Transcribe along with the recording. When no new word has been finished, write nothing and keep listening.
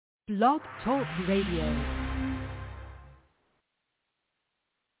Blog Talk Radio.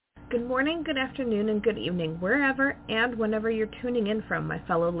 Good morning, good afternoon, and good evening, wherever and whenever you're tuning in from, my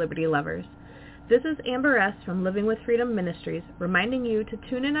fellow Liberty lovers. This is Amber S. from Living with Freedom Ministries, reminding you to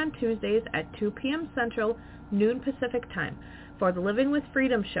tune in on Tuesdays at 2 p.m. Central, noon Pacific Time, for the Living with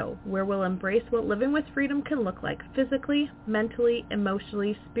Freedom show, where we'll embrace what living with freedom can look like physically, mentally,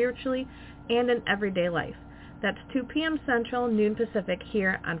 emotionally, spiritually, and in everyday life. That's 2 p.m. Central, noon Pacific,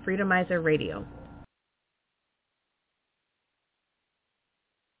 here on Freedomizer Radio.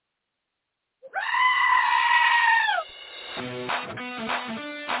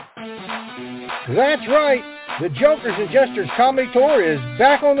 That's right. The Jokers and Jesters Comedy Tour is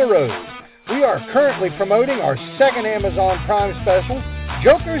back on the road. We are currently promoting our second Amazon Prime special,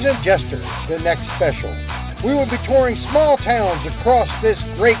 Jokers and Jesters, the next special. We will be touring small towns across this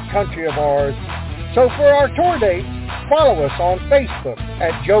great country of ours. So for our tour dates, follow us on Facebook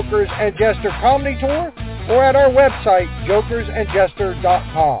at Jokers and Jester Comedy Tour or at our website,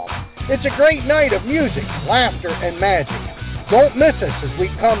 jokersandjester.com. It's a great night of music, laughter, and magic. Don't miss us as we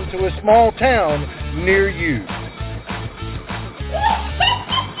come to a small town near you.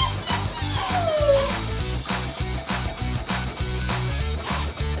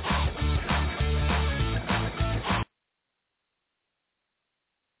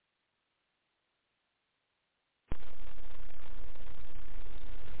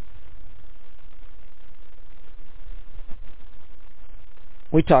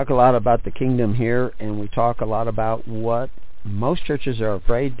 We talk a lot about the kingdom here, and we talk a lot about what most churches are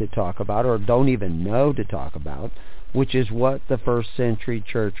afraid to talk about or don't even know to talk about, which is what the first century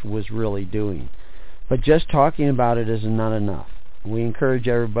church was really doing. But just talking about it is not enough. We encourage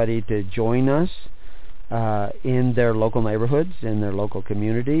everybody to join us in their local neighborhoods, in their local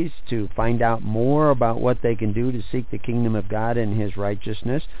communities, to find out more about what they can do to seek the kingdom of God and His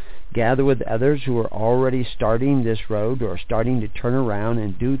righteousness. Gather with others who are already starting this road or starting to turn around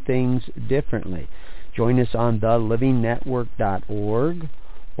and do things differently. Join us on thelivingnetwork.org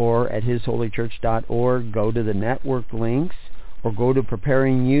or at hisholychurch.org. Go to the network links or go to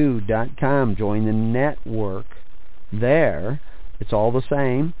preparingyou.com. Join the network there. It's all the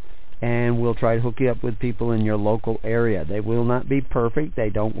same, and we'll try to hook you up with people in your local area. They will not be perfect. They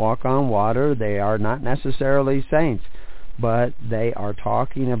don't walk on water. They are not necessarily saints, but they are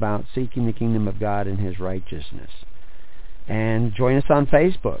talking about seeking the kingdom of God and His righteousness. And join us on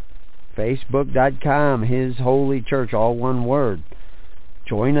Facebook. Facebook.com, His Holy Church, all one word.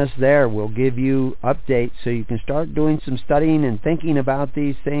 Join us there. We'll give you updates so you can start doing some studying and thinking about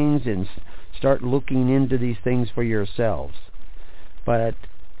these things and start looking into these things for yourselves. But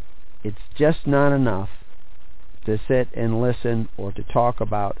it's just not enough to sit and listen or to talk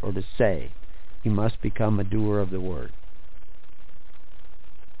about or to say. You must become a doer of the word.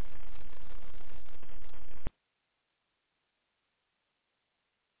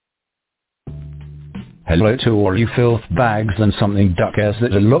 Hello to all you filth bags and something duckers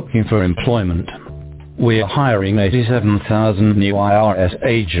that are looking for employment. We are hiring 87,000 new IRS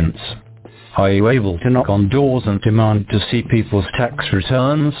agents. Are you able to knock on doors and demand to see people's tax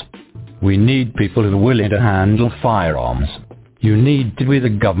returns? We need people who are willing to handle firearms. You need to be the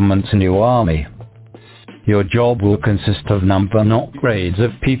government's new army. Your job will consist of number not grades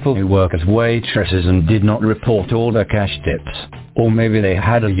of people who work as waitresses and did not report all their cash tips. Or maybe they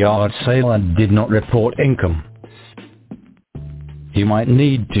had a yard sale and did not report income. You might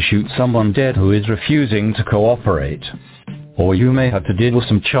need to shoot someone dead who is refusing to cooperate. Or you may have to deal with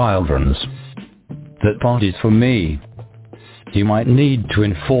some children's. That part is for me. You might need to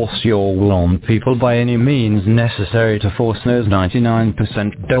enforce your will on people by any means necessary to force those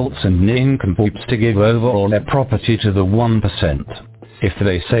 99% dolts and nincompoops to give over all their property to the 1%. If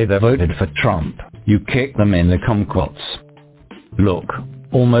they say they voted for Trump, you kick them in the kumquats. Look,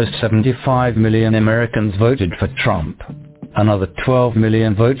 almost 75 million Americans voted for Trump. Another 12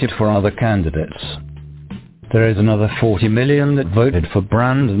 million voted for other candidates. There is another 40 million that voted for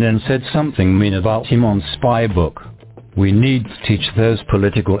Brandon and said something mean about him on Spybook. We need to teach those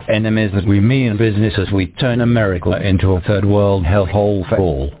political enemies that we mean business as we turn America into a third world hellhole for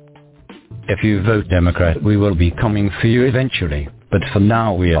all. If you vote Democrat, we will be coming for you eventually. But for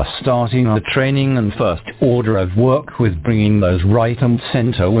now we are starting our training and first order of work with bringing those right and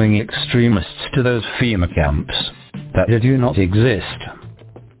center-wing extremists to those FEMA camps that do not exist.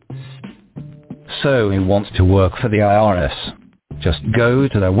 So he wants to work for the IRS. Just go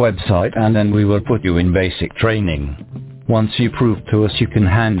to their website and then we will put you in basic training. Once you prove to us you can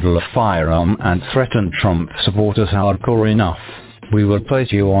handle a firearm and threaten Trump supporters hardcore enough, We will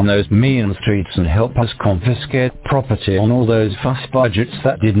place you on those mean streets and help us confiscate property on all those fuss budgets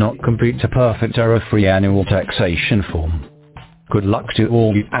that did not complete a perfect error-free annual taxation form. Good luck to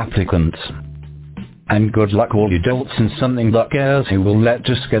all you applicants. And good luck all you dolts in something that cares who will let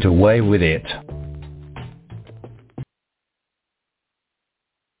us get away with it.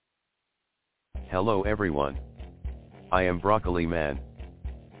 Hello everyone. I am Broccoli Man.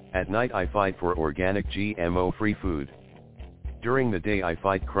 At night I fight for organic GMO-free food. During the day I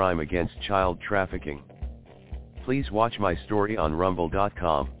fight crime against child trafficking. Please watch my story on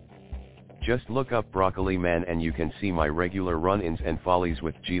rumble.com. Just look up Broccoli Man and you can see my regular run-ins and follies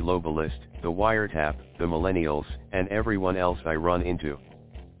with G Globalist, the Wiretap, the Millennials, and everyone else I run into.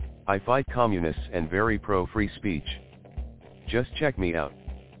 I fight communists and very pro-free speech. Just check me out.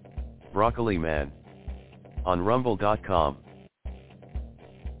 Broccoli Man. On rumble.com.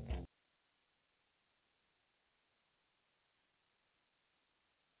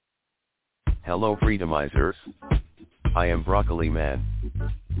 Hello Freedomizers. I am Broccoli Man.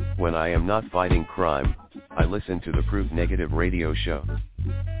 When I am not fighting crime, I listen to the Proof Negative radio show.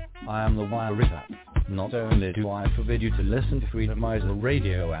 I am the Wiretap. Not only do I forbid you to listen to Freedomizer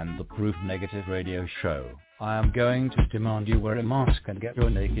Radio and the Proof Negative radio show, I am going to demand you wear a mask and get your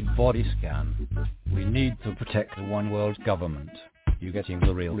naked body scan. We need to protect the one world government. You getting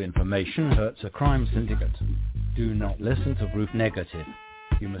the real information hurts a crime syndicate. Do not listen to Proof Negative.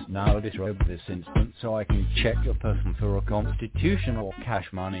 You must now disrobe this instant so I can check your person for a constitution or cash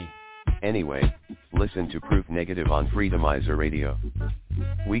money. Anyway, listen to Proof Negative on Freedomizer Radio.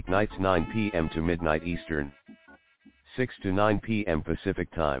 Weeknights 9 p.m. to midnight Eastern. 6 to 9 p.m.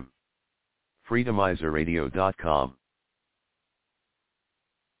 Pacific Time. Freedomizerradio.com.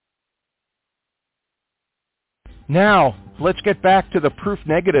 Now, let's get back to the Proof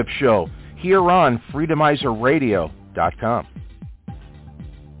Negative show here on Freedomizerradio.com.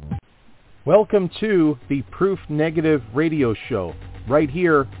 Welcome to the Proof Negative radio show right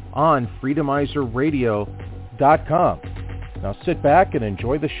here on Freedomizerradio.com. Now sit back and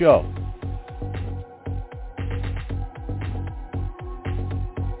enjoy the show.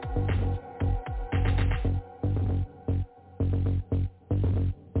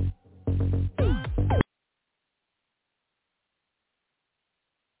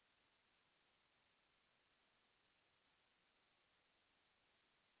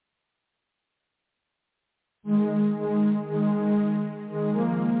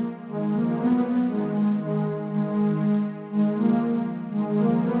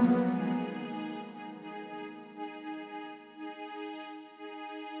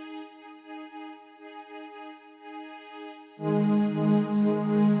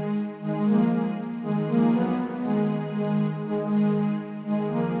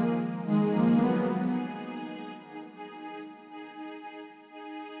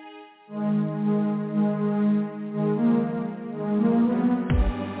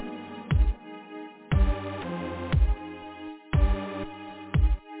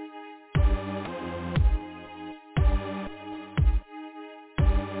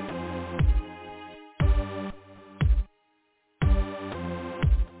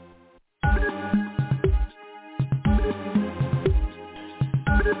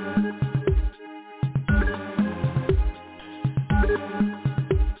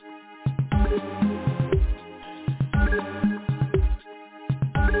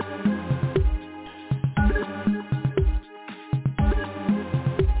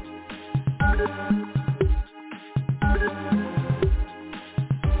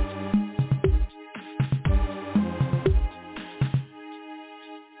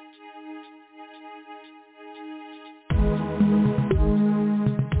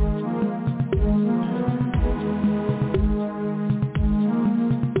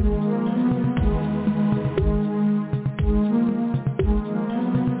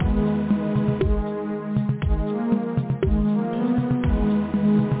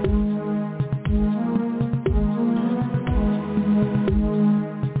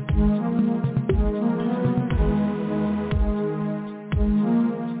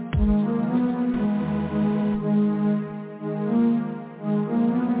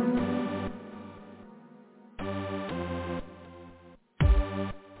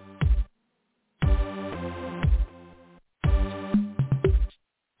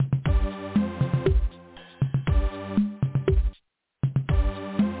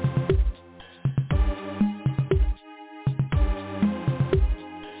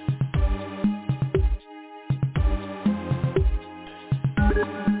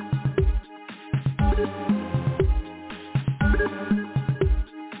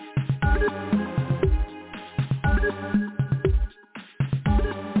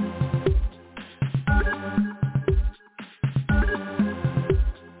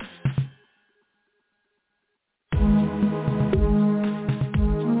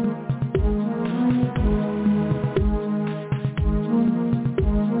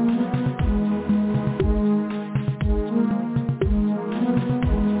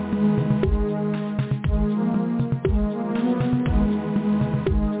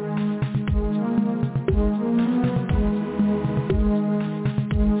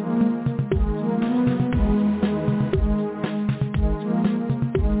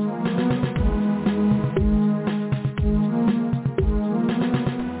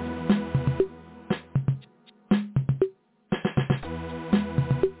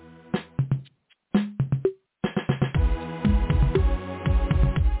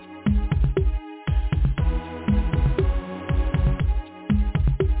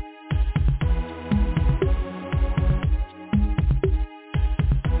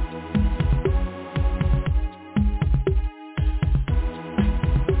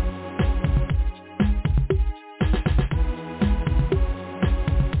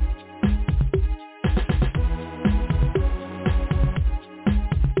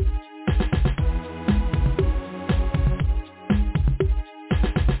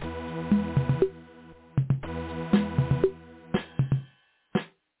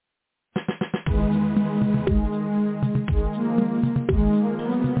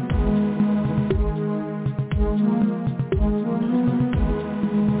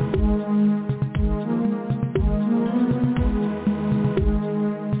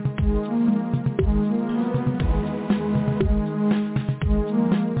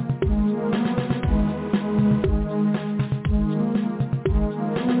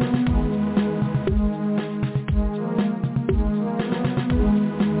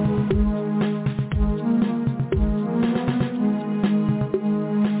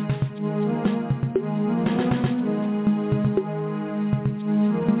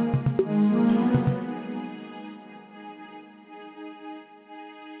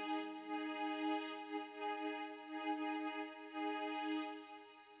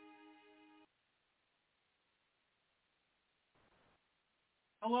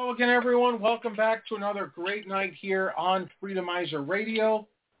 Hello again, everyone. Welcome back to another great night here on Freedomizer Radio.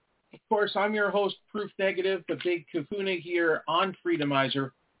 Of course, I'm your host, Proof Negative, the big kahuna here on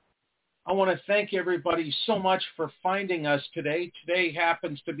Freedomizer. I want to thank everybody so much for finding us today. Today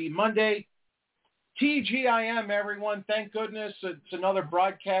happens to be Monday. TGIM, everyone. Thank goodness it's another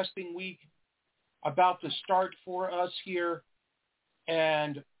broadcasting week about to start for us here.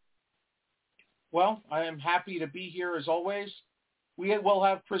 And, well, I am happy to be here as always. We will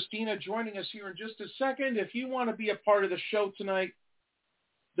have Christina joining us here in just a second. If you want to be a part of the show tonight,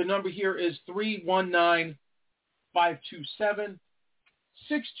 the number here is 319-527-6208,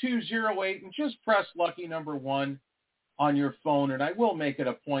 and just press lucky number 1 on your phone, and I will make it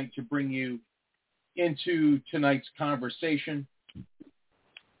a point to bring you into tonight's conversation.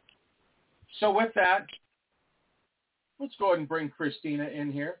 So with that, let's go ahead and bring Christina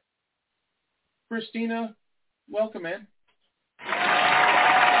in here. Christina, welcome in.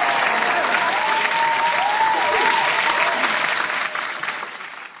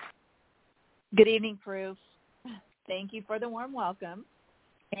 Good evening, Proof. Thank you for the warm welcome,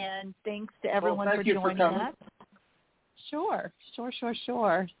 and thanks to everyone for joining us. Sure.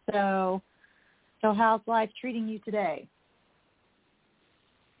 So how's life treating you today?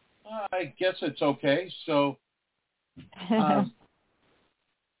 I guess it's okay. So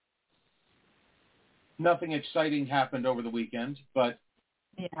nothing exciting happened over the weekend, but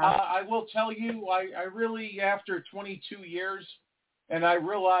I will tell you, I really, after 22 years, and I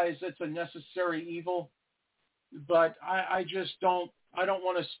realize it's a necessary evil, but I don't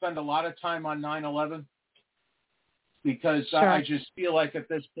want to spend a lot of time on 9/11 because I just feel like at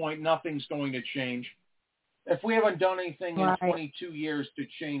this point nothing's going to change. If we haven't done anything in 22 years to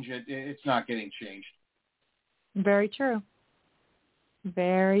change it, it's not getting changed. Very true.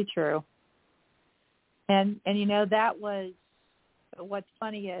 Very true. And you know, that was, what's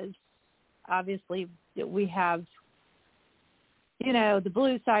funny is, obviously, we have, you know, the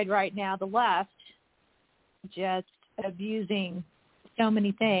blue side right now, the left, just abusing so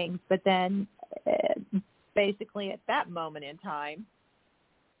many things. But then basically at that moment in time,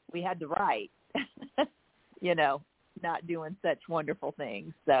 we had the right, you know, not doing such wonderful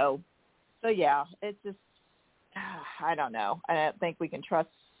things. So yeah, it's just, I don't know. I don't think we can trust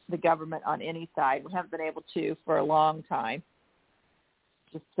the government on any side. We haven't been able to for a long time.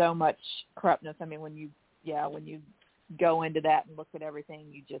 Just so much corruptness. I mean, when you go into that and look at everything,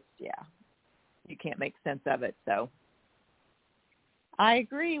 you can't make sense of it. So I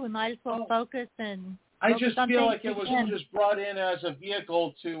agree. We might as well focus and I just feel like it was just brought in as a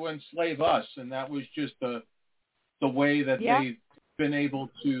vehicle to enslave us, and that was just the way that they've been able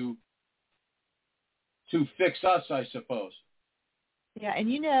to fix us, I suppose. Yeah,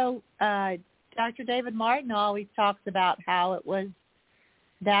 and you know, Dr. David Martin always talks about how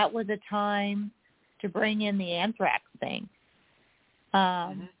that was a time to bring in the anthrax thing,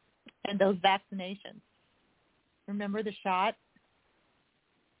 and those vaccinations. Remember the shot?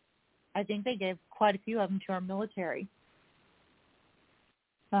 I think they gave quite a few of them to our military.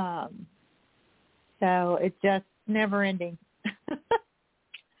 So it's just never ending.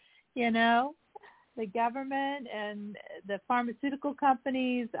 You know, the government and the pharmaceutical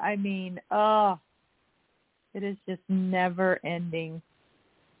companies, I mean, it is just never ending.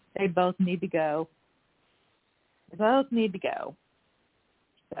 They both need to go. So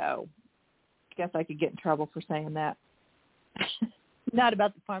I guess I could get in trouble for saying that. Not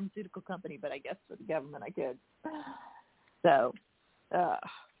about the pharmaceutical company, but I guess for the government I could. So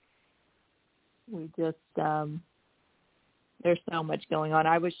we just, there's so much going on.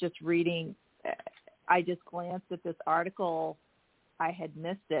 I was just reading, I just glanced at this article. I had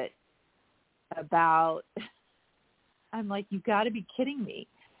missed it about, I'm like, you got to be kidding me.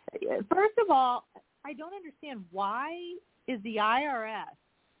 First of all, I don't understand, why is the IRS,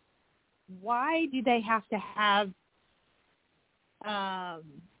 why do they have to have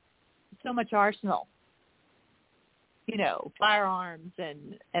so much arsenal, you know, firearms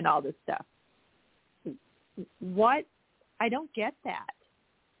and all this stuff? What? I don't get that.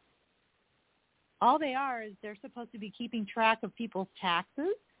 All they are is they're supposed to be keeping track of people's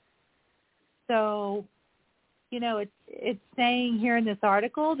taxes. So, you know, it's saying here in this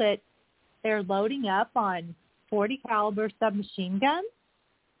article that they're loading up on 40 caliber submachine guns.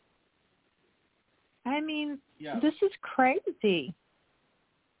 I mean, This is crazy.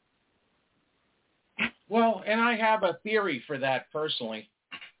 Well, and I have a theory for that personally.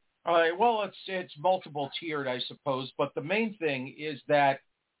 Well, it's multiple tiered, I suppose, but the main thing is that,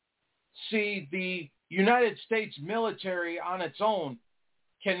 see, the United States military on its own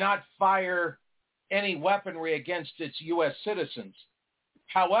cannot fire any weaponry against its U.S. citizens.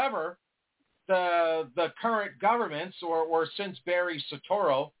 However, the current governments, or since Barry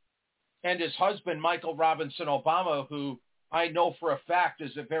Soetoro and his husband, Michael Robinson Obama, who I know for a fact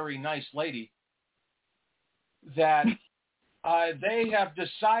is a very nice lady, that they have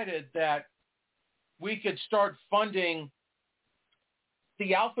decided that we could start funding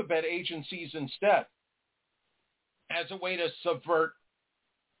the alphabet agencies instead as a way to subvert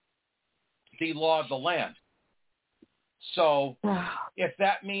the law of the land. So if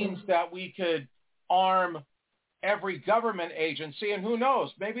that means that we could arm every government agency, and who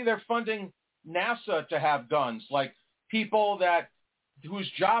knows, maybe they're funding NASA to have guns, like people whose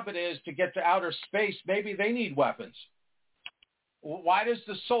job it is to get to outer space, maybe they need weapons. Why does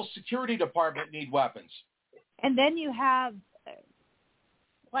the Social Security Department need weapons? And then you have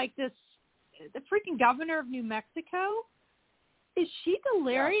like the freaking governor of New Mexico. Is she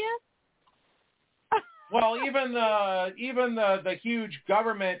delirious? Yeah. Well, even the huge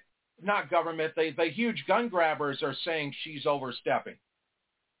the huge gun grabbers are saying she's overstepping.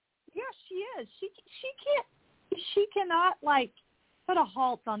 Yeah, she is. She cannot like put a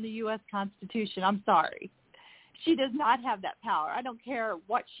halt on the U.S. Constitution. I'm sorry. She does not have that power. I don't care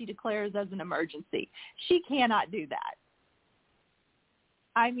what she declares as an emergency. She cannot do that.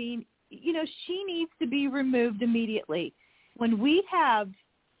 I mean, she needs to be removed immediately. When we have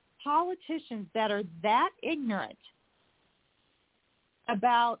politicians that are that ignorant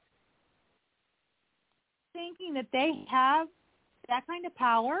about thinking that they have that kind of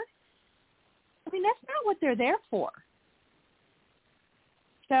power, I mean, that's not what they're there for.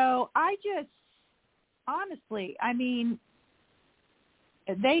 So I just, honestly, I mean,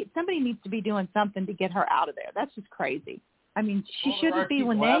 somebody needs to be doing something to get her out of there. That's just crazy. I mean, she shouldn't be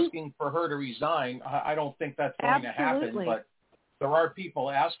when they asking for her to resign. I don't think that's going to happen, but there are people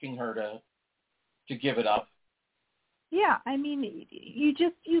asking her to give it up. Yeah, I mean, you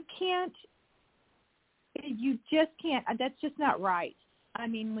just can't. That's just not right. I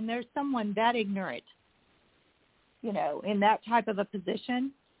mean, when there's someone that ignorant, in that type of a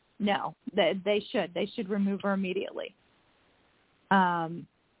position, no, they should remove her immediately. I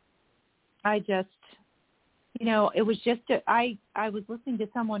just, it was just I was listening to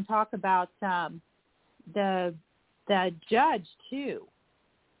someone talk about the judge too.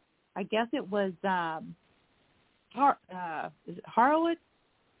 I guess it was is it Horowitz?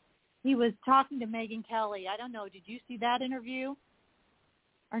 He was talking to Megyn Kelly. I don't know. Did you see that interview?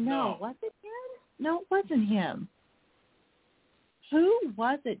 Or no, was it him? No, it wasn't him. Who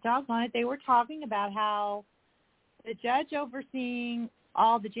was it? Doggone it. They were talking about how the judge overseeing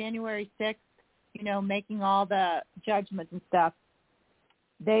all the January 6th, making all the judgments and stuff,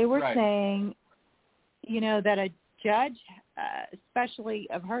 they were saying, that a judge, especially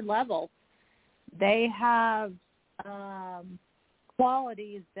of her level, they have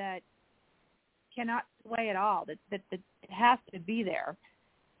qualities that cannot sway at all, that has to be there.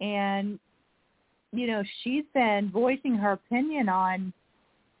 And, she's been voicing her opinion on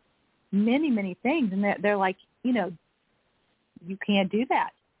many, many things. And they're like, you can't do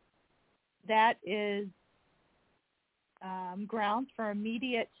that. That is grounds for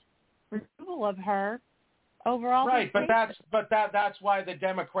immediate removal of her overall. Right, but that's why the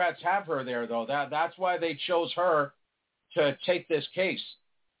Democrats have her there, though. That's why they chose her to take this case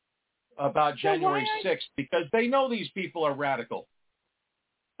about January 6th, because they know these people are radical.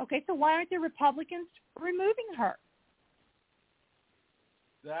 Okay, so why aren't the Republicans removing her?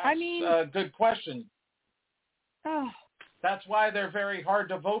 That's a good question. Oh. That's why they're very hard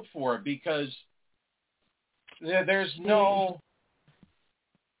to vote for, because there's no...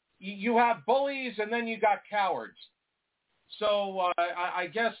 You have bullies and then you got cowards. So I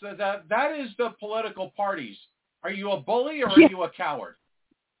guess that is the political parties. Are you a bully or are you a coward?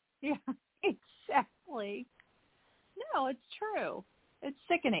 Yeah, exactly. No, it's true. It's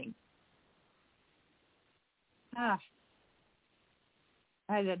sickening.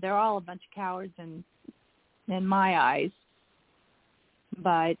 They're all a bunch of cowards in my eyes.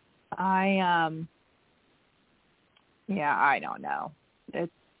 But I don't know.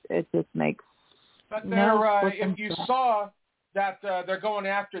 It just makes. But if you saw that they're going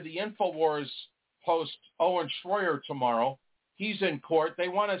after the InfoWars host Owen Schroyer tomorrow, he's in court. They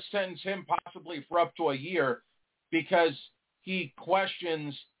want to sentence him possibly for up to a year because he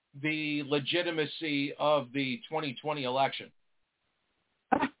questions the legitimacy of the 2020 election.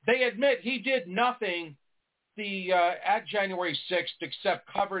 They admit he did nothing at January 6th except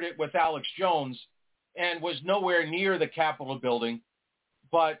covered it with Alex Jones and was nowhere near the Capitol building.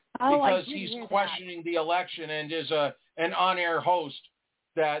 But because he's questioning the election and is an on-air host,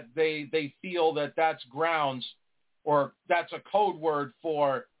 that they feel that that's grounds or that's a code word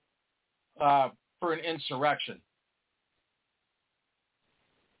for an insurrection.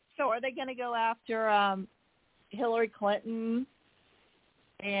 So are they going to go after Hillary Clinton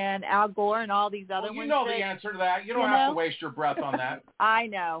and Al Gore and all these other ones? You know the answer to that. You don't have to waste your breath on that. I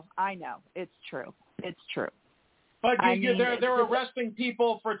know. It's true. But they're arresting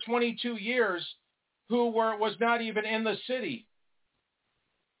people for 22 years who was not even in the city.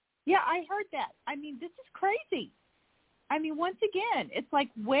 Yeah, I heard that. I mean, this is crazy. I mean, once again, it's like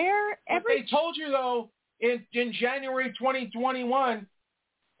They told you, though, in January 2021,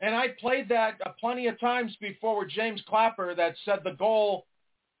 and I played that plenty of times before with James Clapper, that said the goal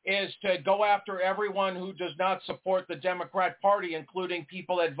is to go after everyone who does not support the Democrat Party, including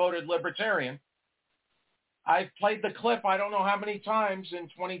people that voted Libertarian. I've played the clip I don't know how many times in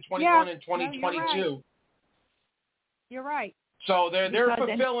 2021 and 2022. You're right. So they're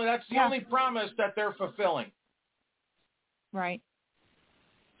fulfilling. That's the only promise that they're fulfilling. Right.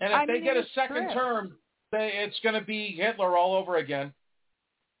 And if they get a second term, it's going to be Hitler all over again.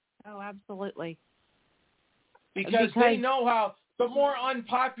 Oh, absolutely. Because they know how the more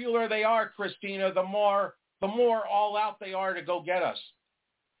unpopular they are, Christina, the more all out they are to go get us.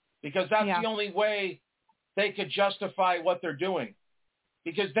 Because that's the only way they could justify what they're doing.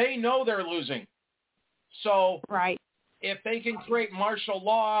 Because they know they're losing. So if they can create martial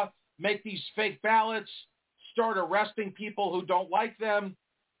law, make these fake ballots, start arresting people who don't like them,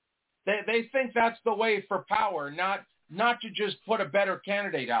 they think that's the way for power, not to just put a better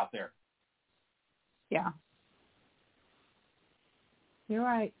candidate out there. Yeah. You're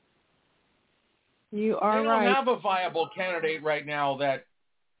right. You are right. They don't have a viable candidate right now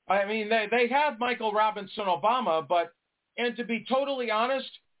they have Michael Robinson Obama, and to be totally honest,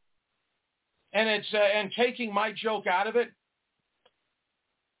 and taking my joke out of it,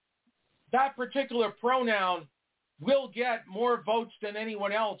 that particular pronoun will get more votes than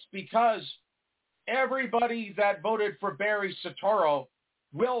anyone else because everybody that voted for Barry Soetoro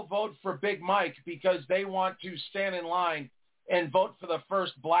will vote for Big Mike because they want to stand in line and vote for the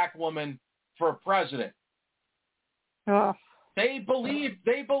first black woman for president. Oh. They believe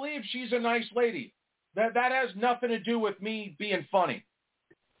she's a nice lady. That has nothing to do with me being funny.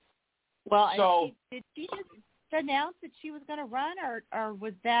 Well, so did she just announce that she was going to run, or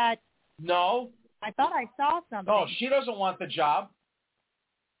was that? No. I thought I saw something. No, she doesn't want the job.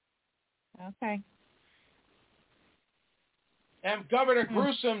 Okay. And Governor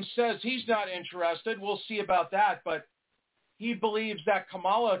Newsom says he's not interested. We'll see about that, but he believes that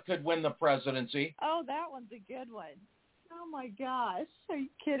Kamala could win the presidency. Oh, that one's a good one. Oh, my gosh. Are you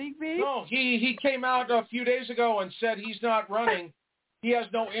kidding me? No, he came out a few days ago and said he's not running. He has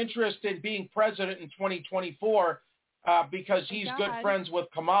no interest in being president in 2024 because he's good friends with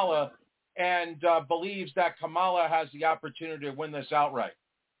Kamala and believes that Kamala has the opportunity to win this outright.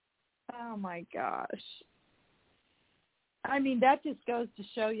 Oh, my gosh. I mean, that just goes to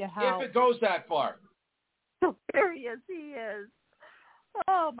show you how... If it goes that far. Hilarious he is.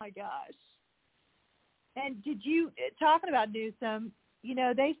 Oh, my gosh. And did you, talking about Newsom,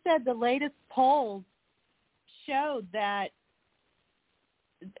 they said the latest polls showed that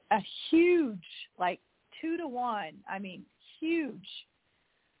a huge, 2-to-1, huge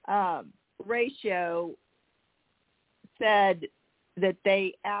ratio said that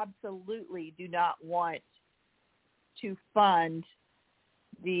they absolutely do not want to fund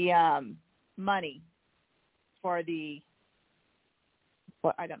the money for the,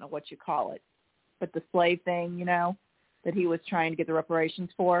 I don't know what you call it, but the slave thing, that he was trying to get the reparations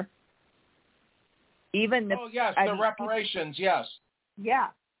for. Even the, the reparations, yes. Yeah,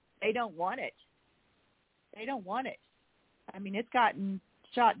 they don't want it. They don't want it. It's gotten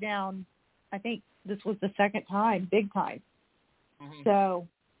shot down. I think this was the second time, big time. Mm-hmm. So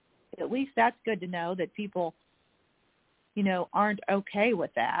at least that's good to know that people, aren't okay with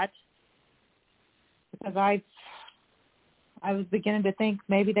that. Because I was beginning to think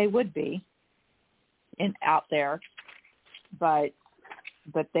maybe they would be out there, but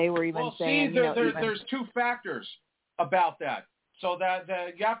they were even saying. There's two factors about that. So that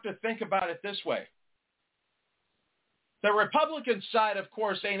you have to think about it this way. The Republican side, of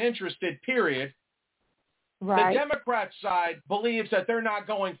course, ain't interested, period. Right. The Democrat side believes that they're not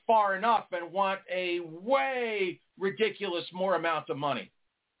going far enough and want a way ridiculous more amount of money.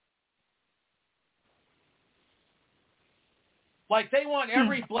 They want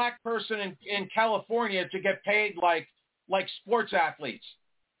every black person in California to get paid like sports athletes.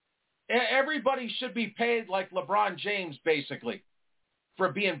 Everybody should be paid like LeBron James, basically,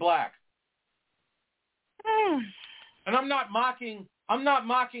 for being black. And I'm not mocking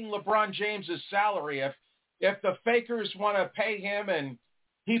LeBron James's salary. if the fakers want to pay him and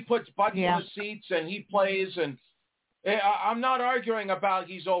he puts butts in the seats and he plays, and I'm not arguing about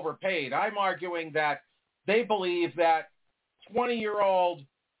he's overpaid. I'm arguing that they believe that 20-year-old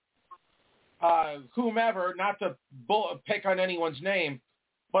whomever, not to pick on anyone's name,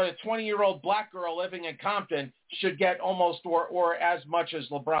 but a 20-year-old black girl living in Compton should get almost or as much as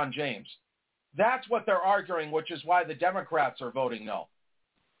LeBron James. That's what they're arguing, which is why the Democrats are voting no.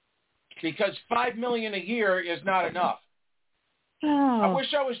 Because $5 million a year is not enough. Oh. I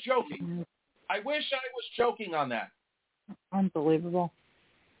wish I was joking. I wish I was joking on that. Unbelievable.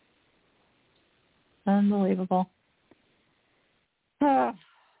 Unbelievable.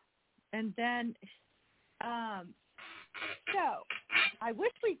 And then, so I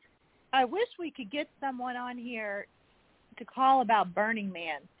wish we could get someone on here to call about Burning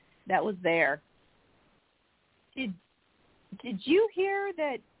Man that was there. Did you hear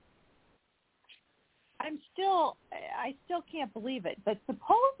that? I still can't believe it, but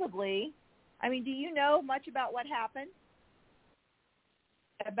supposedly, I mean, do you know much about what happened?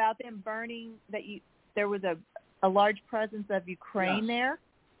 About them burning, there was a large presence of Ukraine there?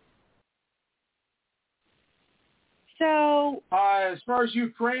 So, as far as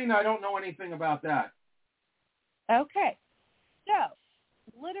Ukraine, I don't know anything about that. Okay. So,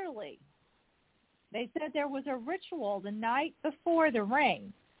 literally, they said there was a ritual the night before the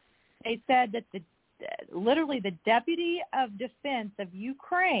rain. They said that literally the Deputy of Defense of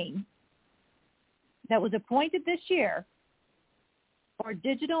Ukraine that was appointed this year for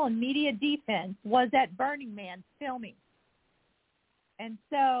digital and media defense was at Burning Man filming. And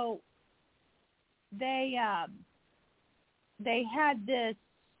so they had this,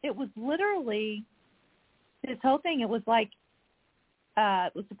 it was literally this whole thing. It was like,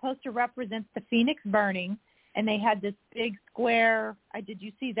 it was supposed to represent the Phoenix burning, and they had this big square. Did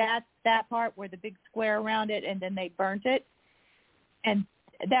you see that part where the big square around it, and then they burnt it? And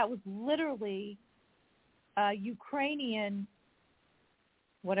that was literally Ukrainian,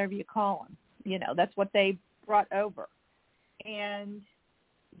 whatever you call them. That's what they brought over. And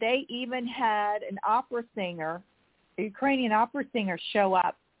they even had an opera singer, a Ukrainian opera singer, show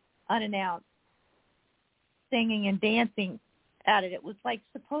up unannounced, singing and dancing at it. It was like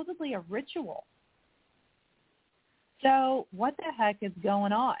supposedly a ritual. So what the heck is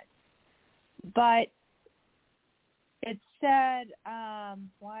going on? But it said,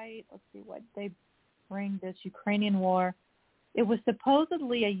 let's see what they bring this Ukrainian war. It was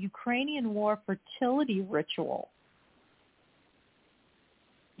supposedly a Ukrainian war fertility ritual.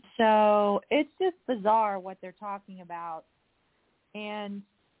 So it's just bizarre what they're talking about. And,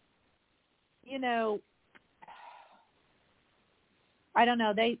 I don't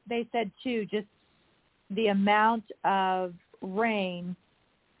know. They said, too, just the amount of rain,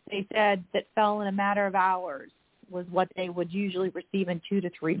 they said, that fell in a matter of hours was what they would usually receive in 2 to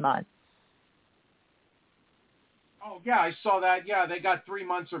 3 months. Oh, yeah, I saw that. Yeah, they got 3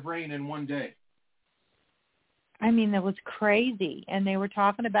 months of rain in one day. I mean, that was crazy. And they were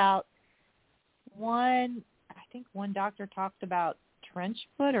talking about I think one doctor talked about trench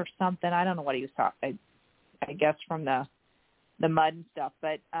foot or something. I don't know what he was talking, I guess from the mud and stuff.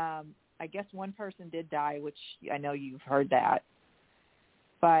 But I guess one person did die, which I know you've heard that.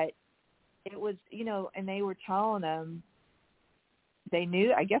 But it was, and they were telling them they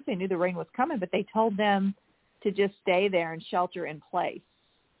knew the rain was coming, but they told them to just stay there and shelter in place.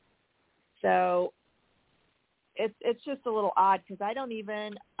 So it's just a little odd because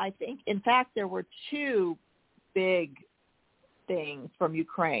I think, in fact, there were 2 big things from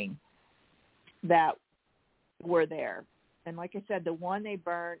Ukraine that were there. And like I said, the one they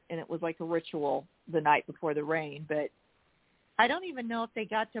burnt, and it was like a ritual the night before the rain. But I don't even know if they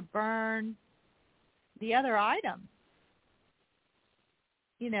got to burn the other items.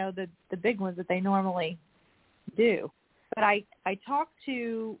 The big ones that they normally do. But I talked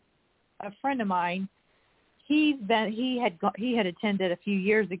to a friend of mine. He had attended a few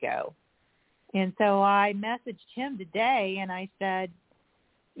years ago, and so I messaged him today, and I said,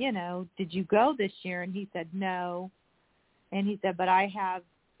 did you go this year? And he said no. And he said, but I have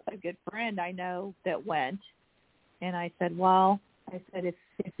a good friend I know that went. And I said, if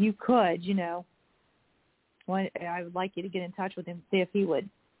you could, I would like you to get in touch with him, see if he would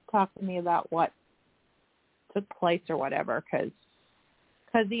talk to me about what took place or whatever,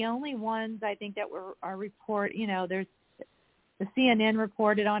 because the only ones I think that are report, there's the CNN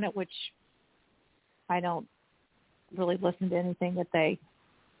reported on it, which I don't really listen to anything that they,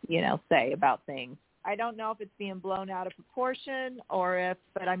 say about things. I don't know if it's being blown out of proportion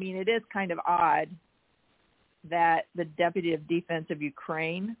but I mean, it is kind of odd that the Deputy of Defense of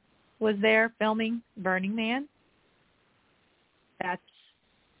Ukraine was there filming Burning Man.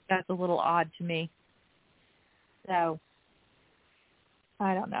 That's a little odd to me. So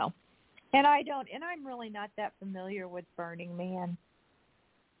I don't know. And I'm really not that familiar with Burning Man,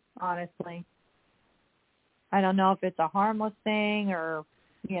 honestly. I don't know if it's a harmless thing or,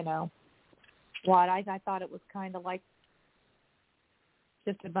 what. I thought it was kind of like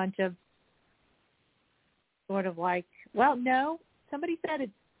just a bunch of sort of like, well, no, somebody said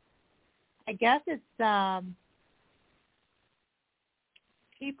I guess it's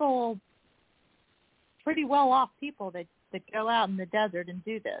people, pretty well-off people that go out in the desert and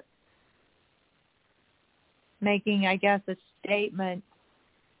do this, making, I guess, a statement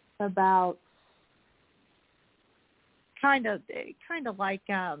about kind of like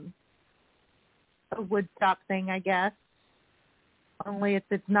a Woodstock thing, I guess. Only it's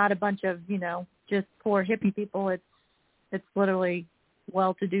not a bunch of just poor hippie people. It's literally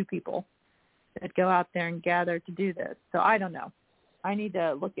well-to-do people that go out there and gather to do this. So I don't know. I need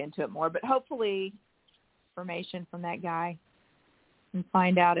to look into it more, but hopefully information from that guy and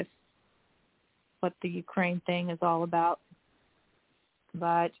find out what the Ukraine thing is all about.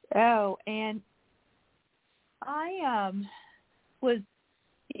 But and I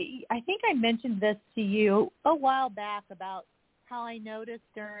think I mentioned this to you a while back about how I noticed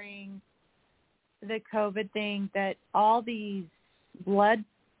during the COVID thing that all these blood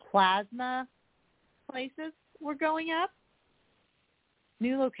plasma places were going up,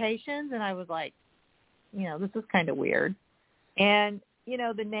 new locations, and I was like, this is kind of weird. And,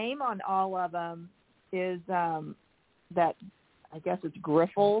 the name on all of them is that, I guess it's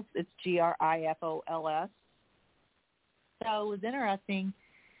Grifols. It's Grifols. So it was interesting.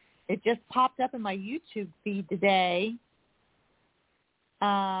 It just popped up in my YouTube feed today.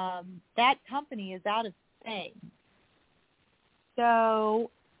 That company is out of Spain.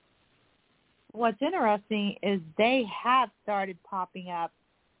 So what's interesting is they have started popping up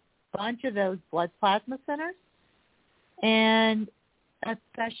a bunch of those blood plasma centers, and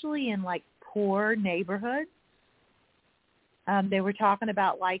especially in like poor neighborhoods. They were talking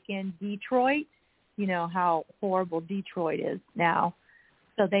about like in Detroit, how horrible Detroit is now.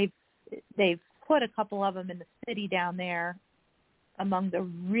 So they've put a couple of them in the city down there among the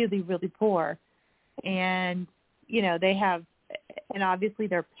really, really poor. And, they have, and obviously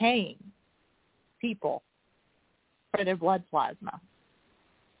they're paying people for their blood plasma.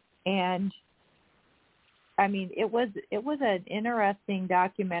 And I mean, it was an interesting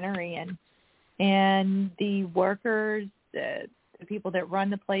documentary, and the workers, the people that run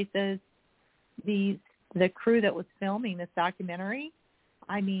the places, the crew that was filming this documentary,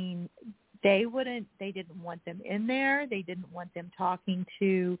 I mean, they didn't want them in there. They didn't want them talking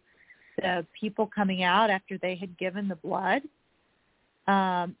to the people coming out after they had given the blood.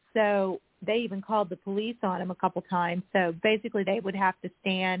 So they even called the police on them a couple times. So basically they would have to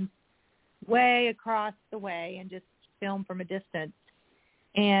stand way across the way and just film from a distance.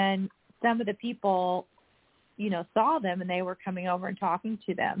 And some of the people, saw them and they were coming over and talking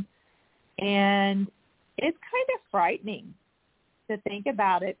to them. And it's kind of frightening to think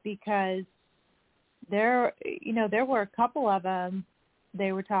about it, because there were a couple of them.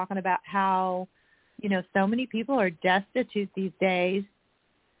 They were talking about how, so many people are destitute these days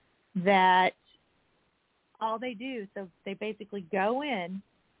that all they do, so they basically go in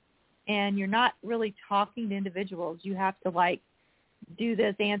and you're not really talking to individuals. You have to like do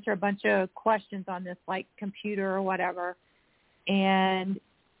this, answer a bunch of questions on this like computer or whatever. And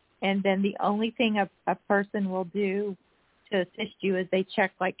then the only thing a person will do to assist you is they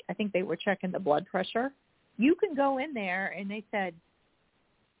check, like, I think they were checking the blood pressure. You can go in there, and they said,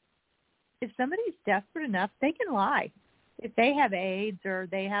 if somebody's desperate enough, they can lie. If they have AIDS or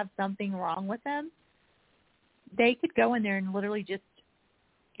they have something wrong with them, they could go in there and literally just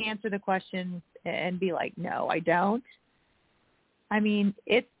answer the question and be like, no, I don't. I mean,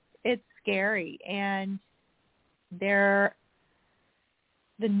 it's scary. And they're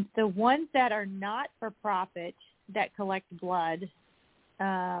the ones that are not for profit that collect blood,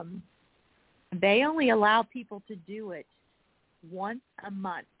 they only allow people to do it once a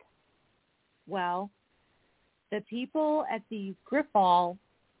month. Well, the people at the Grifols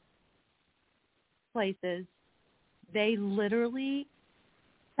places, they literally,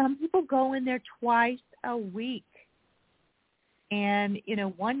 some people go in there twice a week. And,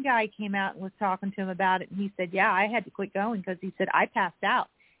 one guy came out and was talking to him about it, and he said, yeah, I had to quit going because he said, I passed out.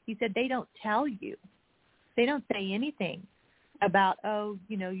 He said, they don't tell you. They don't say anything about,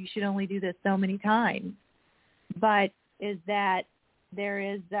 you should only do this so many times. But is that there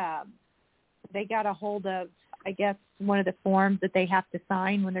is, they got a hold of, I guess, one of the forms that they have to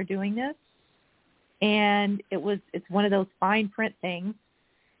sign when they're doing this. And it's one of those fine print things.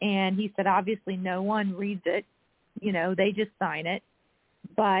 And he said, obviously, no one reads it. They just sign it.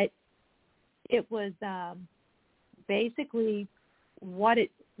 But it was basically what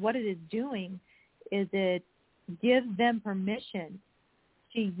it is doing is it gives them permission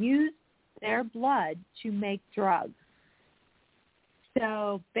to use their blood to make drugs.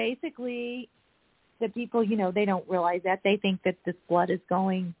 So basically, the people, they don't realize that. They think that this blood is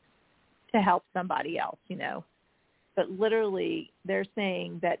going to help somebody else, But literally, they're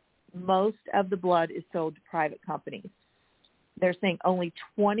saying that most of the blood is sold to private companies. They're saying only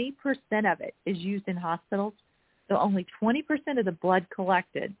 20% of it is used in hospitals. So only 20% of the blood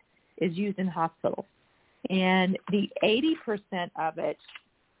collected is used in hospitals. And the 80% of it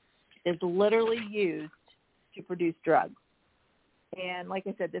is literally used to produce drugs. And like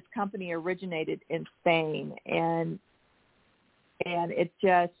I said, this company originated in Spain, and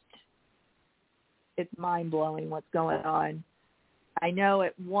it's mind-blowing what's going on. I know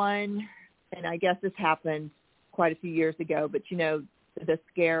at one, and I guess this happened quite a few years ago, but the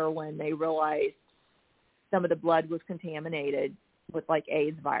scare when they realized some of the blood was contaminated with like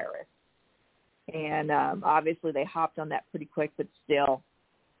AIDS virus. And obviously they hopped on that pretty quick, but still,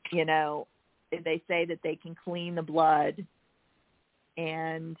 they say that they can clean the blood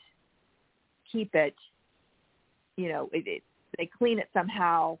and keep it, they clean it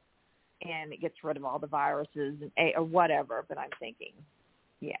somehow and it gets rid of all the viruses or whatever. But I'm thinking,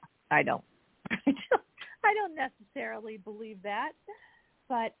 yeah, I don't necessarily believe that,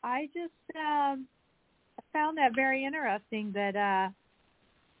 but I just found that very interesting that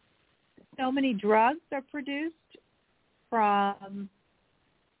so many drugs are produced from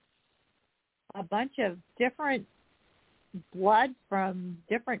a bunch of different blood from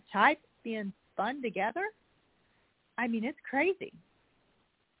different types being spun together. I mean, it's crazy.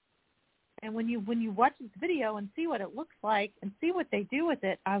 And when you watch this video and see what it looks like and see what they do with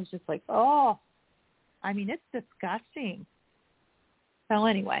it, I was just like, oh, I mean, it's disgusting. So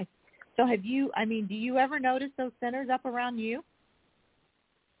anyway, do you ever notice those centers up around you?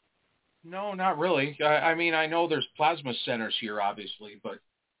 No, not really. I mean, I know there's plasma centers here, obviously, but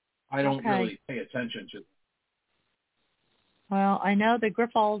I don't really pay attention to them. Well, I know the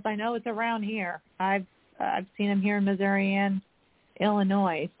Grifols. I know it's around here. I've seen them here in Missouri and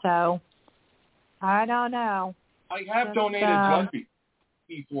Illinois. So I don't know. I have donated blood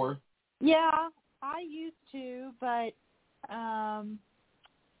before. Yeah, I used to, but I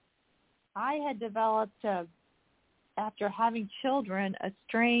had developed, after having children, a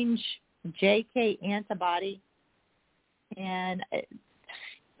strange JK antibody, and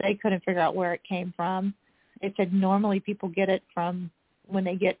they couldn't figure out where it came from. They said normally people get it from when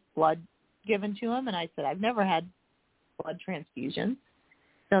they get blood given to them, and I said, I've never had blood transfusions.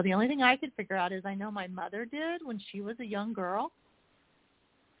 So the only thing I could figure out is I know my mother did when she was a young girl.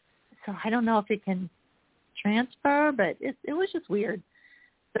 So I don't know if it can transfer, but it was just weird.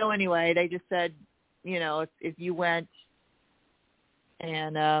 So anyway, they just said, if you went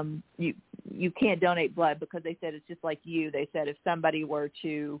and you can't donate blood, because they said it's just like you. They said if somebody were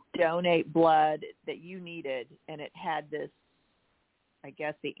to donate blood that you needed and it had this, I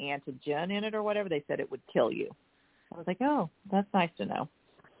guess, the antigen in it or whatever, they said it would kill you. I was like, oh, that's nice to know.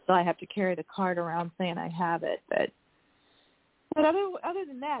 So I have to carry the card around saying I have it. But other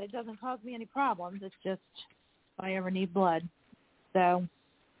than that, it doesn't cause me any problems. It's just if I ever need blood. So,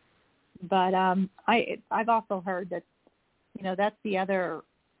 but I've also heard that, that's the other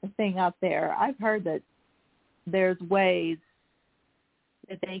thing up there. I've heard that there's ways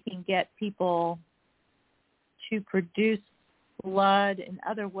that they can get people to produce blood in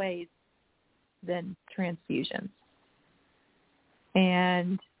other ways than transfusions.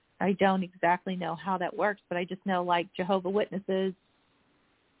 And I don't exactly know how that works, but I just know, like Jehovah Witnesses,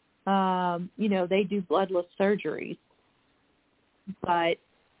 they do bloodless surgeries, but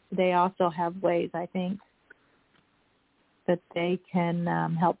they also have ways, I think, that they can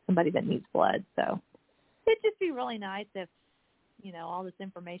help somebody that needs blood. So it'd just be really nice if, all this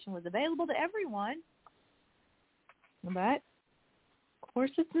information was available to everyone. But, of course,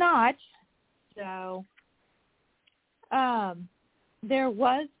 it's not. So there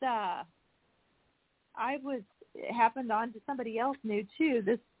was, it happened on to somebody else new, too.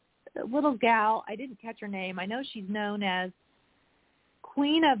 This little gal, I didn't catch her name. I know she's known as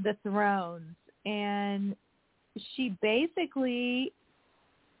Queen of the Thrones, and she basically,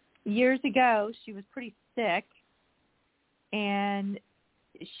 years ago, she was pretty sick, and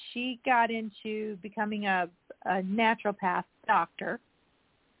she got into becoming a naturopath doctor,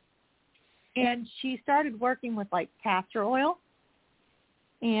 And she started working with like castor oil,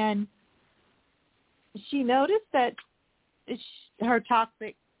 and she noticed that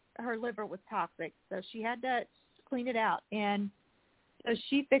her liver was toxic, so she had to clean it out. And so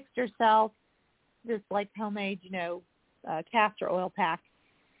she fixed herself this like homemade, castor oil pack,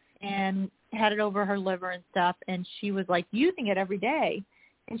 and had it over her liver and stuff. And she was like using it every day.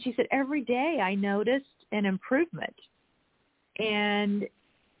 And she said, every day I noticed an improvement. And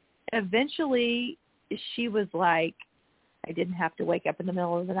eventually she was like, I didn't have to wake up in the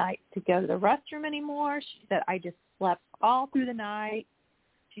middle of the night to go to the restroom anymore. She said, I just slept all through the night.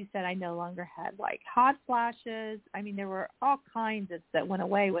 She said, I no longer had like hot flashes. I mean, there were all kinds that went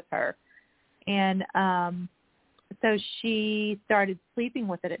away with her. And so she started sleeping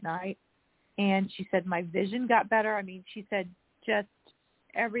with it at night. And she said, my vision got better. I mean, she said just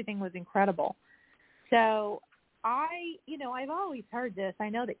everything was incredible. So I've always heard this. I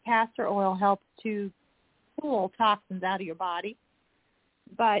know that castor oil helps to pull toxins out of your body.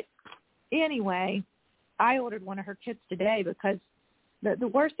 But anyway, I ordered one of her kits today because the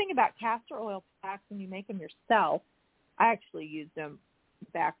worst thing about castor oil packs when you make them yourself, I actually used them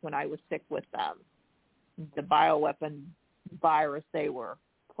back when I was sick with the bioweapon virus they were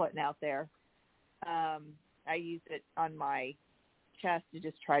putting out there. I used it on my chest to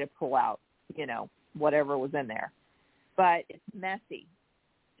just try to pull out, whatever was in there. But it's messy.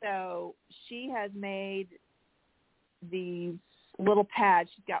 So she has made these little pads.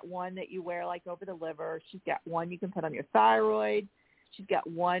 She's got one that you wear like over the liver. She's got one you can put on your thyroid. She's got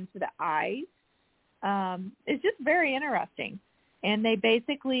one for the eyes. It's just very interesting. And they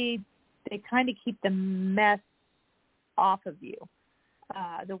kind of keep the mess off of you,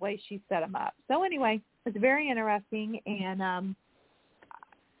 the way she set them up. So anyway, it's very interesting. And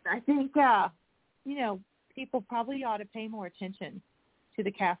I think, people probably ought to pay more attention to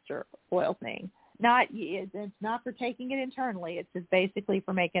the castor oil thing. It's not for taking it internally. It's just basically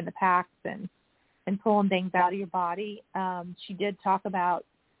for making the packs and pulling things out of your body. She did talk about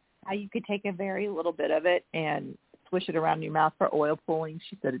how you could take a very little bit of it and swish it around in your mouth for oil pulling.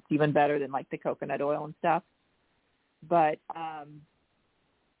 She said it's even better than like the coconut oil and stuff. But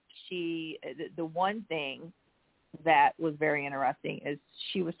the one thing that was very interesting is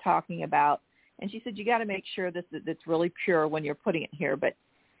she was talking about, and she said you got to make sure that's really pure when you're putting it here. But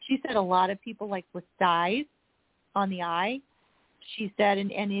she said a lot of people like with dyes on the eye. She said,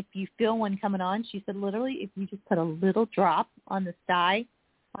 and if you feel one coming on, she said literally if you just put a little drop on the dye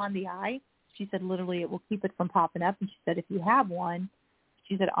on the eye, she said literally it will keep it from popping up. And she said if you have one,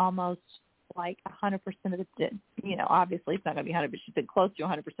 she said almost like 100% of the, obviously it's not going to be 100%, but she said close to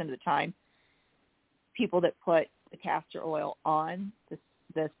 100% of the time, people that put the castor oil on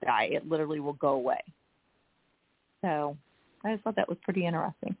this dye, it literally will go away. So I just thought that was pretty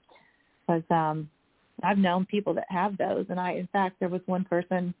interesting because I've known people that have those. And in fact, there was one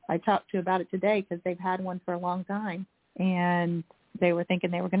person I talked to about it today because they've had one for a long time. And they were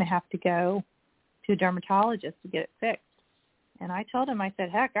thinking they were going to have to go to a dermatologist to get it fixed. And I told him, I said,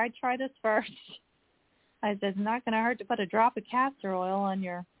 heck, I'd try this first. I said, it's not going to hurt to put a drop of castor oil on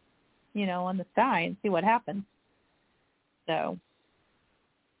your, on the thigh and see what happens. So,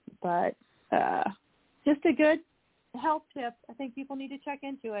 but just a good health tip. I think people need to check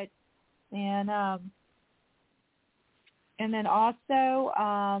into it. And then also,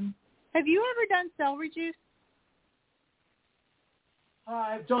 have you ever done celery juice?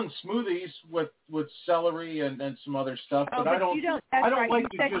 I've done smoothies with celery and some other stuff, but I don't like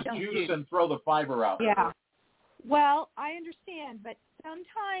to just juice and throw the fiber out. Yeah. Well, I understand, but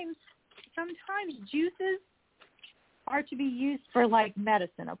sometimes juices are to be used for like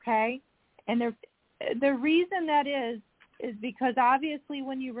medicine, okay? And the reason that is because obviously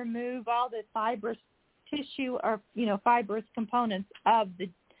when you remove all the fibrous tissue or fibrous components of the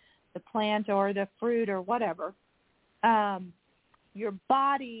plant or the fruit or whatever, your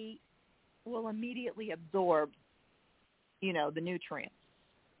body will immediately absorb, the nutrients.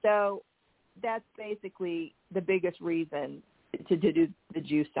 So that's basically the biggest reason to do the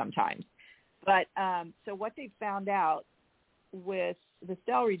juice sometimes. But so what they found out with the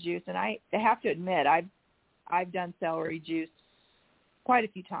celery juice, and I have to admit, I've done celery juice quite a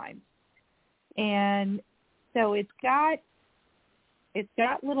few times, and so it's got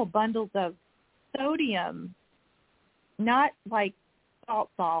little bundles of sodium, not like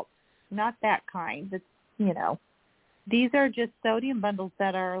salt, not that kind. That's, these are just sodium bundles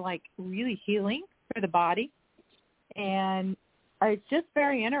that are like really healing for the body. And it's just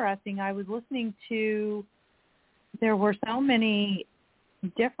very interesting. I was listening to, there were so many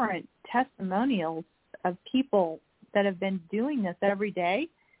different testimonials of people that have been doing this every day.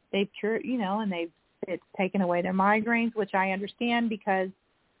 they've cured, and it's taken away their migraines, which I understand because,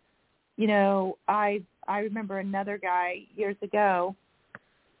 I remember another guy years ago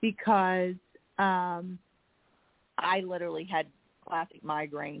because I literally had classic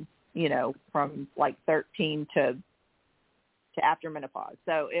migraines, from like 13 to after menopause.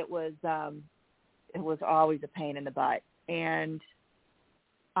 So it was always a pain in the butt. And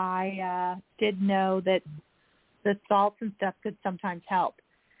I did know that the salts and stuff could sometimes help.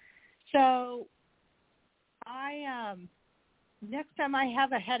 So next time I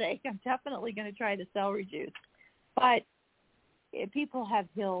have a headache, I'm definitely going to try the celery juice. But people have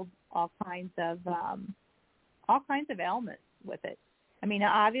healed all kinds of ailments with it. I mean,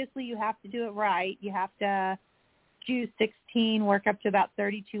 obviously you have to do it right. You have to juice 16, work up to about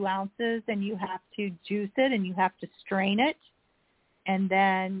 32 ounces, and you have to juice it and you have to strain it. And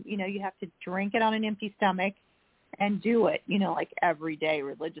then, you have to drink it on an empty stomach and do it, like every day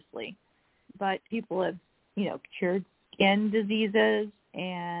religiously. But people have, cured skin diseases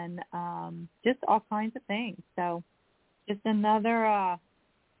and just all kinds of things. So just another a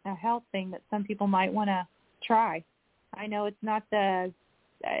health thing that some people might want to try. I know it's not and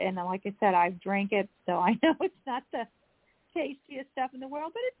like I said, I've drank it, so I know it's not the tastiest stuff in the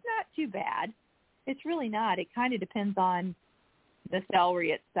world, but it's not too bad. It's really not. It kind of depends on the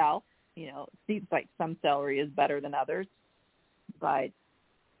celery itself. It seems like some celery is better than others, but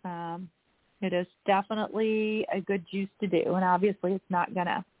it is definitely a good juice to do, and obviously it's not going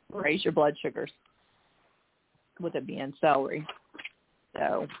to raise your blood sugars with it being celery.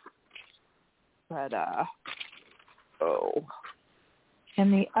 So, but,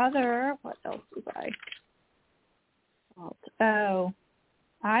 and the other, what else was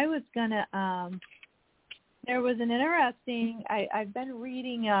I was going to, there was an interesting, I've been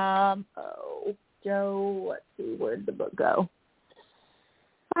reading, Joe, let's see, where did the book go?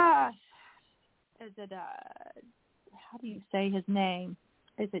 Is it, how do you say his name?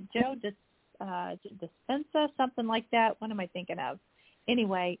 Is it Joe Dispenza, something like that? What am I thinking of?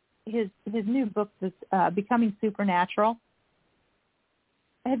 Anyway, his new book was Becoming Supernatural.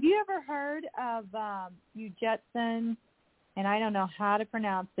 Have you ever heard of Ujetson, and I don't know how to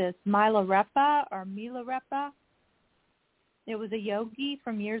pronounce this, Milarepa or Milarepa? It was a yogi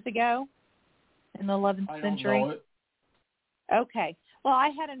from years ago in the 11th century. I don't know it. Okay. Well, I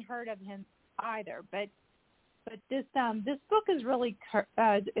hadn't heard of him either, but this book is really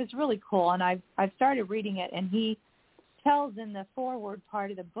cool, and I've started reading it, and he tells in the foreword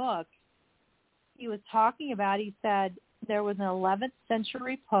part of the book, he was talking about, he said there was an 11th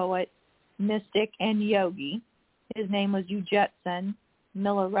century poet, mystic, and yogi. His name was Ujetson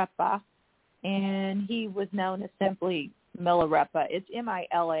Milarepa, and he was known as simply Milarepa. It's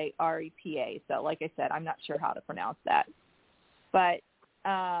Milarepa. So like I said, I'm not sure how to pronounce that. But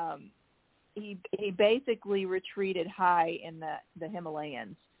he basically retreated high in the Himalayas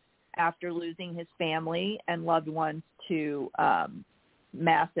after losing his family and loved ones to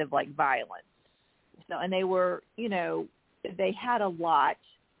massive violence. So, and they were, they had a lot.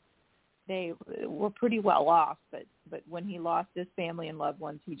 They were pretty well off, but when he lost his family and loved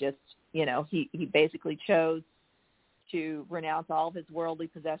ones, he just, he basically chose to renounce all of his worldly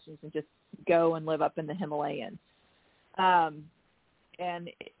possessions and just go and live up in the Himalayas. And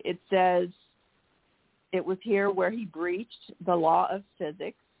it says it was here where he breached the law of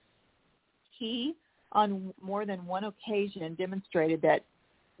physics. He, on more than one occasion, demonstrated that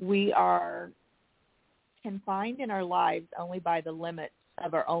we are confined in our lives only by the limits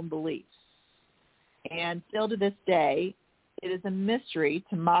of our own beliefs. And still to this day, it is a mystery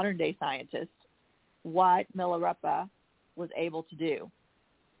to modern-day scientists what Milarepa was able to do.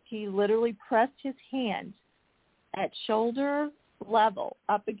 He literally pressed his hand at shoulder level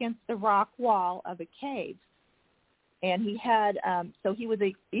up against the rock wall of a cave. And he had, so he was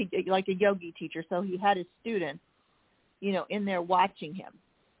like a yogi teacher, so he had his students, in there watching him.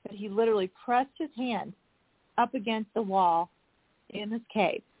 But he literally pressed his hand up against the wall in this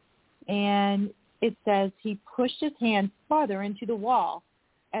cave. And it says he pushed his hand farther into the wall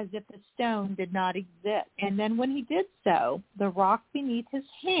as if the stone did not exist. And then when he did so, the rock beneath his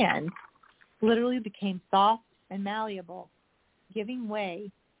hand literally became soft and malleable, giving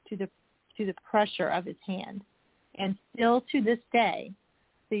way to the pressure of his hand. And still to this day,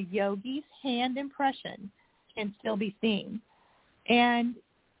 the yogi's hand impression can still be seen. And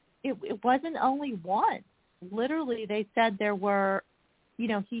it wasn't only once. Literally, they said there were,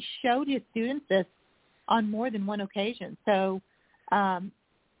 he showed his students this on more than one occasion. So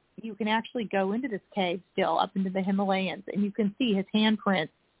you can actually go into this cave still up into the Himalayas, and you can see his handprints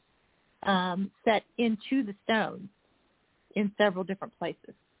set into the stones in several different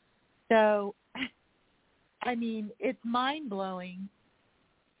places. So, I mean, it's mind-blowing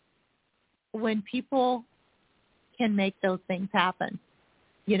when people can make those things happen,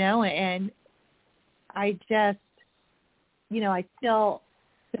 you know, and I just, you know, I still,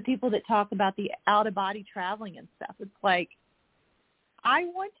 the people that talk about the out-of-body traveling and stuff, it's like, I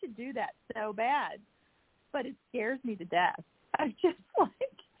want to do that so bad, but it scares me to death. I'm just like,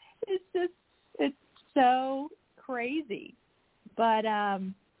 it's so crazy. But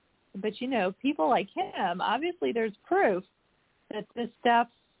you know, people like him, obviously there's proof that this stuff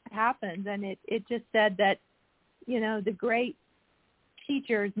happens. And it just said that, you know, the great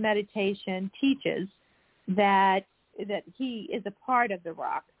teacher's meditation teaches that he is a part of the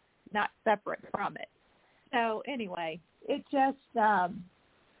rock, not separate from it. So anyway, it just,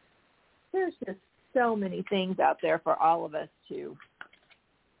 there's just so many things out there for all of us to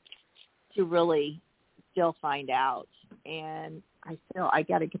really still find out. And I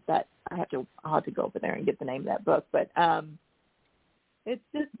got to get that. I'll have to go over there and get the name of that book. But it's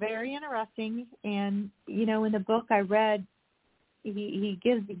just very interesting. And, you know, in the book I read, he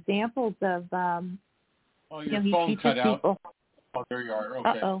gives examples of, your he phone teaches cut out. people. Oh, there you are. Okay.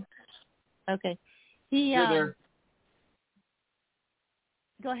 Uh-oh. Okay. You're there.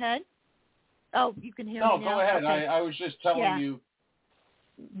 Go ahead. Oh, you can hear No, me now? go ahead. Okay. I was just telling you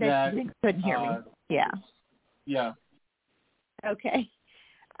that you couldn't hear me. Yeah. Yeah. Okay.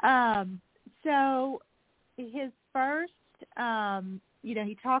 So his first, you know,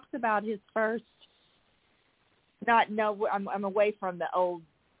 he talks about his first, I'm away from the old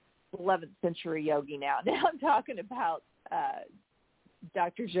 11th century yogi now. Now I'm talking about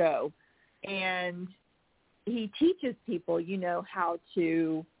Dr. Joe. And he teaches people, you know, how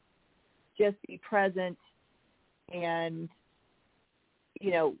to just be present and,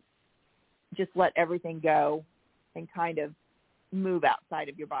 you know, just let everything go and kind of move outside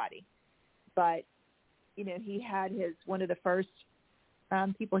of your body. But, you know, he had one of the first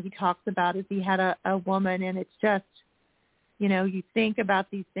people he talks about is he had a woman, and it's just, you know, you think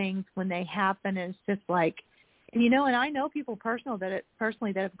about these things when they happen, and it's just like, and, you know, and I know people personally that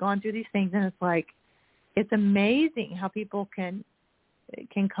have gone through these things, and it's like, it's amazing how people can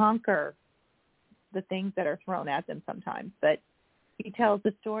conquer the things that are thrown at them sometimes. But he tells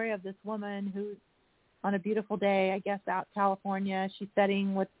the story of this woman who's on a beautiful day, I guess out in California. She's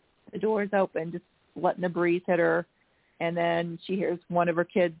sitting with the doors open, just letting the breeze hit her. And then she hears one of her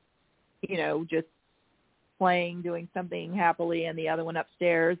kids, you know, just playing, doing something happily, and the other one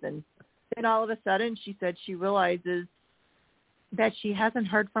upstairs. And then all of a sudden, she said she realizes that she hasn't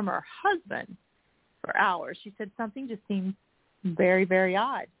heard from her husband for hours. She said something just seemed very, very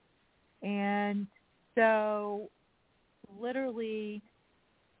odd. And so literally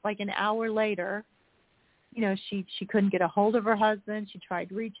like an hour later, you know, she couldn't get a hold of her husband. She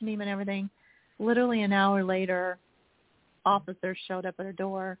tried reaching him and everything. Literally an hour later, officers showed up at her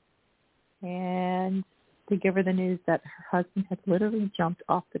door and to give her the news that her husband had literally jumped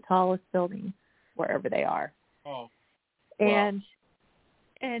off the tallest building wherever they are. Oh. Wow.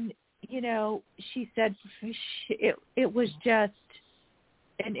 And you know, she said it was just,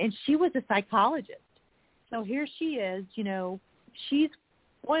 and she was a psychologist. So here she is, you know, she's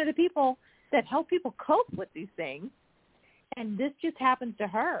one of the people that help people cope with these things, and this just happens to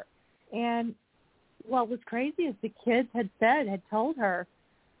her. And what was crazy is the kids had told her,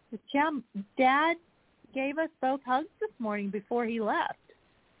 Dad gave us both hugs this morning before he left,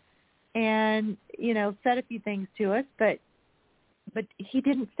 and, you know, said a few things to us, but he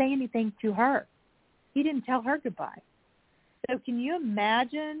didn't say anything to her. He didn't tell her goodbye. So can you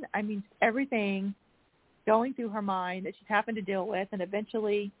imagine, I mean, everything going through her mind that she's having to deal with, and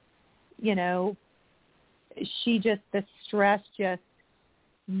eventually, you know, the stress just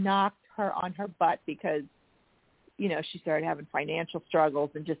knocked her on her butt because, you know, she started having financial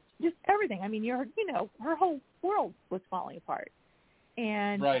struggles and just everything. I mean, you know, her whole world was falling apart.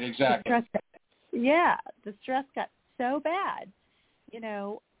 And right, exactly. The stress got so bad, you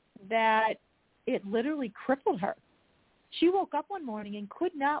know, that it literally crippled her. She woke up one morning and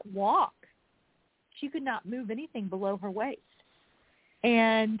could not walk. She could not move anything below her waist.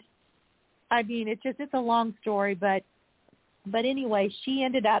 And I mean, it's a long story, but anyway, she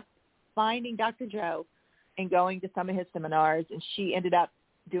ended up finding Dr. Joe and going to some of his seminars, and she ended up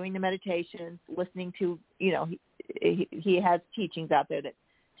doing the meditations, listening to, you know, he has teachings out there that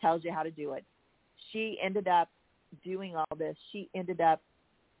tells you how to do it. She ended up doing all this. She ended up,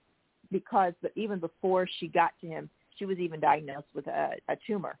 because even before she got to him, she was even diagnosed with a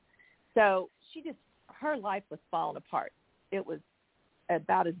tumor. So her life was falling apart. It was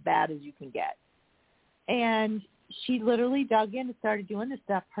about as bad as you can get. And, she literally dug in and started doing this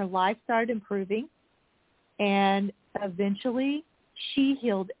stuff. Her life started improving, and eventually she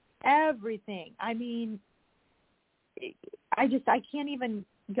healed everything. I mean, I can't even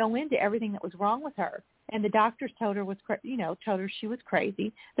go into everything that was wrong with her. And the doctors told her she was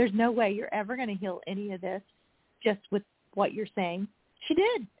crazy. There's no way you're ever going to heal any of this just with what you're saying. She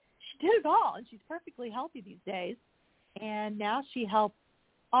did. She did it all, and she's perfectly healthy these days. And now she helps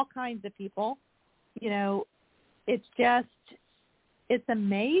all kinds of people. You know, it's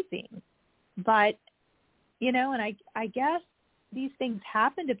amazing. But, you know, and I guess these things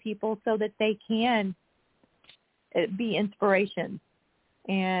happen to people so that they can be inspiration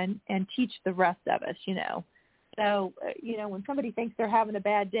and teach the rest of us, you know. So, you know, when somebody thinks they're having a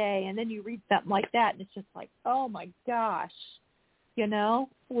bad day and then you read something like that and it's just like, oh my gosh, you know,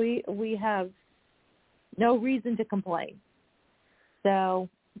 we have no reason to complain. So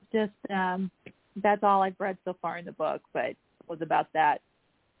just that's all I've read so far in the book, but was about that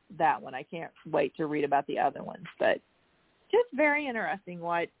one. I can't wait to read about the other ones, but just very interesting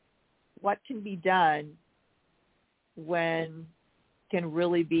what can be done when can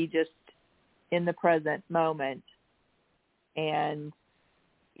really be just in the present moment and,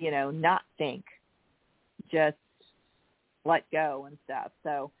 you know, not think, just let go and stuff.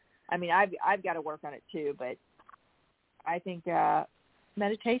 So, I mean, I've got to work on it too, but I think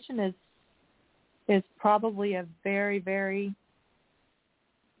meditation is probably a very, very,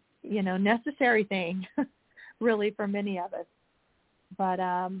 you know, necessary thing really for many of us. But,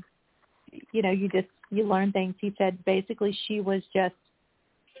 you know, you learn things. He said basically she was just,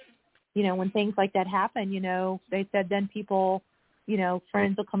 you know, when things like that happen, you know, they said then people, you know,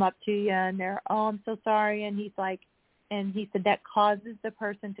 friends will come up to you and they're, oh, I'm so sorry. And he said that causes the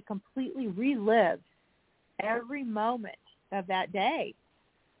person to completely relive every moment of that day.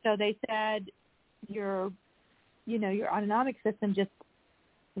 So they said your autonomic system just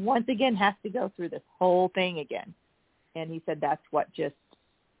once again has to go through this whole thing again. And he said that's what just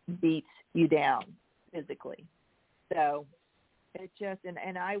beats you down physically. So it's just,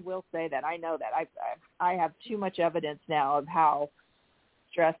 and I will say that I know that I have too much evidence now of how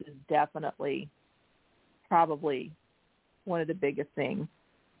stress is definitely probably one of the biggest things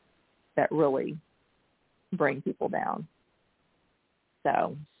that really bring people down.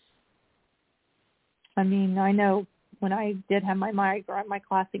 So, I mean, I know when I did have my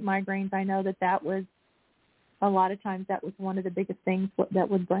classic migraines, I know that was a lot of times that was one of the biggest things that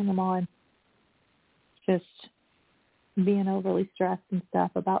would bring them on. Just being overly stressed and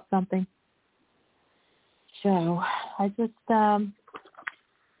stuff about something. So I just thought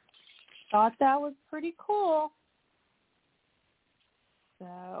that was pretty cool.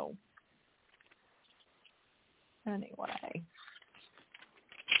 So anyway.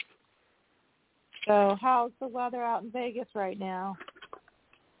 So how's the weather out in Vegas right now?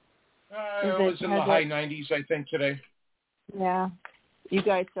 It was in the high 90s, I think, today. Yeah. You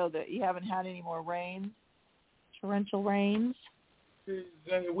guys, so that you haven't had any more rain? Torrential rains?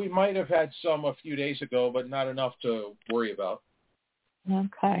 We might have had some a few days ago, but not enough to worry about.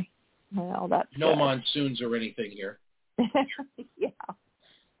 Okay. Well, that's no good. monsoons or anything here.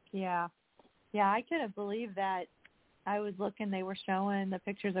 Yeah, I couldn't believe that. I was looking, they were showing the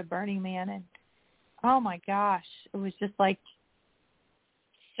pictures of Burning Man, and oh my gosh, it was just like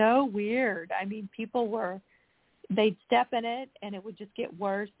so weird. I mean, they'd step in it and it would just get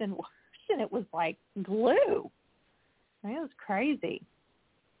worse and worse, and it was like glue. I mean, it was crazy.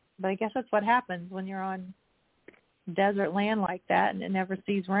 But I guess that's what happens when you're on desert land like that and it never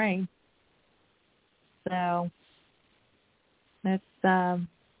sees rain. So it's kind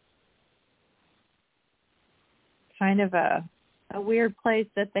of a weird place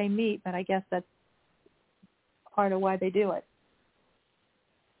that they meet, but I guess that's part of why they do it.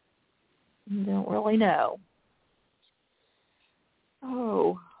 I don't really know.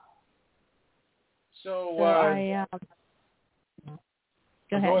 Oh. So go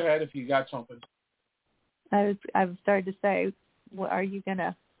ahead if you got something. I've started to say, are you going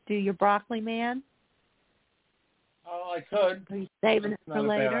to do your broccoli man? Oh, I could. Are you saving it for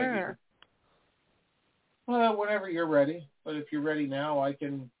later? Well, whenever you're ready. But if you're ready now, I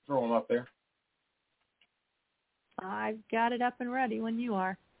can throw them up there. I've got it up and ready when you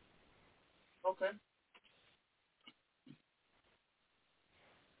are. Okay.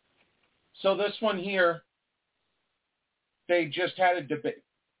 So this one here, they just had a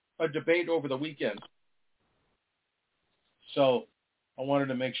debate over the weekend. So I wanted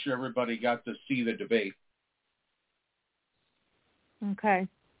to make sure everybody got to see the debate. Okay.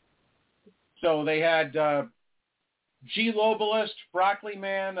 So they had G. Globalist, Broccoli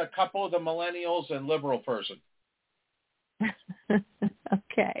Man, a couple of the millennials, and liberal person.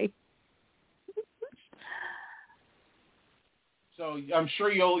 Okay. So I'm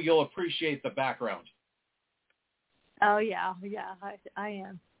sure you'll appreciate the background. Oh yeah, I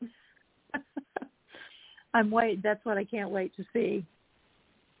am. That's what I can't wait to see.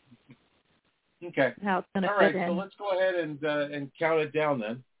 Okay. How it's going to All fit right. in. So let's go ahead and count it down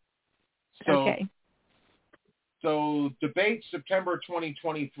then. So, okay. So debate September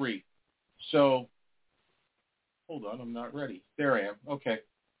 2023. So hold on, I'm not ready. There I am. Okay.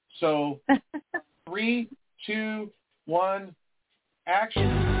 So 3, 2, 1,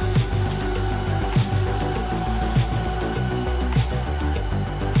 action.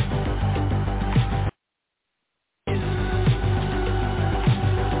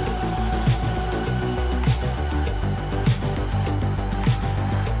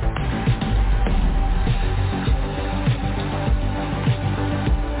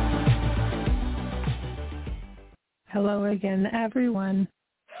 Hello again, everyone.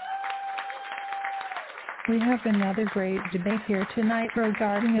 We have another great debate here tonight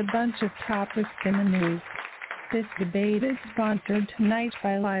regarding a bunch of topics in the news. This debate is sponsored tonight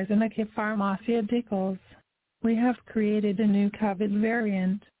by Lysanica Pharmaceuticals. We have created a new COVID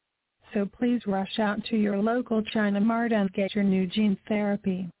variant, so please rush out to your local China Mart and get your new gene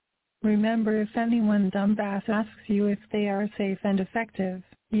therapy. Remember, if anyone dumbass asks you if they are safe and effective,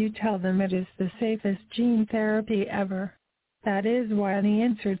 you tell them it is the safest gene therapy ever. That is why the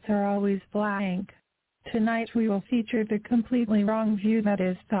inserts are always blank. Tonight we will feature the completely wrong view that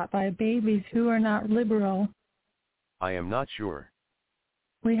is taught by babies who are not liberal. I am not sure.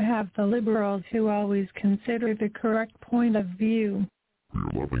 We have the liberals who always consider the correct point of view.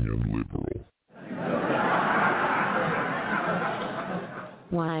 You're loving and liberal.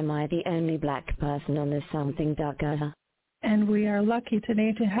 Why am I the only black person on this something, Ducker? And we are lucky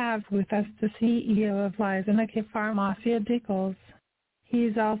today to have with us the CEO of Lysanica Pharmaceuticals. He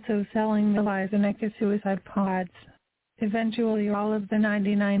is also selling the Lysanica suicide pods. Eventually all of the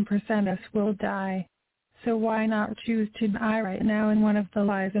 99% of us will die. So why not choose to die right now in one of the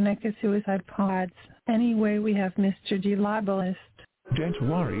Lysanica suicide pods? Anyway, we have Mr. Globalist. Don't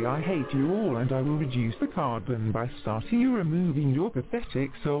worry, I hate you all, and I will reduce the carbon by starting you removing your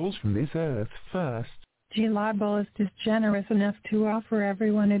pathetic souls from this earth first. Globalist is generous enough to offer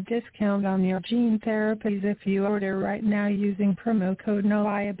everyone a discount on your gene therapies if you order right now using promo code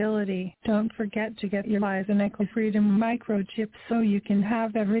NOLiability. Don't forget to get your Lysanica Freedom microchip so you can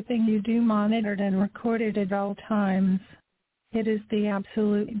have everything you do monitored and recorded at all times. It is the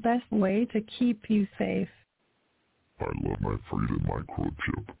absolute best way to keep you safe. I love my Freedom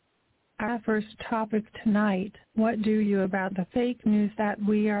microchip. Our first topic tonight, what do you about the fake news that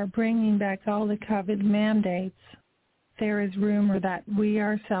we are bringing back all the COVID mandates? There is rumor that we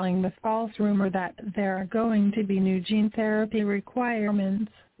are selling the false rumor that there are going to be new gene therapy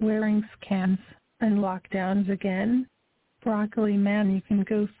requirements, wearing scams, and lockdowns again. Broccoli Man, you can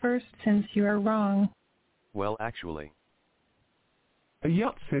go first since you are wrong. Well, actually. A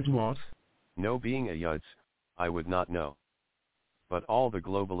yacht said what? No, being a yutz, I would not know. But all the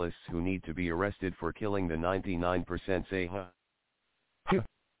globalists who need to be arrested for killing the 99% say huh.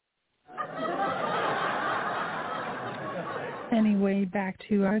 Anyway, back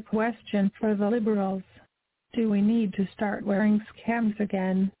to our question for the liberals. Do we need to start wearing scams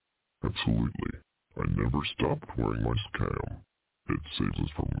again? Absolutely. I never stopped wearing my scam. It saves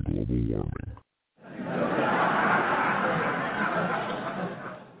us from global warming.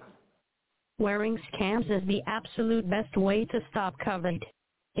 Wearing scams is the absolute best way to stop COVID.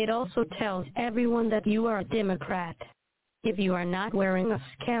 It also tells everyone that you are a Democrat. If you are not wearing a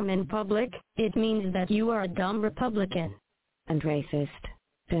scam in public, it means that you are a dumb Republican. And racist.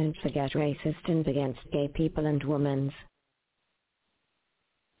 Don't forget racism against gay people and women.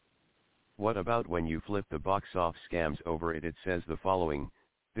 What about when you flip the box off scams over it? It says the following: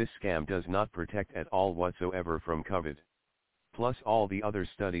 this scam does not protect at all whatsoever from COVID. Plus all the other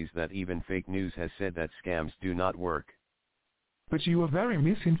studies that even fake news has said that scams do not work. But you are very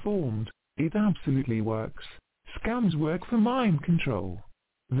misinformed. It absolutely works. Scams work for mind control.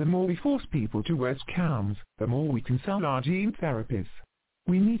 The more we force people to wear scams, the more we can sell our gene therapies.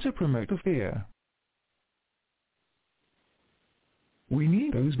 We need to promote the fear. We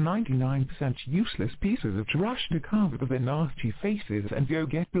need those 99% useless pieces of trash to cover their nasty faces and go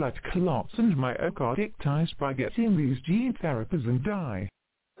get blood clots and myocarditis by getting these gene therapies and die.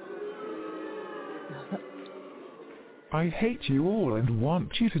 I hate you all and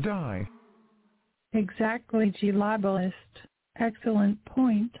want you to die. Exactly, Globalist. Excellent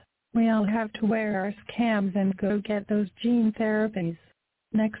point. We all have to wear our scams and go get those gene therapies.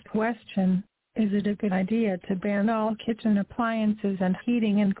 Next question. Is it a good idea to ban all kitchen appliances and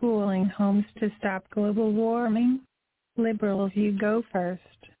heating and cooling homes to stop global warming? Liberals, you go first.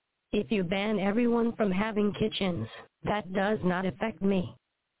 If you ban everyone from having kitchens, that does not affect me.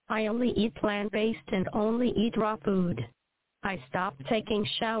 I only eat plant-based and only eat raw food. I stopped taking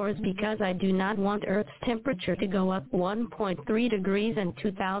showers because I do not want Earth's temperature to go up 1.3 degrees in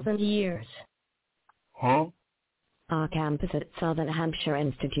 2,000 years. Huh? Our campus at Southern Hampshire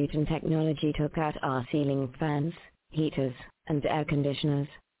Institute of Technology took out our ceiling fans, heaters, and air conditioners.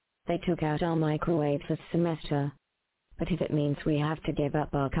 They took out our microwaves this semester. But if it means we have to give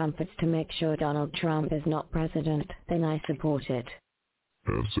up our comforts to make sure Donald Trump is not president, then I support it.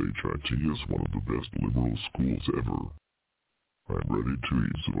 SHIT is one of the best liberal schools ever. I'm ready to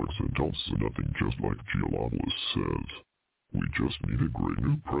eat Alex and don't say nothing, just like Gioloblis says. We just need a great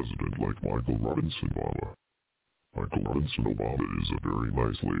new president like Michael Robinson Obama. Michael Robinson Obama is a very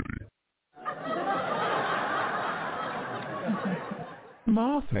nice lady.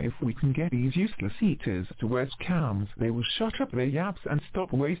 Martha, if we can get these useless eaters to West Cams, they will shut up their yaps and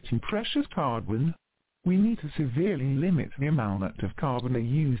stop wasting precious carbon. We need to severely limit the amount of carbon they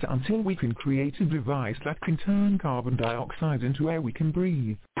use until we can create a device that can turn carbon dioxide into air we can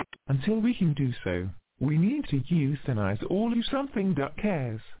breathe. Until we can do so, we need to euthanize all who something that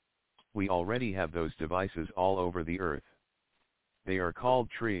cares. We already have those devices all over the earth. They are called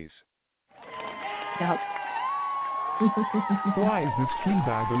trees. Yep. Why is this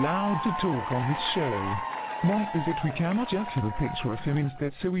fleabag allowed to talk on this show? Why is it we cannot just have a picture of him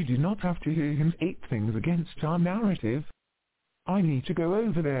instead so we do not have to hear him say things against our narrative? I need to go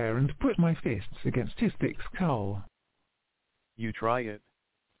over there and put my fists against his thick skull. You try it.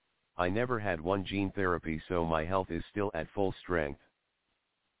 I never had one gene therapy, so my health is still at full strength.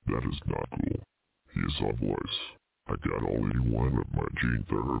 That is not cool. He is on voice. I got all 81 of my gene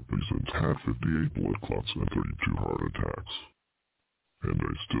therapies and had 58 blood clots and 32 heart attacks. And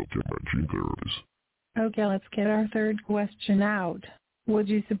I still get my gene therapies. Okay, let's get our third question out. Would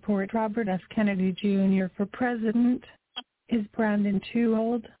you support Robert F. Kennedy Jr. for president? Is Brandon too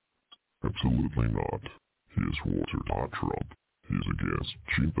old? Absolutely not. He is Walter Trump. He is against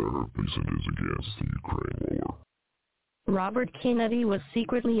gene therapies and is against the Ukraine war. Robert Kennedy was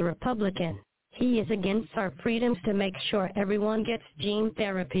secretly a Republican. He is against our freedoms to make sure everyone gets gene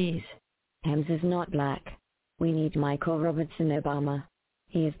therapies. Hems is not black. We need Michael Robertson Obama.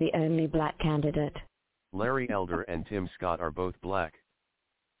 He is the only black candidate. Larry Elder and Tim Scott are both black.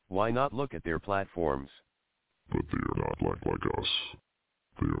 Why not look at their platforms? But they are not black like us.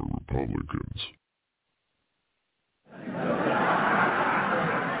 They are Republicans.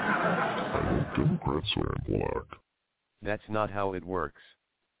 I hope Democrats are black. That's not how it works.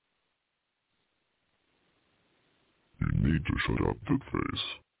 You need to shut up,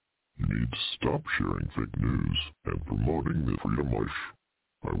 Footface. You need to stop sharing fake news and promoting the freedom wish.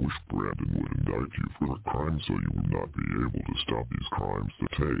 I wish Brandon would indict you for a crime so you would not be able to stop these crimes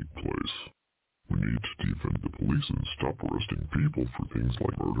that take place. We need to defund the police and stop arresting people for things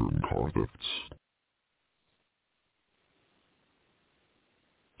like murder and car thefts.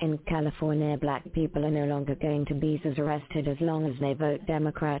 In California, black people are no longer going to be as arrested as long as they vote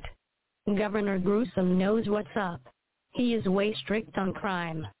Democrat. Governor Newsom knows what's up. He is way strict on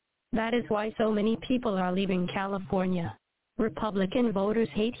crime. That is why so many people are leaving California. Republican voters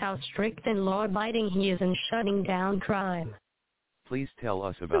hate how strict and law-abiding he is in shutting down crime. Please tell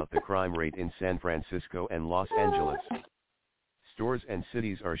us about the crime rate in San Francisco and Los Angeles. Stores and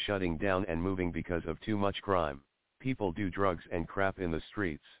cities are shutting down and moving because of too much crime. People do drugs and crap in the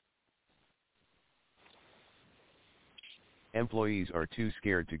streets. Employees are too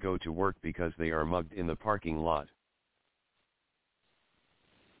scared to go to work because they are mugged in the parking lot.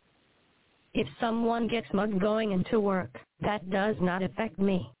 If someone gets mugged going into work, that does not affect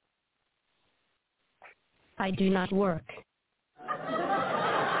me. I do not work.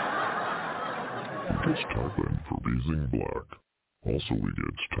 He gets stipend for being black. Also, we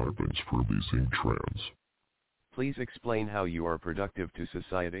get stipends for being trans. Please explain how you are productive to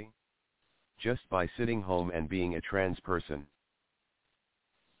society? Just by sitting home and being a trans person.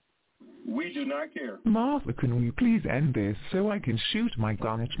 We do not care. Martha, can we please end this so I can shoot my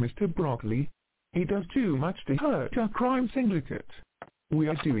gun at Mr. Broccoli? He does too much to hurt our crime syndicate. We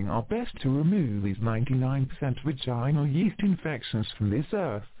are doing our best to remove these 99% vaginal yeast infections from this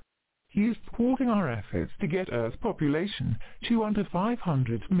earth. He is thwarting our efforts to get Earth's population to under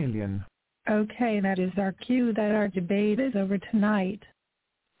 500 million. Okay, that is our cue that our debate is over tonight.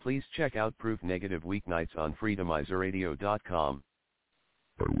 Please check out Proof Negative weeknights on freedomizerradio.com.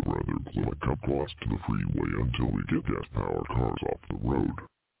 I would rather glue my cup glass to the freeway until we get gas-powered cars off the road.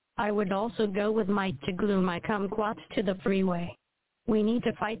 I would also go with might to glue my kumquats to the freeway. We need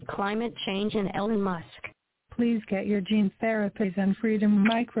to fight climate change and Elon Musk. Please get your gene therapies and freedom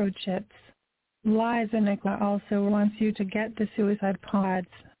microchips. Liza Nicola also wants you to get the suicide pods.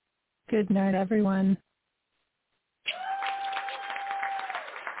 Good night, everyone.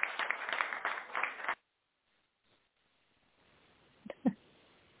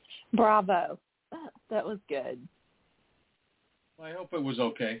 Bravo. That was good. I hope it was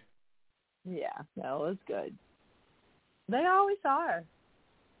okay. Yeah, that was good. They always are.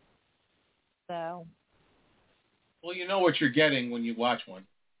 So. Well, you know what you're getting when you watch one.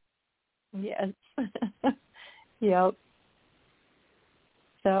 Yes. Yep.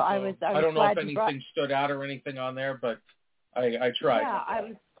 So I was I don't know if glad anything stood out or anything on there, but I tried. Yeah,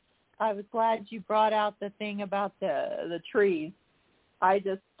 I was glad you brought out the thing about the trees. I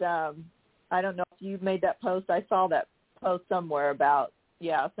just I don't know if you made that post. I saw that post somewhere about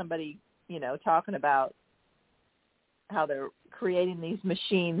somebody talking about how they're creating these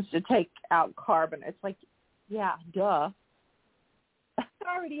machines to take out carbon. It's like, yeah, duh. I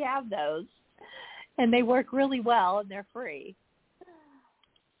already have those, and they work really well, and they're free.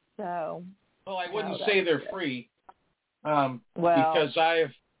 So. Well, I wouldn't say they're free, because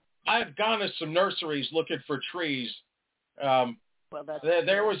I've gone to some nurseries looking for trees.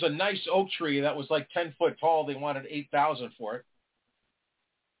 There was a nice oak tree that was like 10 foot tall. They wanted $8,000 for it.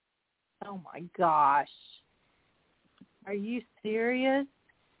 Oh my gosh! Are you serious?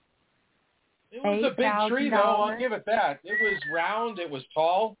 It was a big tree, though. I'll give it that. It was round. It was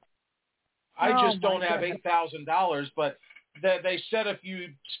tall. I just don't have $8,000, but they said if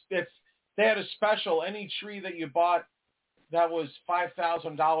they had a special, any tree that you bought that was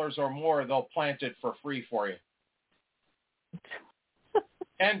 $5,000 or more, they'll plant it for free for you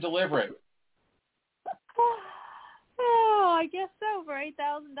and deliver it. Oh, I guess so, for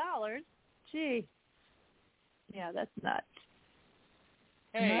 $8,000. Gee. Yeah, that's nuts.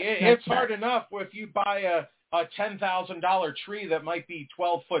 Hey, it's hard enough if you buy a $10,000 tree that might be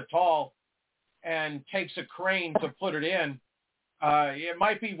 12 foot tall and takes a crane to put it in. It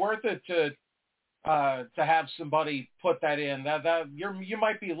might be worth it to have somebody put that in. You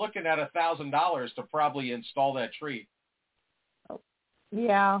might be looking at $1,000 to probably install that tree.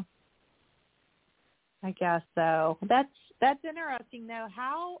 Yeah, I guess so. That's interesting, though.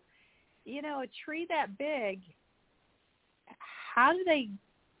 How, a tree that big, how do they,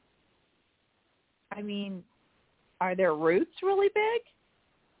 are their roots really big?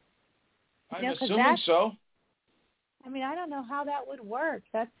 I'm assuming so. I don't know how that would work.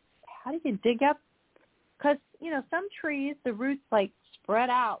 How do you dig up? Because, some trees, the roots spread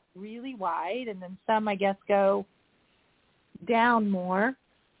out really wide, and then some, I guess, go down more.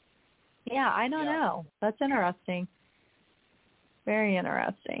 Yeah, I don't know. That's interesting. Very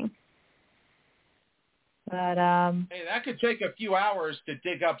interesting. But hey, that could take a few hours to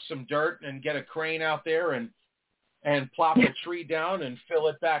dig up some dirt and get a crane out there and plop a tree down and fill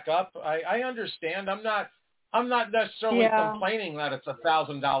it back up. I understand. I'm not necessarily complaining that it's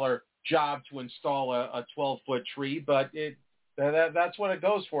 $1,000 job to install a 12-foot tree, but that's what it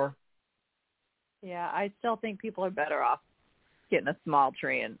goes for. Yeah, I still think people are better off getting a small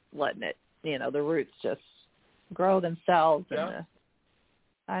tree and letting it, the roots just grow themselves. Yeah. And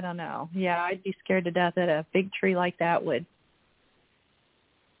I don't know. Yeah, I'd be scared to death that a big tree like that would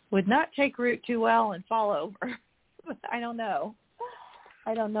not take root too well and fall over. I don't know.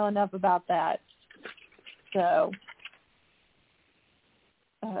 I don't know enough about that. So,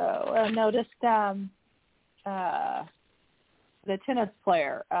 I noticed the tennis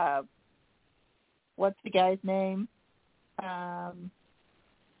player. What's the guy's name? Jokic.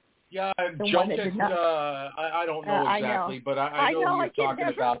 I don't know exactly, but I know you're talking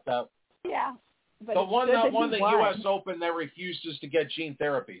about that. Yeah. But the one that won the won. U.S. Open that refuses to get gene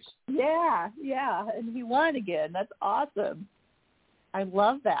therapies. Yeah, and he won again. That's awesome. I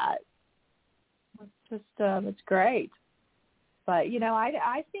love that. It's just, it's great. But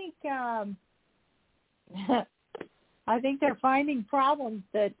I think I think they're finding problems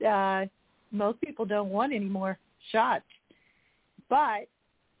that most people don't want anymore. Shots, but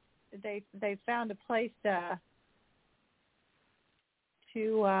they found a place to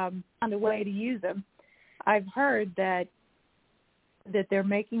find a way to use them. I've heard that they're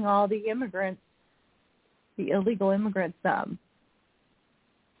making all the illegal immigrants,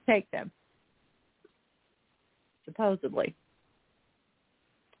 take them, supposedly.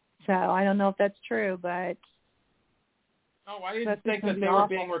 So I don't know if that's true, but I didn't think that they were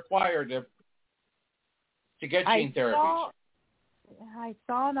being required to get gene therapies. I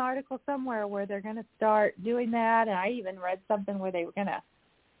saw an article somewhere where they're going to start doing that, and I even read something where they were going to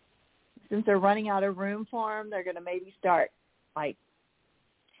since they're running out of room for them, they're going to maybe start, like,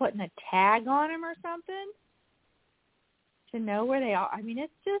 putting a tag on them or something to know where they are. I mean,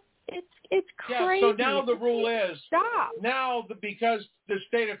 it's just, it's crazy. Yeah, so now the rule is, stop. Now, because the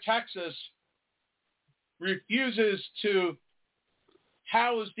state of Texas refuses to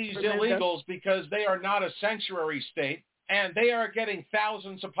house these illegals because they are not a sanctuary state, and they are getting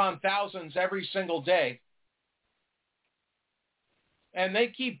thousands upon thousands every single day, and they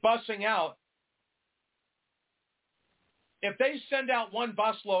keep busing out. If they send out one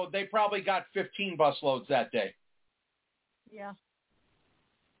busload, they probably got 15 busloads that day. Yeah.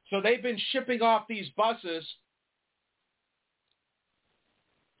 So they've been shipping off these buses.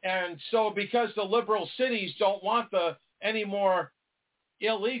 And so because the liberal cities don't want any more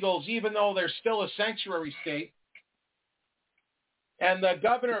illegals, even though they're still a sanctuary state, and the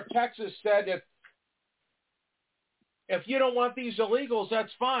governor of Texas said if you don't want these illegals,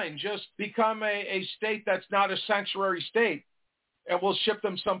 that's fine. Just become a state that's not a sanctuary state, and we'll ship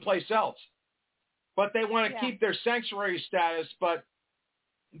them someplace else. But they want to keep their sanctuary status, but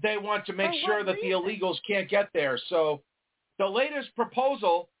they want to make sure that the illegals can't get there. So the latest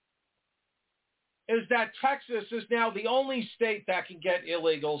proposal is that Texas is now the only state that can get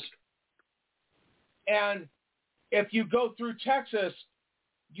illegals. And if you go through Texas,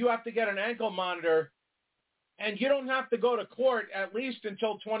 you have to get an ankle monitor, and you don't have to go to court at least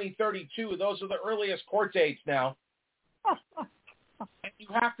until 2032. Those are the earliest court dates now. And you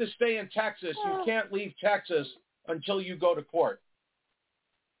have to stay in Texas. You can't leave Texas until you go to court.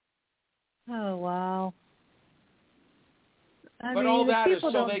 Oh, wow. But all that is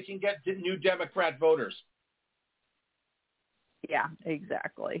so they can get new Democrat voters. Yeah,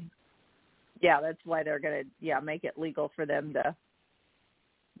 exactly. Yeah, that's why they're going to, make it legal for them to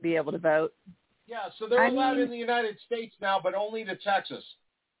be able to vote. Yeah, so they're allowed in the United States now, but only to Texas,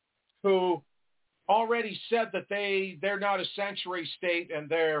 who already said that they're not a sanctuary state and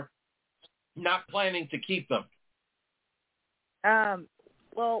they're not planning to keep them.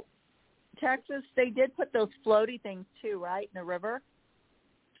 Well, Texas, they did put those floaty things too, right, in the river,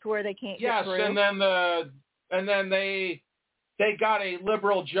 to where they can't get through. Yes, and then they got a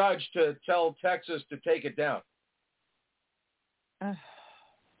liberal judge to tell Texas to take it down.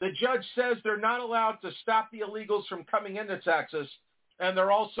 The judge says they're not allowed to stop the illegals from coming into Texas, and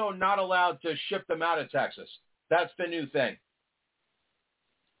they're also not allowed to ship them out of Texas. That's the new thing.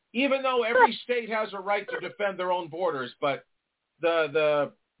 Even though every state has a right to defend their own borders, but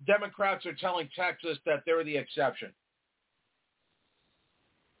the Democrats are telling Texas that they're the exception.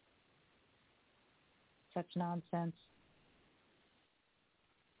 Such nonsense.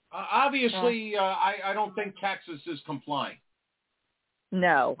 Obviously, I don't think Texas is complying.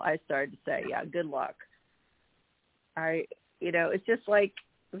 No, I started to say, good luck. It's just like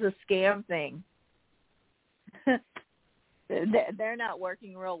the scam thing. They're not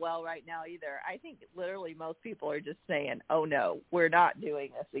working real well right now either. I think literally most people are just saying, oh, no, we're not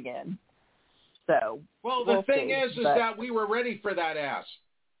doing this again. So, well, the thing is that we were ready for that ass.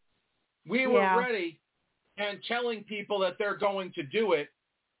 We were ready and telling people that they're going to do it,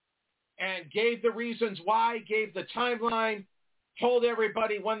 and gave the reasons why, gave the timeline, told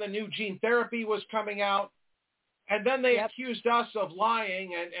everybody when the new gene therapy was coming out, and then they accused us of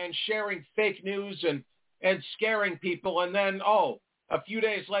lying and sharing fake news and scaring people, and then, a few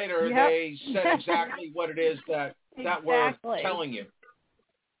days later, they said exactly what it is that we're telling you.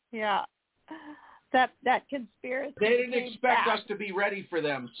 Yeah. That conspiracy. They didn't expect us to be ready for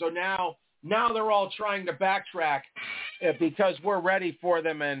them, so now they're all trying to backtrack because we're ready for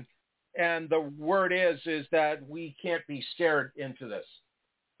them, and the word is that we can't be scared into this.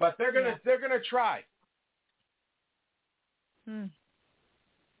 But they're gonna try.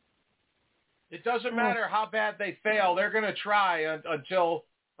 It doesn't matter how bad they fail. They're going to try until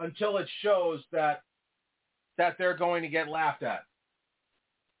it shows that they're going to get laughed at.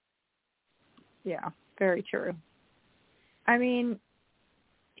 Yeah, very true. I mean,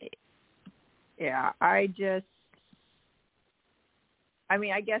 I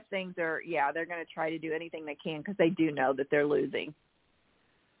guess things are, they're going to try to do anything they can because they do know that they're losing.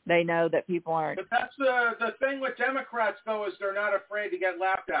 They know that people aren't. But that's the thing with Democrats, though, is they're not afraid to get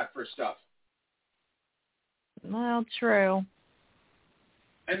laughed at for stuff. Well, true.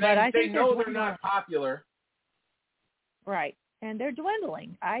 And they know they're not popular. Right. And they're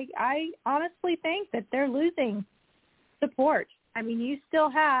dwindling. I honestly think that they're losing support. I mean, you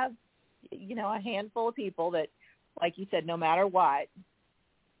still have, a handful of people that, like you said, no matter what,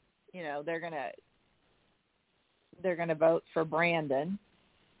 they're gonna vote for Brandon.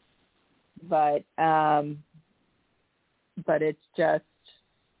 But it's just,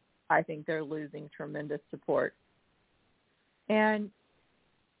 I think they're losing tremendous support. And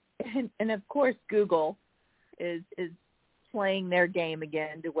of course, Google is playing their game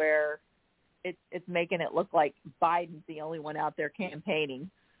again to where it's making it look like Biden's the only one out there campaigning.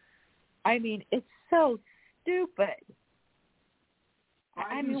 I mean, it's so stupid.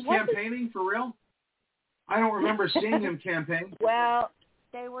 Biden's campaigning for real? I don't remember seeing him campaign. Well,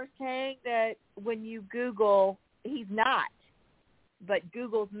 they were saying that when you Google, he's not, but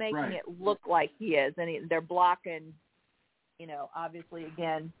Google's making it look like he is, and they're blocking, obviously,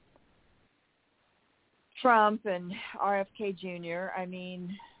 again, Trump and RFK Jr. I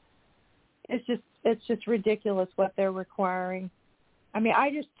mean, it's just ridiculous what they're requiring. I mean,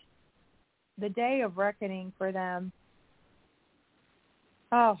 the day of reckoning for them,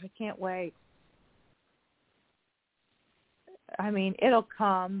 oh, I can't wait. I mean, it'll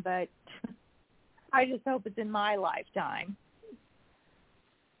come, but I just hope it's in my lifetime.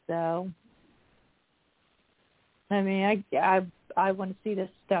 So, I mean, I want to see this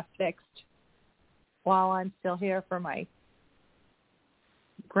stuff fixed while I'm still here for my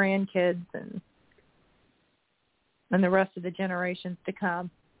grandkids and the rest of the generations to come.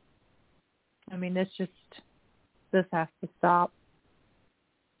 I mean, this has to stop.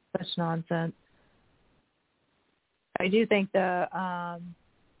 Such nonsense. I do think the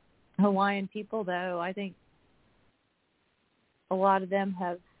Hawaiian people, though, I think a lot of them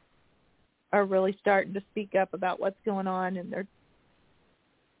are really starting to speak up about what's going on, and they're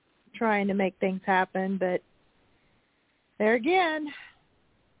trying to make things happen. But there again,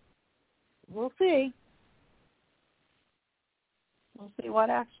 we'll see. We'll see what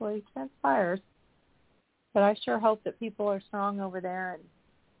actually transpires. But I sure hope that people are strong over there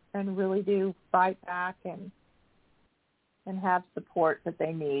and really do fight back and have support that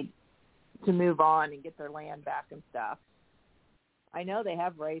they need to move on and get their land back and stuff. I know they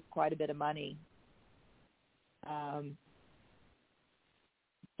have raised quite a bit of money.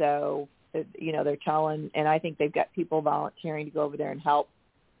 So, they're telling, and I think they've got people volunteering to go over there and help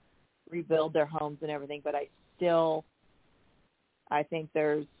rebuild their homes and everything, but I think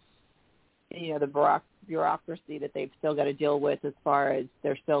there's, the bureaucracy that they've still got to deal with as far as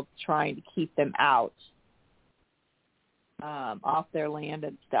they're still trying to keep them out off their land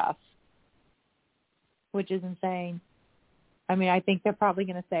and stuff, which is insane. I mean, I think they're probably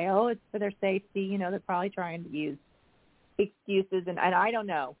going to say, oh, it's for their safety. They're probably trying to use excuses, and I don't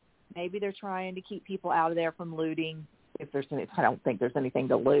know. Maybe they're trying to keep people out of there from looting. I don't think there's anything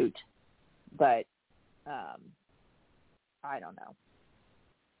to loot, but I don't know.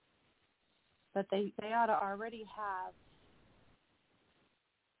 But they ought to already have.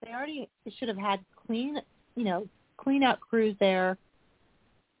 They should have had clean up crews there.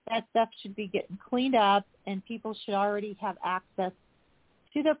 That stuff should be getting cleaned up, and people should already have access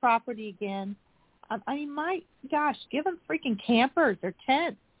to their property again. I mean, my gosh, give them freaking campers or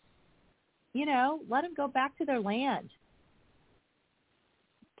tents. Let them go back to their land.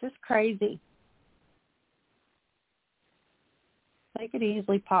 Just crazy. They could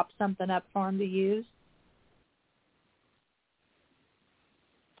easily pop something up for them to use.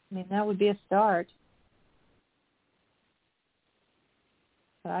 I mean, that would be a start.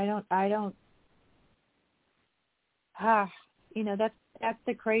 But that's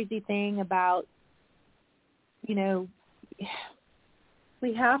the crazy thing about, we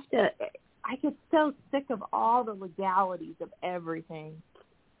have to, I get so sick of all the legalities of everything.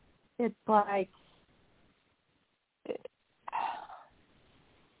 It's like,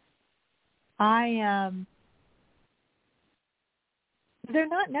 they're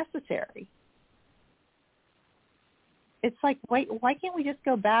not necessary. It's like, why can't we just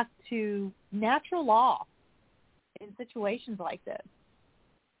go back to natural law in situations like this?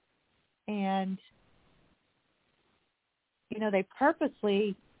 And, they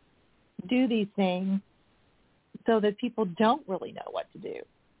purposely do these things so that people don't really know what to do.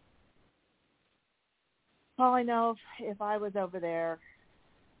 Well, I know if I was over there,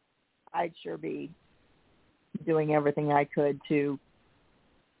 I'd sure be doing everything I could to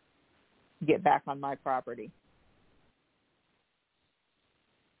get back on my property.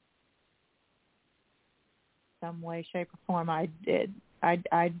 Some way, shape, or form, I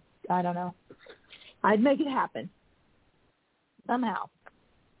don't know. I'd make it happen somehow.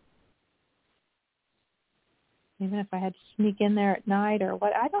 Even if I had to sneak in there at night or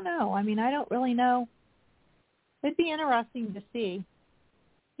what, I don't know. I mean, I don't really know. It'd be interesting to see.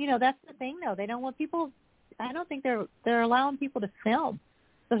 That's the thing, though. They don't want people. I don't think they're allowing people to film.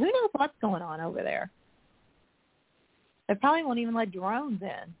 So who knows what's going on over there? They probably won't even let drones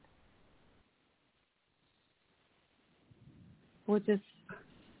in, which is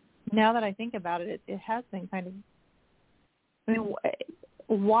Now that I think about it, it has been kind of. I mean,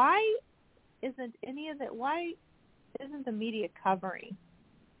 why isn't the media covering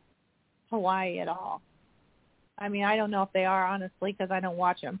Hawaii at all? I mean, I don't know if they are, honestly, because I don't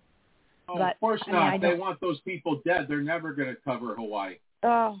watch them. Oh, but, of course I not. mean, They want those people dead. They're never going to cover Hawaii.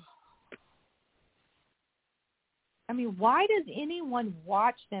 Oh. I mean, why does anyone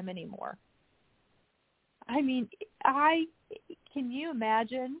watch them anymore? I mean, can you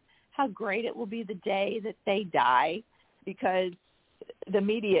imagine how great it will be the day that they die? Because the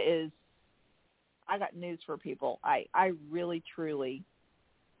media is, I got news for people. I really, truly,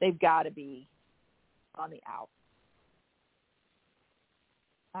 they've got to be on the out.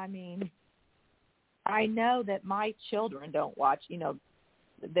 I mean, I know that my children don't watch,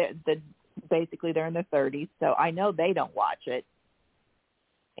 basically they're in their 30s, so I know they don't watch it.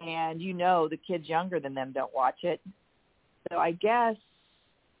 And the kids younger than them don't watch it. So I guess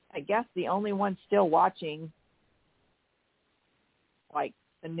the only ones still watching like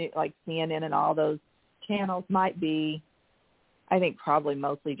CNN and all those channels might be, I think, probably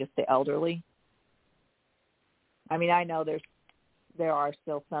mostly just the elderly. I mean, I know there are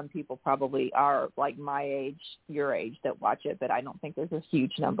still some people probably are like my age, your age, that watch it, but I don't think there's a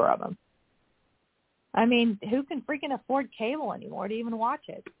huge number of them. I mean, who can freaking afford cable anymore to even watch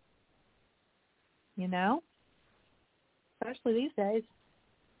it? Especially these days.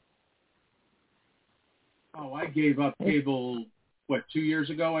 Oh, I gave up cable, 2 years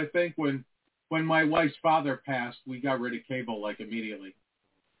ago, I think, when my wife's father passed, we got rid of cable immediately.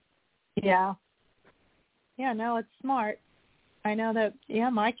 Yeah. Yeah, no, it's smart. I know that,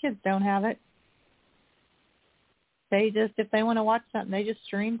 my kids don't have it. They just, if they want to watch something, they just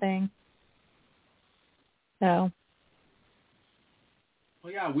stream things. So.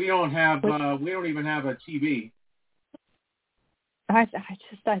 Well, yeah, we don't even have a TV. I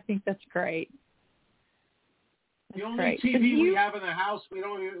think that's great. The only TV we have in the house, we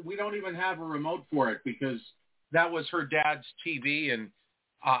don't even have a remote for it because that was her dad's TV, and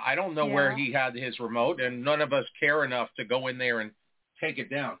I don't know where he had his remote, and none of us care enough to go in there and take it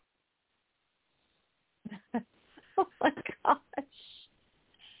down. Oh my gosh!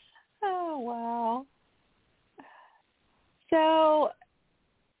 Oh wow! So,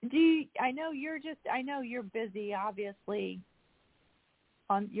 I know you're busy. Obviously,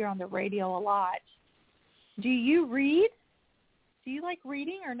 you're on the radio a lot. Do you read? Do you like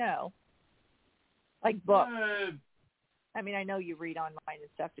reading or no? Like books? I mean, I know you read online and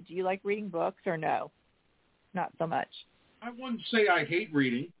stuff, but do you like reading books or no? Not so much. I wouldn't say I hate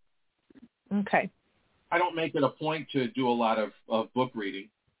reading. Okay. I don't make it a point to do a lot of book reading.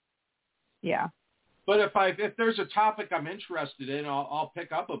 Yeah. But if there's a topic I'm interested in, I'll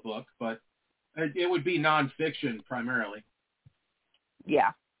pick up a book, but it would be nonfiction primarily.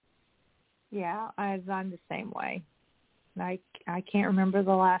 Yeah. Yeah, I'm the same way. I can't remember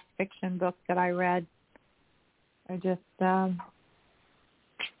the last fiction book that I read. I just don't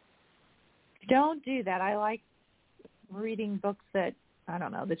do that. I like reading books that, I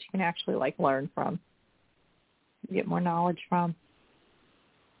don't know, that you can actually learn from, get more knowledge from.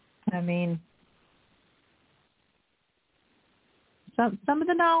 I mean, some of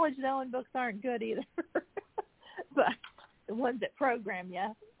the knowledge, though, in books aren't good either. But the ones that program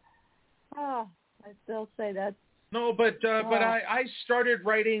you. Oh, I still say that. No, but I started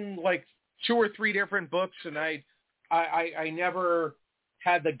writing 2 or 3 different books, and I never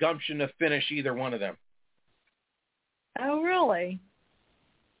had the gumption to finish either one of them. Oh, really?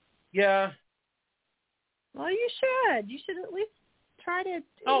 Yeah. Well, you should. You should at least try to.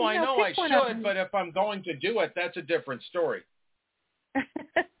 Oh, I know I should, but if I'm going to do it, that's a different story.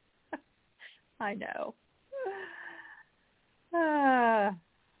 I know.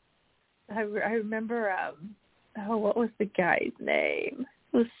 I remember, what was the guy's name?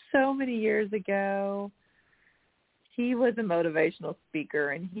 It was so many years ago. He was a motivational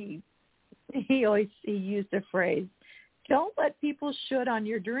speaker, and he used a phrase, "Don't let people should on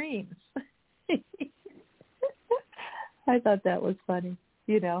your dreams." I thought that was funny.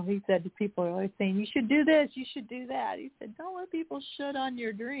 He said to people always saying, "You should do this, you should do that." He said, "Don't let people should on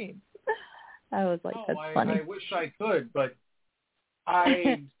your dreams." I was like, that's funny. I wish I could, but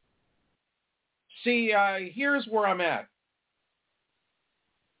see, here's where I'm at.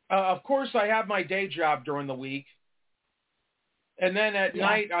 Of course, I have my day job during the week, and then at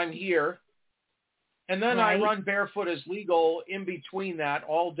night I'm here, and then I run Barefoot as Legal in between that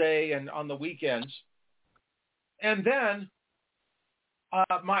all day and on the weekends. And then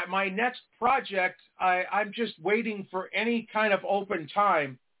my next project, I'm just waiting for any kind of open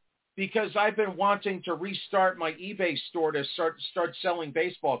time because I've been wanting to restart my eBay store to start selling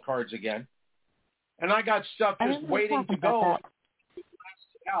baseball cards again. And I got stuff just waiting to go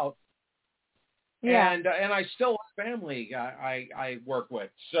out. Yeah. And I still have family I work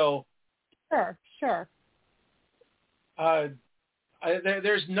with. So Sure.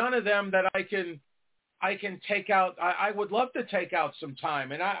 There's none of them that I can take out. I would love to take out some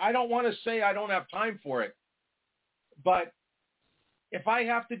time, and I don't want to say I don't have time for it. But if I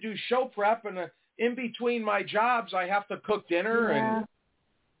have to do show prep and in between my jobs, I have to cook dinner and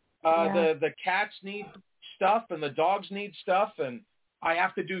the cats need stuff and the dogs need stuff and I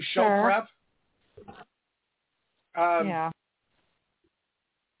have to do show prep. Now,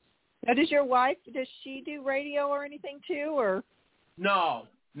 does your wife, does she do radio or anything too, or? No,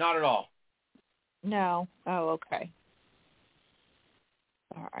 not at all. No. Oh, okay.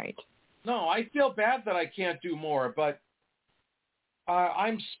 All right. No, I feel bad that I can't do more, but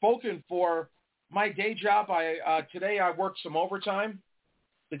I'm spoken for. My day job, today I worked some overtime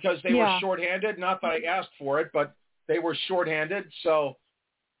because they were shorthanded. Not that I asked for it, but they were shorthanded. So,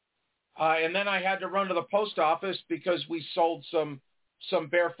 and then I had to run to the post office because we sold some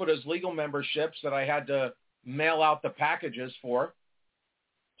Barefooters legal memberships that I had to mail out the packages for.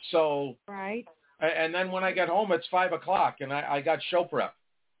 So, right. And then when I get home, it's 5:00, and I got show prep.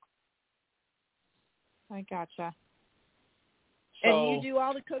 I gotcha. So, and you do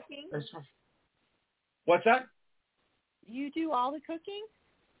all the cooking? What's that? You do all the cooking?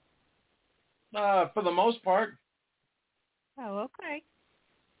 For the most part. Oh, okay.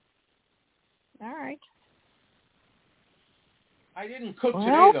 All right. I didn't cook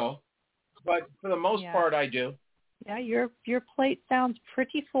today, though, but for the most part, I do. Yeah, your plate sounds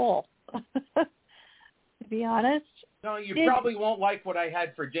pretty full, to be honest. No, you probably won't like what I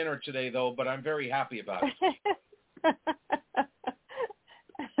had for dinner today, though, but I'm very happy about it.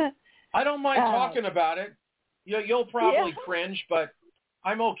 I don't mind talking about it. You'll probably cringe, but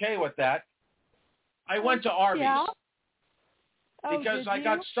I'm okay with that. I went to Arby's because I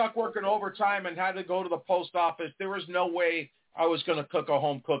got stuck working overtime and had to go to the post office. There was no way I was going to cook a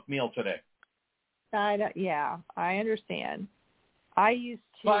home-cooked meal today. I understand. I used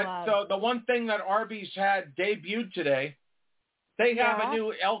to. But the one thing that Arby's had debuted today, they have a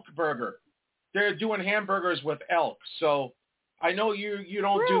new elk burger. They're doing hamburgers with elk. So I know you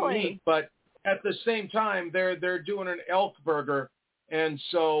don't do meat, but at the same time, they're doing an elk burger. And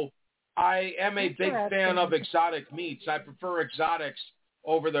so I am a big fan of exotic meats. I prefer exotics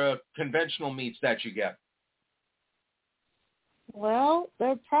over the conventional meats that you get. Well,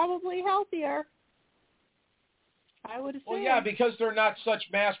 they're probably healthier, I would assume. Well, yeah, because they're not such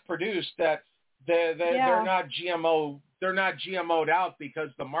mass-produced that they're not GMO. They're not GMO'd out because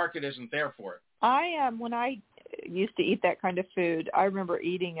the market isn't there for it. When I used to eat that kind of food, I remember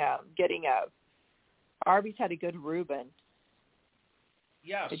Arby's had a good Reuben.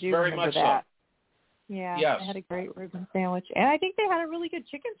 Yes, I do very remember much that. so. Yeah, yes. They had a great Reuben sandwich. And I think they had a really good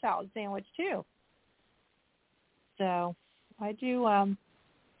chicken salad sandwich, too. So I do,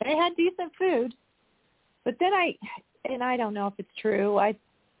 they had decent food. But then I don't know if it's true, I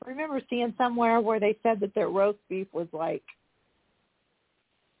remember seeing somewhere where they said that their roast beef was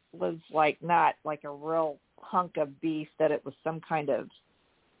not like a real hunk of beef, that it was some kind of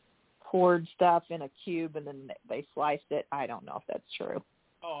poured stuff in a cube and then they sliced it. I don't know if that's true.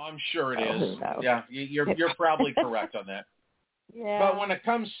 Oh, I'm sure it is. Who knows? Yeah, you're probably correct on that. Yeah. But when it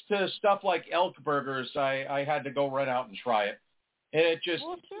comes to stuff like elk burgers, I had to go run out and try it. And it just,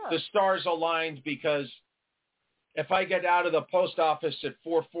 the stars aligned because if I get out of the post office at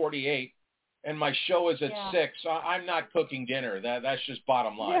 4:48 and my show is at 6, I'm not cooking dinner. That's just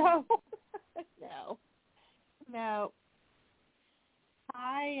bottom line. No.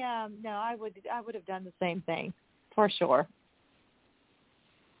 I would have done the same thing for sure.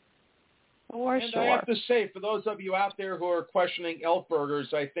 And I have to say, for those of you out there who are questioning elk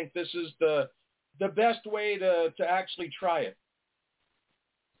burgers, I think this is the best way to actually try it.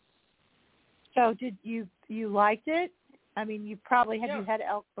 So did you liked it? I mean, you probably you had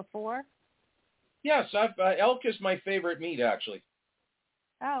elk before? Yes, elk is my favorite meat, actually.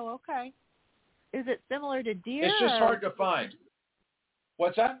 Oh, okay. Is it similar to deer? It's just hard to find.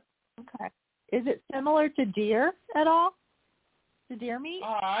 What's that? Okay. Is it similar to deer at all? To deer meat?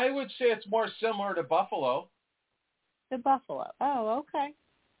 I would say it's more similar to buffalo. To buffalo. Oh, okay.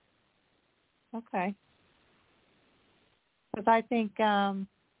 Okay. Because I think,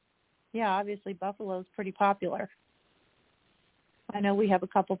 obviously buffalo is pretty popular. I know we have a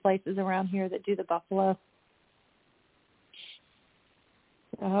couple places around here that do the buffalo.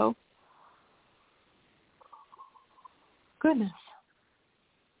 So, goodness.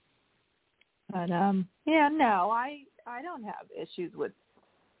 But yeah, no, I don't have issues with.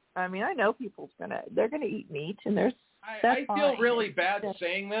 I mean, I know they're gonna eat meat, and I feel really bad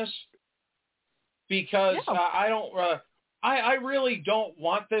saying this because I don't. I really don't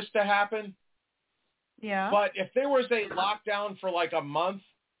want this to happen. Yeah. But if there was a lockdown for like a month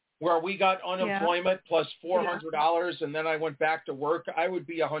where we got unemployment plus $400 and then I went back to work, I would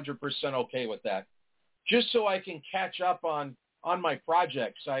be 100% okay with that. Just so I can catch up on my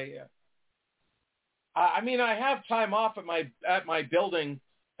projects. I mean, I have time off at my building,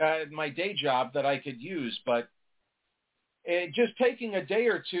 my day job that I could use, but just taking a day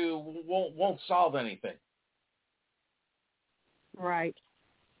or two won't solve anything. Right.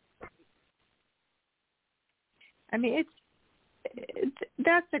 I mean,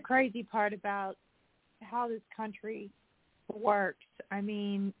 that's the crazy part about how this country works. I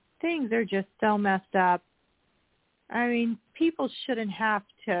mean, things are just so messed up. I mean, people shouldn't have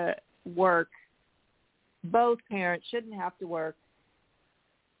to work. Both parents shouldn't have to work.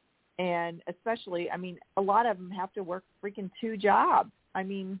 And especially, I mean, a lot of them have to work freaking 2 jobs. I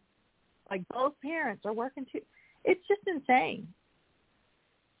mean, like both parents are working 2. It's just insane.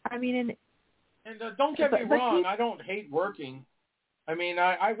 I mean, and don't get me wrong, I don't hate working. I mean,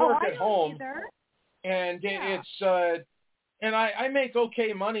 I work at home, and it's and I make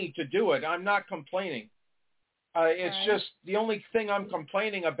okay money to do it. I'm not complaining. It's just the only thing I'm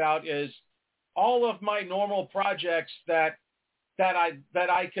complaining about is all of my normal projects that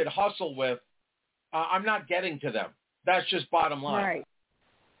I could hustle with. I'm not getting to them. That's just bottom line. Right.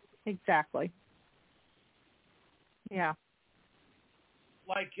 Exactly. Yeah.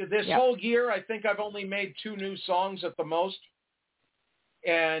 Like this whole year, I think I've only made 2 new songs at the most,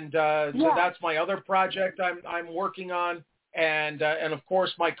 and so that's my other project I'm working on, and of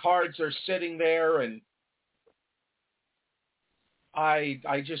course my cards are sitting there, and I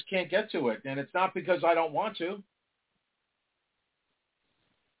just can't get to it, and it's not because I don't want to.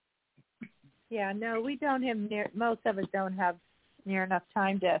 Yeah, no, we don't have most of us don't have near enough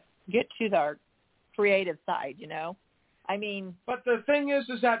time to get to our creative side, you know. I mean, but the thing is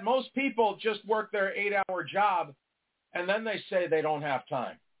that most people just work their 8-hour job, and then they say they don't have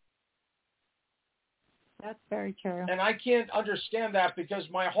time. That's very true. And I can't understand that because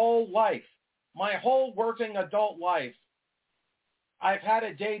my whole life, my whole working adult life, I've had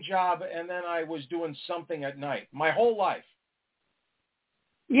a day job and then I was doing something at night. My whole life.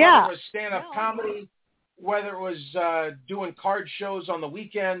 Yeah. Whether it was stand-up comedy, whether it was doing card shows on the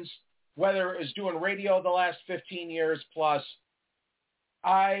weekends, whether it was doing radio the last 15 years plus,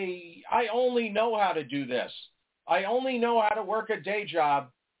 I only know how to do this. I only know how to work a day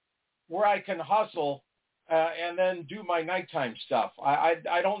job where I can hustle and then do my nighttime stuff.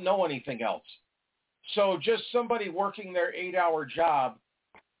 I don't know anything else. So just somebody working their 8-hour job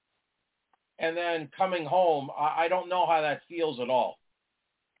and then coming home, I don't know how that feels at all.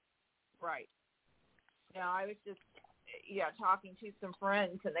 Right. No, I was just, talking to some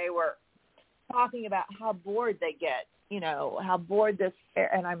friends, and they were talking about how bored they get, how bored this,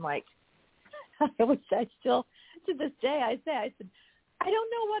 and I'm like, I still, to this day, I said, I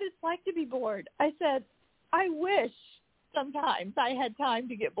don't know what it's like to be bored. I said, I wish sometimes I had time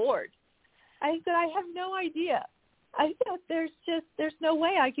to get bored. I said, I have no idea. I said, there's no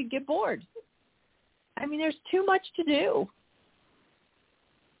way I could get bored. I mean, there's too much to do.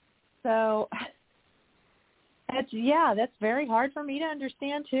 So, that's very hard for me to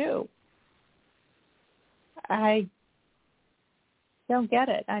understand too. I don't get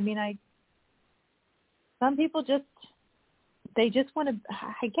it. I mean, some people they just want to,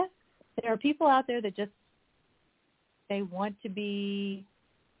 I guess there are people out there that they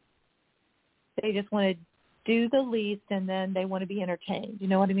just want to do the least and then they want to be entertained. You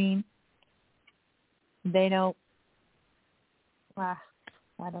know what I mean? They don't, I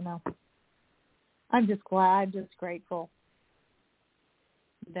don't know. I'm just grateful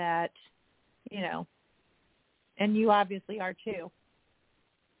that, and you obviously are too.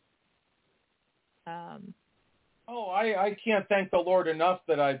 I can't thank the Lord enough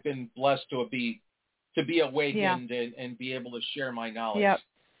that I've been blessed to be awakened and be able to share my knowledge.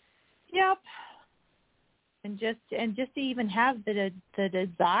 Yep. And just to even have the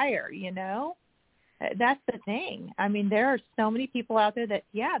desire, that's the thing. I mean, there are so many people out there that,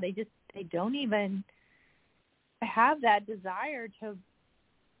 they don't even have that desire to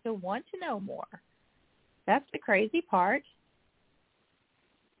want to know more. That's the crazy part,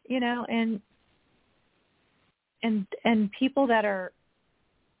 and people that are,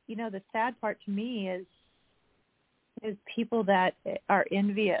 the sad part to me is people that are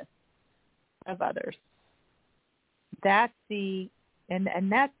envious of others. That's the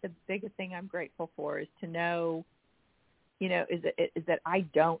And that's the biggest thing I'm grateful for, is to know, is that I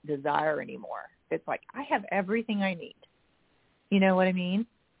don't desire anymore. It's like I have everything I need. You know what I mean?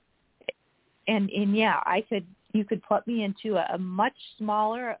 And yeah, you could put me into a much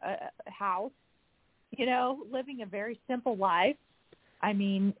smaller house, living a very simple life. I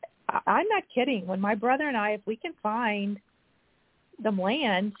mean, I'm not kidding. When my brother and I, if we can find some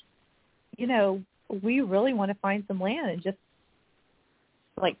land, we really want to find some land and just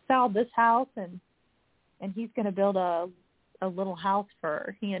like sell this house, and he's going to build a little house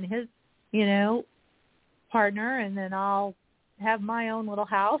for he and his, partner, and then I'll have my own little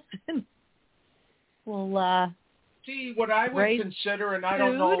house and we'll see what I would consider, and I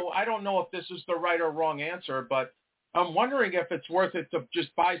don't know if this is the right or wrong answer, but I'm wondering if it's worth it to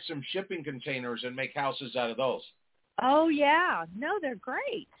just buy some shipping containers and make houses out of those. Oh yeah, no, they're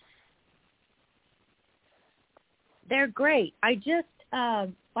great. They're great. I just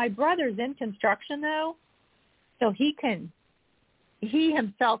my brother's in construction though, so he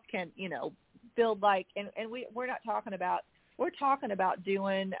himself can build like, and we're talking about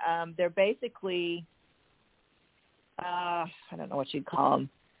doing they're basically I don't know what you'd call them.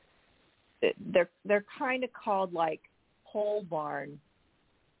 They're kind of called like pole barn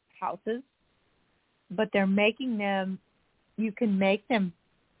houses, but they're making them. You can make them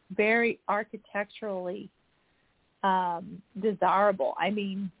very architecturally desirable. I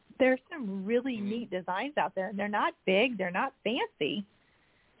mean, there's some really neat designs out there, and they're not big, they're not fancy.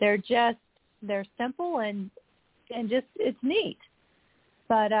 They're simple and just it's neat.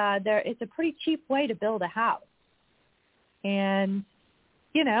 But it's a pretty cheap way to build a house. And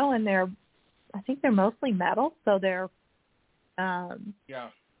and I think they're mostly metal, so they're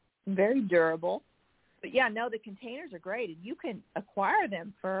very durable. But yeah, no, the containers are great, and you can acquire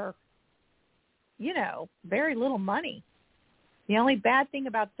them for very little money. The only bad thing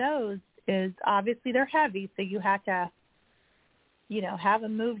about those is obviously they're heavy, so you have to have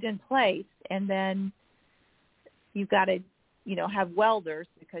them moved in place, and then you've got to have welders,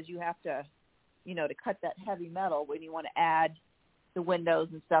 because you have to to cut that heavy metal when you want to add the windows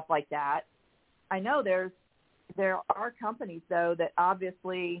and stuff like that. I know there are companies though that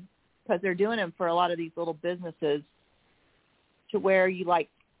obviously, because they're doing them for a lot of these little businesses, to where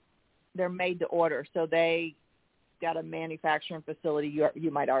they're made to order. So they got a manufacturing facility.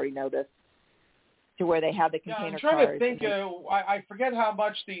 You might already know this, to where they have the container cars. I'm trying to think. I forget how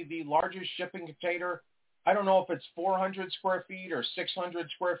much the largest shipping container. I don't know if it's 400 square feet or 600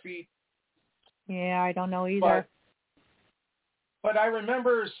 square feet. Yeah, I don't know either. But I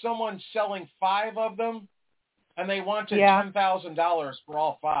remember someone selling 5 of them, and they wanted $10,000 for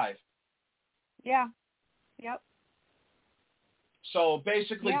all 5. Yeah. Yep. So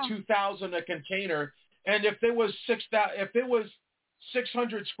basically $2,000 a container, and if it was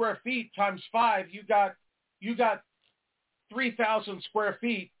 600 square feet times 5, you got 3,000 square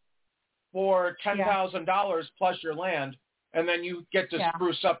feet for $10,000 plus your land, and then you get to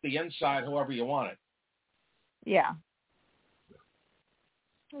spruce up the inside however you want it. Yeah.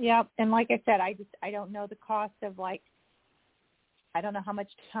 Yep. And like I said, I don't know the cost of I don't know how much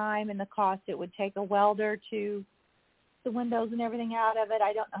time and the cost it would take a welder to the windows and everything out of it.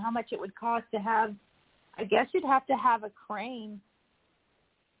 I don't know how much it would cost to have. I guess you'd have to have a crane,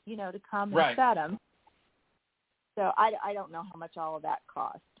 to come and set them. So I don't know how much all of that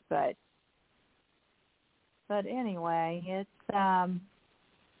cost, but anyway, it's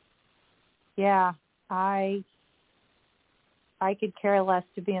I could care less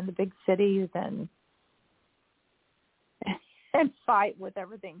to be in the big cities and fight with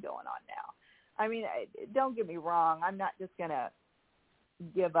everything going on now. I mean, don't get me wrong. I'm not just going to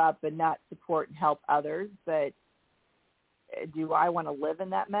give up and not support and help others, but do I want to live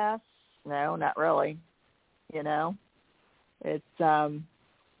in that mess? No, not really. It's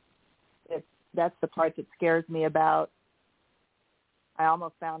that's the part that scares me about. I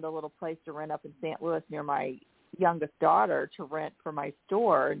almost found a little place to rent up in St. Louis near my youngest daughter to rent for my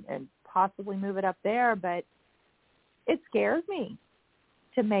store and possibly move it up there, but it scares me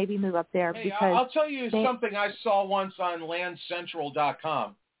to maybe move up there. Hey, because I'll tell you something I saw once on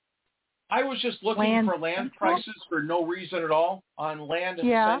landcentral.com. I was just looking for land prices for no reason at all on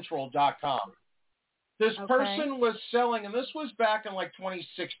landcentral.com. This person was selling, and this was back in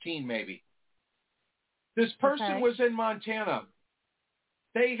 2016 maybe. This person was in Montana.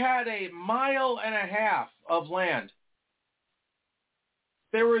 They had 1.5 miles of land.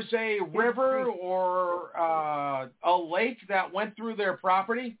 There was a river or a lake that went through their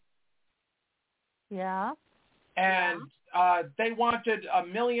property. Yeah. And they wanted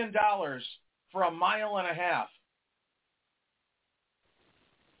 $1 million for 1.5 miles.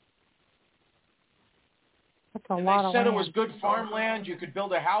 That's a and lot they of said land. it was good farmland. You could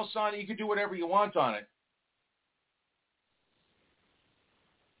build a house on it. You could do whatever you want on it.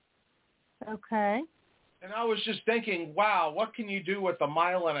 Okay. And I was just thinking, wow, what can you do with 1.5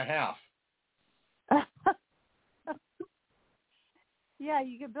 miles? Yeah,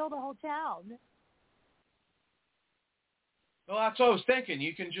 you could build a whole town. Well, that's what I was thinking.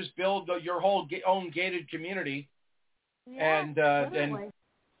 You can just build your whole own gated community, Yeah,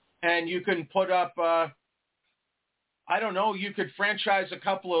 and you can put up. I don't know. You could franchise a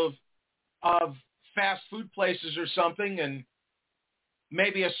couple of fast food places or something, and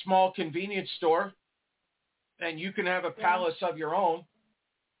maybe a small convenience store, and you can have a palace of your own.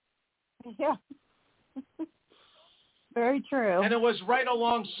 Yeah. Very true. And it was right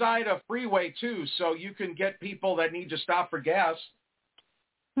alongside a freeway, too, so you can get people that need to stop for gas.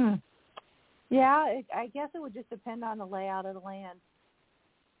 Yeah, I guess it would just depend on the layout of the land.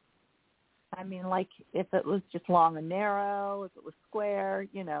 I mean, like, if it was just long and narrow, if it was square,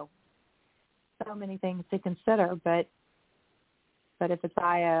 so many things to consider. But if it's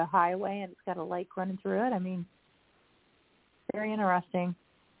by a highway and it's got a lake running through it, I mean, very interesting.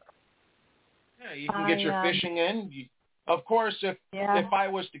 Yeah, you can get your fishing in. Of course, if I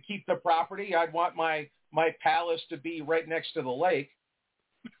was to keep the property, I'd want my palace to be right next to the lake.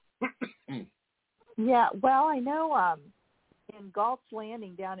 Yeah, well, I know in Gulf's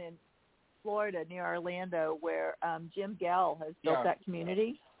Landing down in Florida near Orlando, where Jim Gell has built that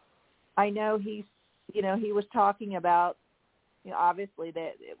community. I know he was talking about, obviously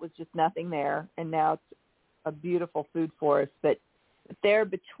that it was just nothing there, and now it's a beautiful food forest, but they're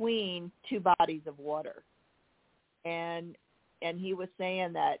between two bodies of water. And he was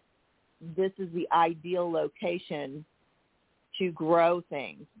saying that this is the ideal location to grow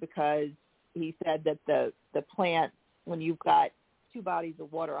things, because he said that the plants, when you've got two bodies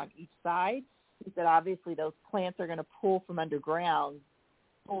of water on each side, he said obviously those plants are going to pull from underground,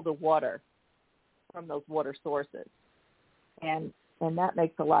 pull the water from those water sources. And that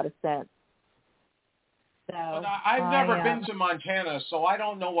makes a lot of sense. So, but I've never been to Montana, so I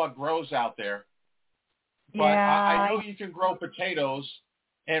don't know what grows out there. But I know you can grow potatoes,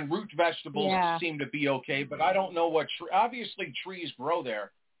 and root vegetables seem to be okay, but I don't know what obviously trees grow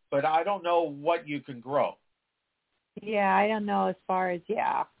there, but I don't know what you can grow. Yeah, I don't know as far as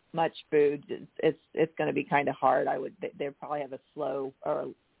much food. It's going to be kind of hard. They probably have a slow or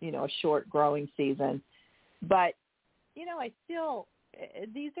a short growing season, but I still,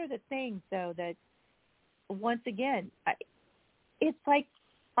 these are the things though that once again, it's like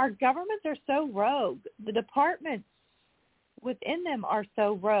our governments are so rogue. The departments within them are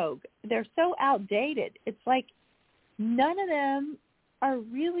so rogue. They're so outdated. It's like none of them are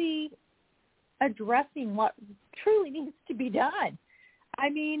really addressing what truly needs to be done. I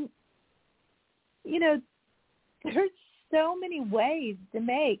mean, there's so many ways to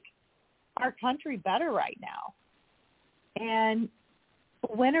make our country better right now. And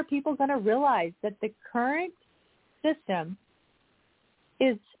when are people going to realize that the current system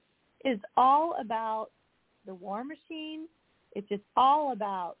is all about the war machine? It's just all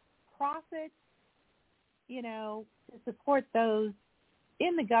about profit, to support those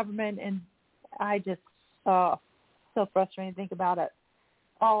in the government. And I just, so frustrating to think about it,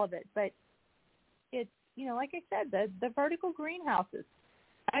 all of it. But it's, like I said, the vertical greenhouses.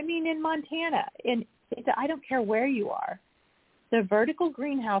 I mean, in Montana, I don't care where you are, the vertical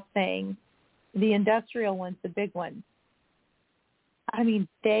greenhouse thing, the industrial ones, the big ones, I mean,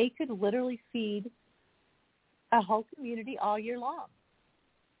 they could literally feed a whole community all year long.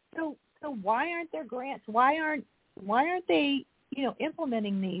 So why aren't there grants? Why aren't they,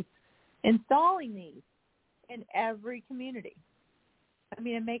 implementing these, installing these in every community? I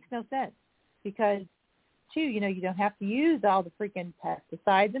mean, it makes no sense because, too, you don't have to use all the freaking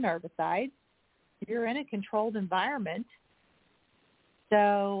pesticides and herbicides. You're in a controlled environment.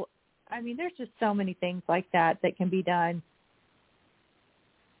 So, I mean, there's just so many things like that can be done.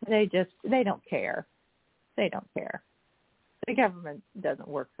 They don't care. They don't care. The government doesn't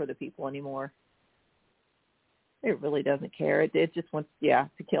work for the people anymore. It really doesn't care. It just wants, to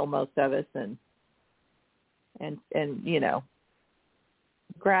kill most of us and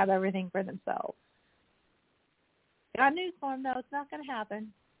grab everything for themselves. Got news for them, though. It's not going to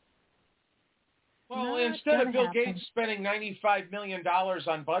happen. Well, instead of Bill Gates spending $95 million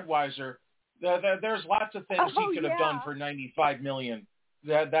on Budweiser, there's lots of things he could have done for $95 million.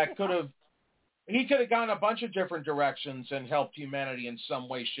 That could have, he could have gone a bunch of different directions and helped humanity in some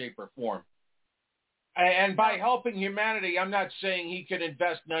way, shape, or form. And by helping humanity, I'm not saying he could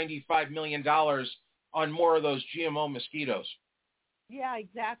invest $95 million on more of those GMO mosquitoes. Yeah,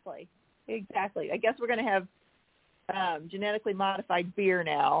 exactly. I guess we're going to have genetically modified beer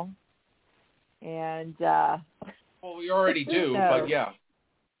now. And well, we already do, but yeah.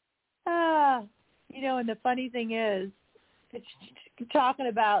 And the funny thing is, talking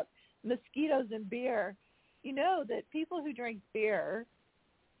about mosquitoes and beer, that people who drink beer,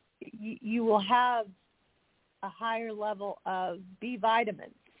 you will have a higher level of B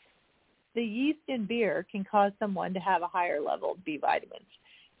vitamins. The yeast in beer can cause someone to have a higher level of B vitamins.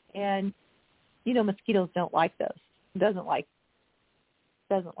 And, mosquitoes don't like those. Doesn't like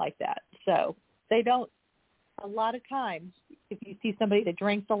that. So they don't, a lot of times, if you see somebody that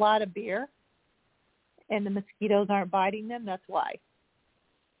drinks a lot of beer and the mosquitoes aren't biting them, that's why.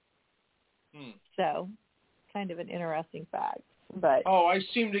 So kind of an interesting fact. But I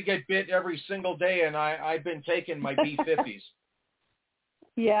seem to get bit every single day, and I've been taking my B50s.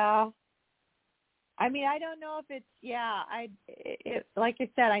 Yeah. I mean, I don't know if it's, like I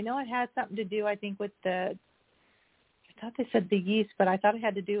said, I know it has something to do, I think, with I thought they said the yeast, but I thought it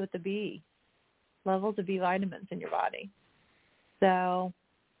had to do with the B, levels of B vitamins in your body. So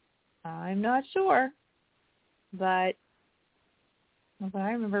I'm not sure, but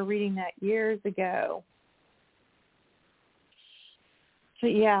I remember reading that years ago. So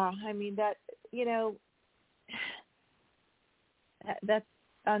yeah, I mean that, that's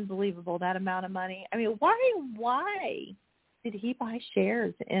unbelievable, that amount of money. I mean, why did he buy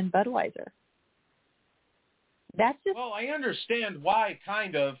shares in Budweiser? That's just... Well, I understand why,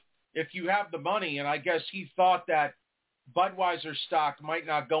 kind of, if you have the money, and I guess he thought that Budweiser stock might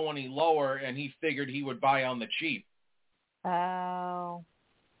not go any lower, and he figured he would buy on the cheap. Oh,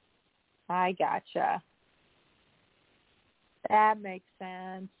 I gotcha. That makes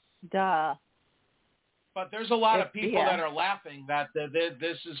sense. Duh. But there's a lot of people that are laughing that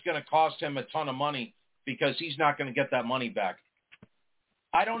this is going to cost him a ton of money because he's not going to get that money back.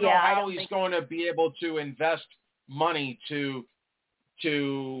 I don't know how he's going to be able to invest money to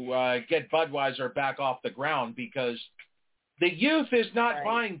get Budweiser back off the ground, because the youth is not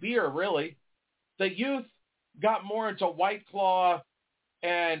buying beer, really. The youth got more into White Claw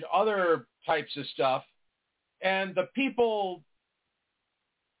and other types of stuff. And the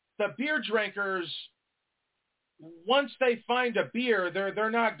beer drinkers, once they find a beer, they're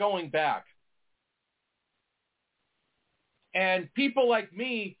not going back. And people like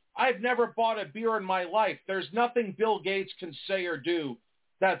me, I've never bought a beer in my life. There's nothing Bill Gates can say or do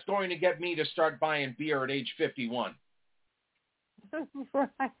that's going to get me to start buying beer at age 51.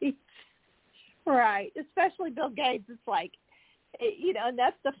 Right. Especially Bill Gates. It's like, and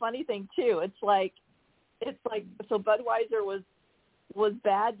that's the funny thing too. It's like, so Budweiser was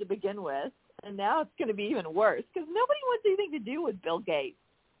bad to begin with, and now it's going to be even worse because nobody wants anything to do with Bill Gates.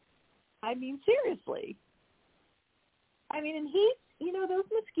 I mean, seriously. I mean, and he's, those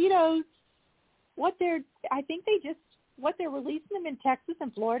mosquitoes, they're releasing them in Texas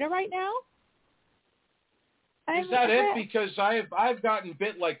and Florida right now? Is that it? Because I've gotten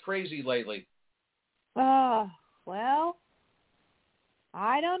bit like crazy lately. Well,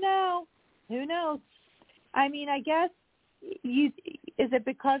 I don't know. Who knows? I mean, I guess, is it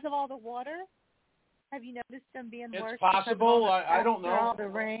because of all the water? Have you noticed them being worse? It's possible. I don't know. All the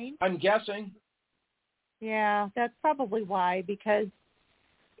rain? I'm guessing. Yeah, that's probably why, because,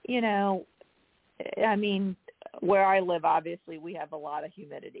 I mean, where I live, obviously, we have a lot of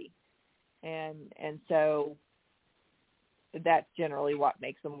humidity. And so that's generally what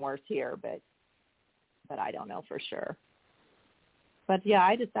makes them worse here, but I don't know for sure. But yeah,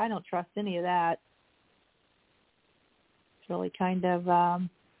 I don't trust any of that. It's really kind of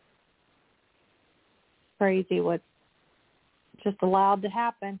crazy what's just allowed to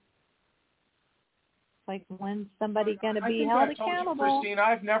happen. Like, when's somebody going to be held accountable? You, Christine,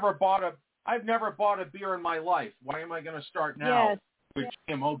 I've never bought a beer in my life. Why am I going to start now with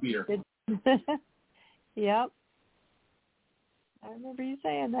GMO beer? Yep. I remember you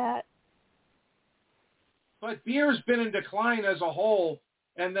saying that. But beer's been in decline as a whole,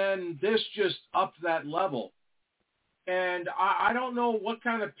 and then this just upped that level. And I don't know what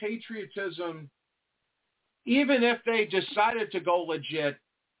kind of patriotism, even if they decided to go legit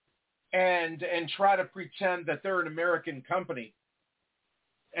and try to pretend that they're an American company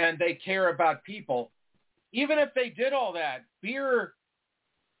and they care about people, even if they did all that, beer,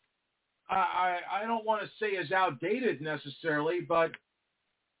 I don't want to say is outdated necessarily, but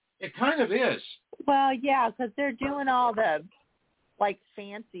it kind of is. Well, yeah, because they're doing all the, like,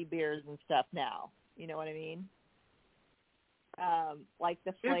 fancy beers and stuff now. You know what I mean? Like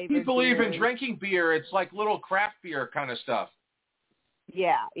the flavored If people beers. even drinking beer, it's like little craft beer kind of stuff.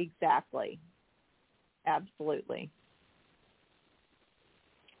 Yeah, exactly. Absolutely.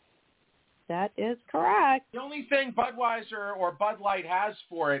 That is correct. The only thing Budweiser or Bud Light has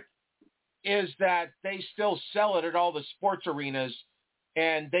for it is that they still sell it at all the sports arenas,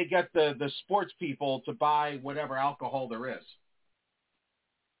 and they get the sports people to buy whatever alcohol there is.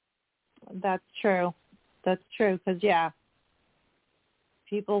 That's true. That's true, because,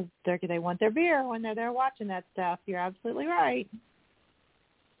 people, they want their beer when they're there watching that stuff. You're absolutely right.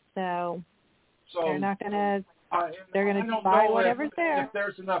 So they're not going to... they're going to buy whatever's there. If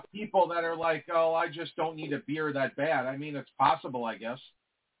there's enough people that are like, oh, I just don't need a beer that bad. I mean, it's possible, I guess.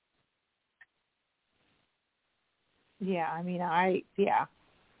 Yeah, I mean,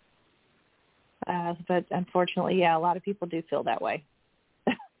 but unfortunately, a lot of people do feel that way.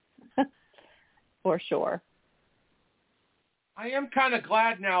 For sure. I am kind of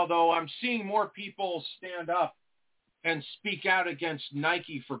glad now, though. I'm seeing more people stand up and speak out against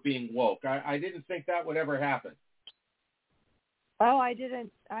Nike for being woke. I didn't think that would ever happen. Oh, I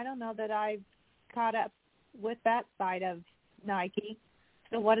didn't. I don't know that I've caught up with that side of Nike.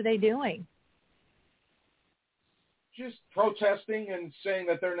 So what are they doing? Just protesting and saying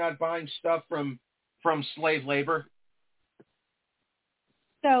that they're not buying stuff from slave labor.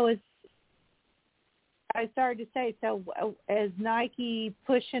 So I started to say, so is Nike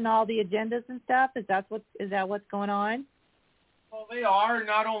pushing all the agendas and stuff? Is that what's going on? Well, they are.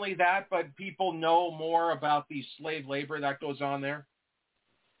 Not only that, but people know more about the slave labor that goes on there.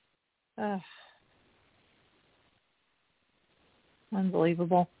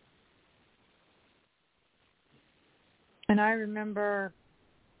 Unbelievable. And I remember,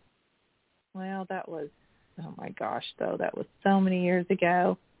 that was, oh my gosh, though, that was so many years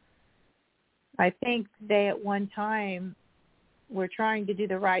ago. I think they at one time were trying to do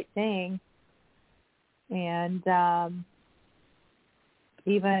the right thing and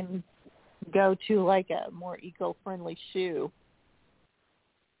even go to like a more eco-friendly shoe.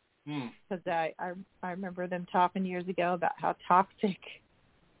 Because I remember them talking years ago about how toxic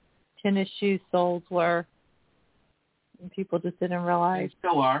tennis shoe soles were. And people just didn't realize. They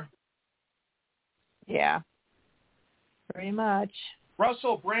still are. Yeah, pretty much.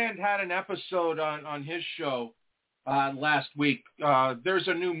 Russell Brand had an episode on his show last week. There's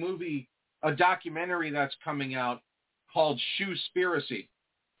a new movie, a documentary that's coming out called Shoespiracy.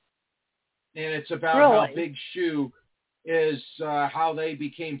 And it's about how Big Shoe is, how they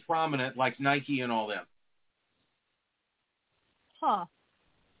became prominent, like Nike and all them. Huh.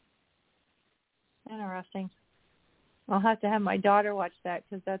 Interesting. I'll have to have my daughter watch that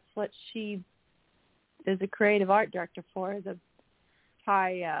because that's what she is a creative art director for, is a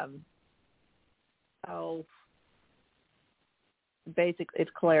high, basically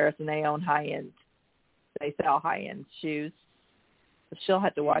it's Claris and they own high-end, they sell high-end shoes. So she'll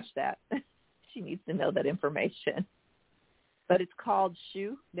have to watch that. She needs to know that information. But it's called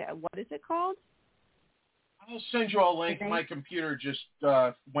Shoe. What is it called? I'll send you a link. My computer just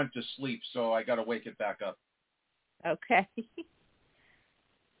went to sleep, so I got to wake it back up. Okay.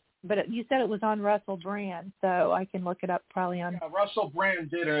 But you said it was on Russell Brand, so I can look it up probably on. Yeah, Russell Brand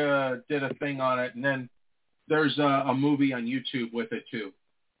did a thing on it, and then there's a movie on YouTube with it too,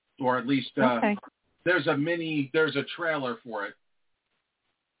 or at least there's a trailer for it.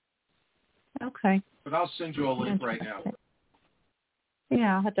 Okay. But I'll send you a link right now.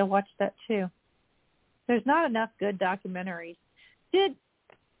 Yeah, I'll have to watch that too. There's not enough good documentaries. Did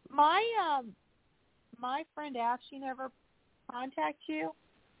my friend Ashton ever contact you?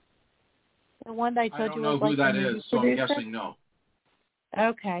 The one that I told you was like I don't know who that is, so I'm guessing no.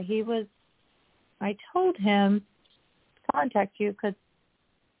 Okay, I told him to contact you because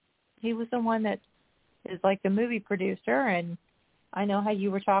he was the one that is like the movie producer, and I know how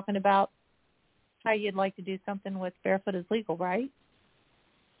you were talking about how you'd like to do something with Barefoot is Legal, right?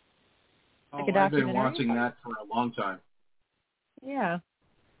 Like I've been wanting that for a long time. Yeah.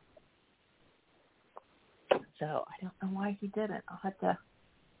 So I don't know why he didn't. I'll have to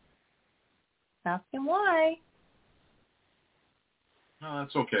ask him why. No,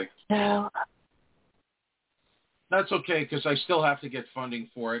 that's okay. No. That's okay because I still have to get funding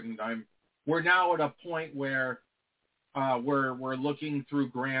for it, and we're now at a point where we're looking through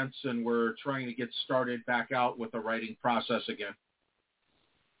grants and we're trying to get started back out with the writing process again.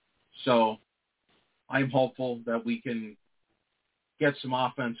 So I'm hopeful that we can get some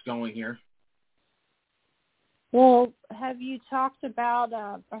offense going here. Well, have you talked about,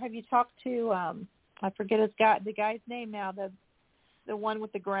 or have you talked to, I forget the guy's name now, the one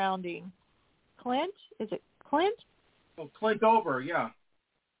with the grounding. Clint? Is it Clint? Oh, Clint Over, yeah.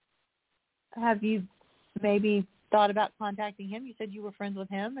 Have you maybe thought about contacting him? You said you were friends with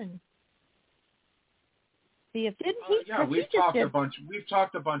him, and see if didn't he? Yeah, we've talked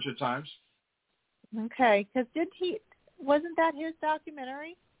a bunch of times. Okay, because wasn't that his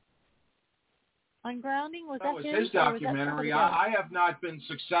documentary on grounding? That was his documentary. I have not been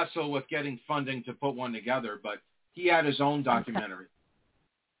successful with getting funding to put one together, but he had his own documentary.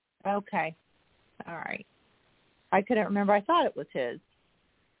 Okay. All right. I couldn't remember. I thought it was his.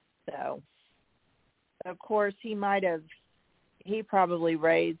 So, of course, he probably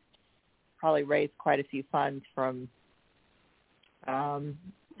raised quite a few funds from some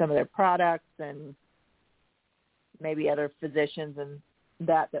of their products and maybe other physicians and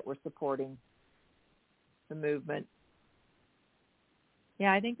that were supporting the movement.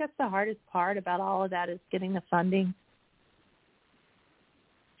 Yeah, I think that's the hardest part about all of that is getting the funding.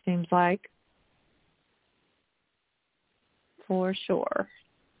 Seems like. For sure.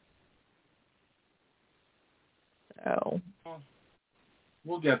 So.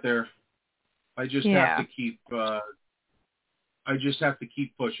 We'll get there. I just have to keep. I just have to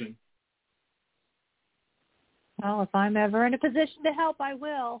keep pushing. Well, if I'm ever in a position to help, I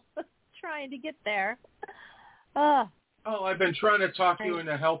will. Trying to get there. Oh, I've been trying to talk you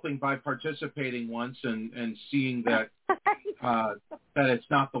into helping by participating once and seeing that that it's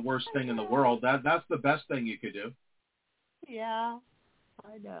not the worst thing in the world. That's the best thing you could do. Yeah,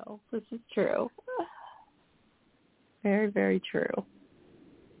 I know. This is true. Very, very true.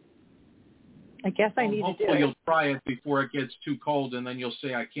 I guess I need to do it. Hopefully you'll try it before it gets too cold, and then you'll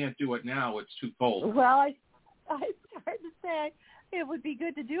say, I can't do it now. It's too cold. Well, I started to say it would be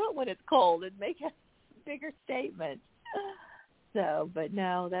good to do it when it's cold and make a bigger statement. So, but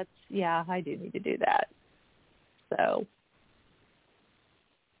no, I do need to do that. So.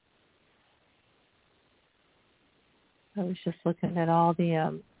 I was just looking at all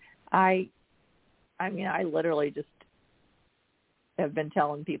the, I literally just have been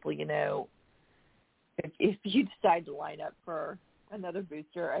telling people, if you decide to line up for another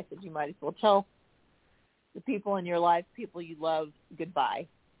booster, I said you might as well tell the people in your life, people you love, goodbye.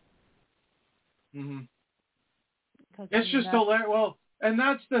 Mm-hmm. It's just hilarious. Well, and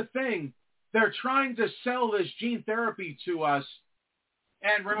that's the thing. They're trying to sell this gene therapy to us.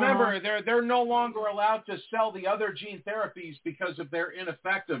 And remember, they're no longer allowed to sell the other gene therapies because of their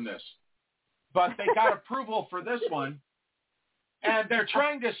ineffectiveness. But they got approval for this one. And they're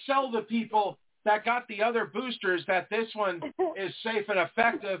trying to sell the people that got the other boosters that this one is safe and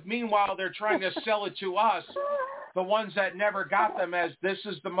effective. Meanwhile, they're trying to sell it to us, the ones that never got them, as this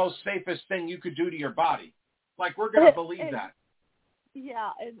is the most safest thing you could do to your body. Like, we're going to believe that.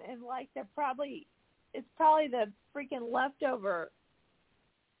 Yeah, and like it's probably the freaking leftover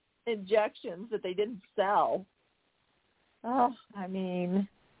injections that they didn't sell. Oh, I mean,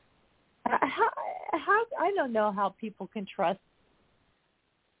 how I don't know how people can trust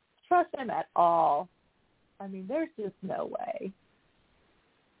them at all. I mean, there's just no way,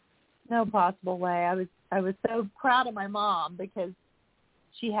 no possible way. I was so proud of my mom because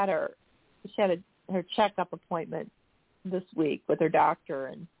she had her checkup appointment this week with her doctor,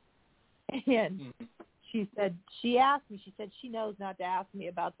 and she said, she asked me, she said she knows not to ask me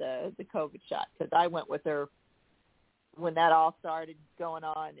about the COVID shot because I went with her when that all started going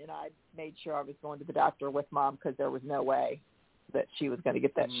on, and I made sure I was going to the doctor with Mom because there was no way that she was going to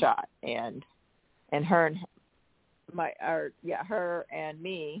get that shot. And her and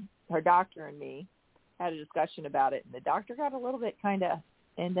me, her doctor and me, had a discussion about it, and the doctor got a little bit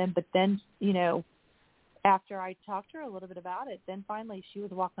but then, after I talked to her a little bit about it, then finally she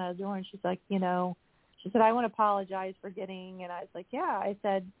was walking out the door and she's like, she said, I want to apologize for getting, and I was like, yeah. I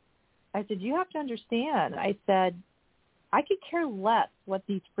said, you have to understand. I said, I could care less what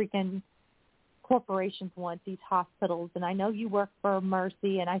these freaking corporations want, these hospitals, and I know you work for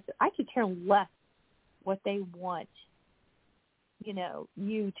Mercy, and I said, I could care less what they want,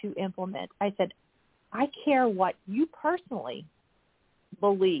 you to implement. I said, I care what you personally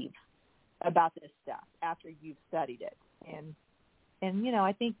believe about this stuff after you've studied it. And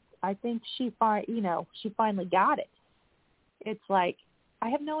I think she finally got it. It's like, I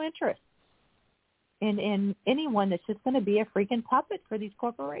have no interest in anyone that's just going to be a freaking puppet for these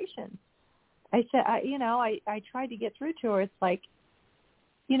corporations. I said, I tried to get through to her. It's like,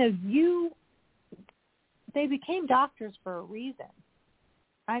 they became doctors for a reason.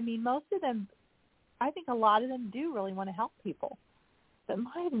 I mean, most of them, I think a lot of them do really want to help people. But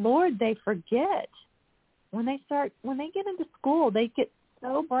my Lord, they forget. When they get into school, they get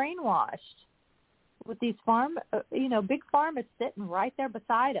so brainwashed with these big pharma sitting right there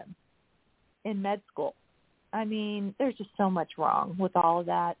beside them in med school. I mean, there's just so much wrong with all of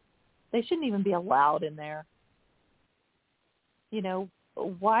that. They shouldn't even be allowed in there.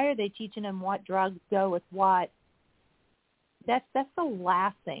 Why are they teaching them what drugs go with what? That's the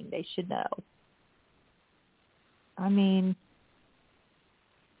last thing they should know. I mean,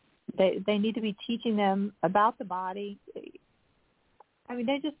 they need to be teaching them about the body. I mean,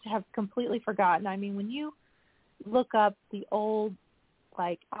 they just have completely forgotten. I mean, when you look up the old,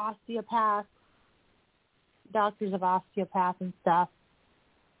 like, osteopaths, doctors of osteopaths and stuff,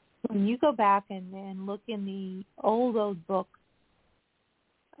 when you go back and look in the old books,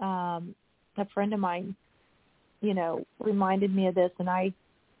 a friend of mine, reminded me of this, and I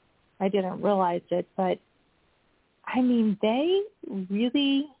didn't realize it, but, I mean, they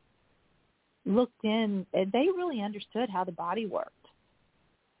really looked in, they really understood how the body worked.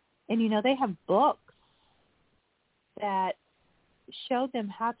 And, they have books that show them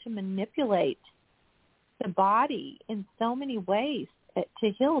how to manipulate the body in so many ways to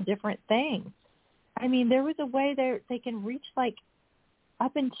heal different things. I mean, there was a way they can reach, like,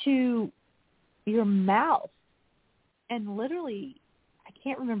 up into your mouth and literally, I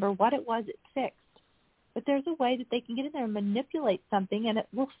can't remember what it was it fixed, but there's a way that they can get in there and manipulate something and it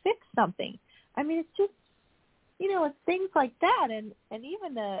will fix something. I mean, it's just, it's things like that. And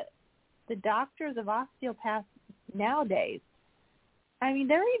even the doctors of osteopaths nowadays, I mean,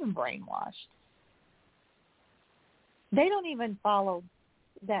 they're even brainwashed. They don't even follow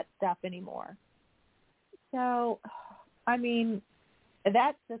that stuff anymore. So, I mean,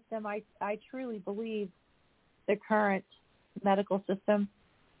 that system, I truly believe the current medical system,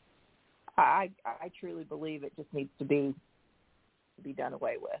 I truly believe it just needs to be done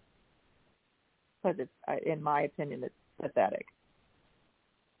away with. Because it's, in my opinion, it's pathetic.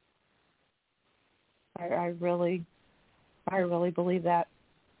 I really believe that.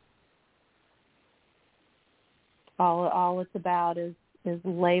 All it's about is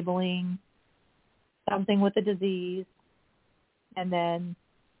labeling something with a disease, and then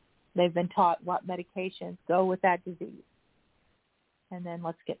they've been taught what medications go with that disease. And then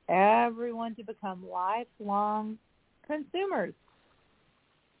let's get everyone to become lifelong consumers,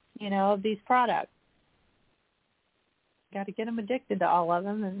 of these products. Got to get them addicted to all of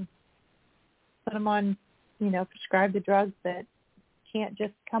them and put them on, prescribe the drugs that can't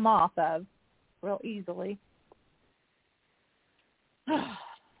just come off of real easily.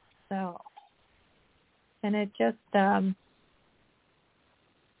 So, and it just,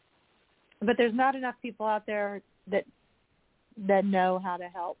 but there's not enough people out there that know how to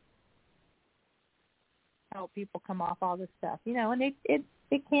help people come off all this stuff, and it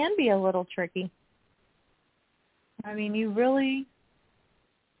can be a little tricky. I mean, you really,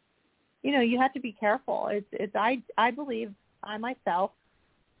 you have to be careful. I believe, I myself,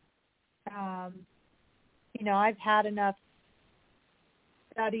 I've had enough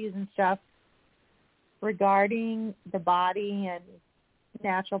studies and stuff regarding the body and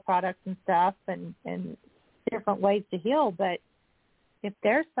natural products and stuff and different ways to heal. But if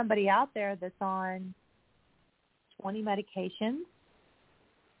there's somebody out there that's on 20 medications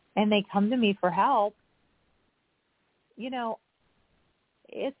and they come to me for help,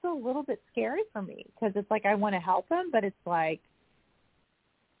 it's a little bit scary for me because it's like I want to help them, but it's like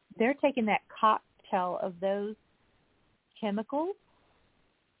they're taking that cocktail of those chemicals.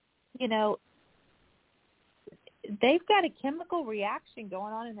 They've got a chemical reaction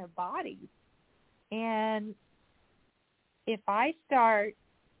going on in their bodies. And if I start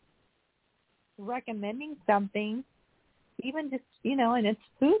recommending something, even just, and it's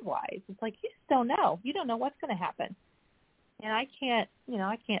food-wise, it's like you just don't know. You don't know what's going to happen. And I can't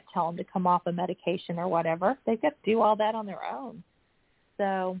tell them to come off a medication or whatever. They've got to do all that on their own.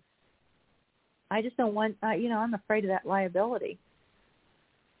 So I just don't want, I'm afraid of that liability.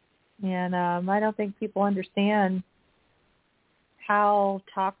 And I don't think people understand how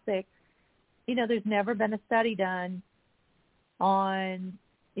toxic, there's never been a study done on,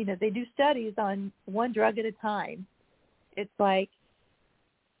 they do studies on one drug at a time. It's like,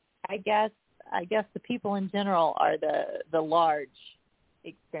 I guess the people in general are the large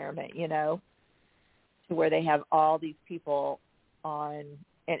experiment, to where they have all these people on,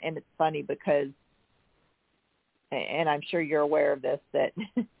 and it's funny because, and I'm sure you're aware of this, that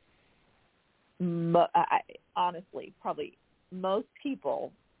honestly, probably most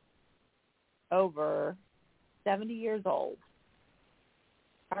people over 70 years old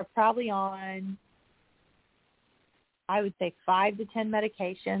are probably on, I would say, 5 to 10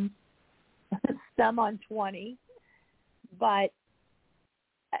 medications, some on 20, but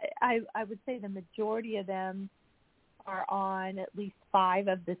I would say the majority of them are on at least 5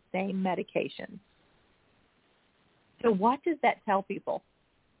 of the same medications. So what does that tell people?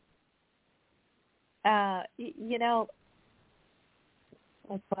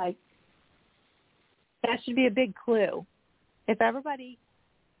 It's like, that should be a big clue. If everybody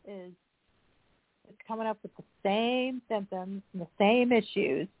is coming up with the same symptoms and the same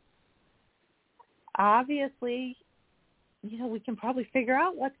issues. Obviously, we can probably figure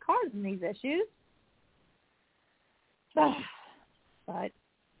out what's causing these issues. But,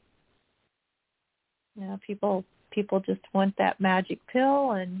 people just want that magic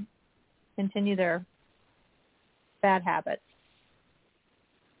pill and continue their bad habits.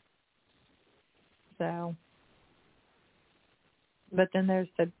 So, but then there's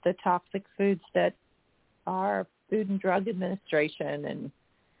the toxic foods that are Food and Drug Administration and,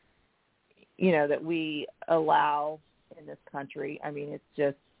 that we allow in this country. I mean, it's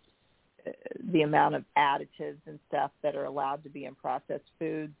just the amount of additives and stuff that are allowed to be in processed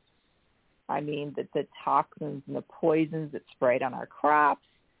foods. I mean, the toxins and the poisons that sprayed on our crops,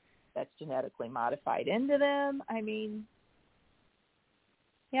 that's genetically modified into them. I mean,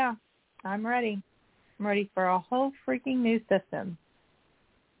 yeah, I'm ready. I'm ready for a whole freaking new system.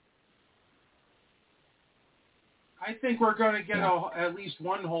 I think we're going to get at least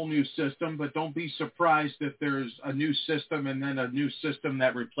one whole new system, but don't be surprised if there's a new system and then a new system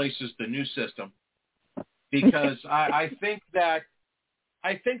that replaces the new system. Because I think that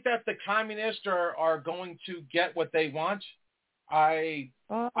the communists are going to get what they want. I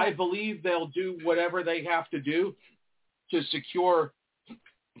believe they'll do whatever they have to do to secure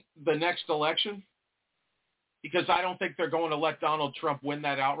the next election, because I don't think they're going to let Donald Trump win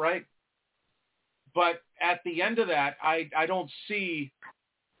that outright. But at the end of that, I don't see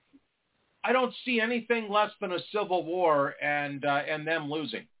anything less than a civil war and them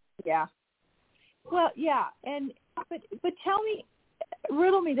losing. Yeah. Well, yeah, but tell me,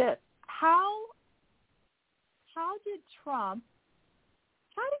 riddle me this: how did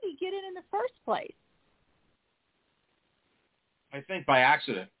he get in the first place? I think by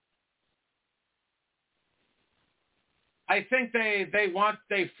accident. I think they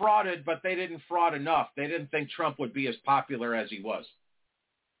frauded, but they didn't fraud enough. They didn't think Trump would be as popular as he was.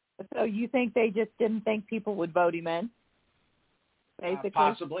 So you think they just didn't think people would vote him in? Basically,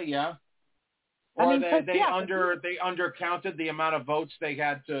 possibly, yeah. Or they undercounted the amount of votes they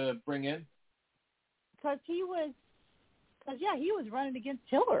had to bring in. Because he was running against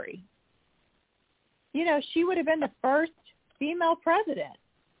Hillary. She would have been the first female president.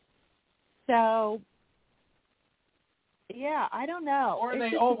 So. Yeah, I don't know. Or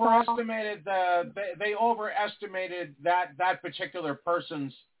they overestimated that particular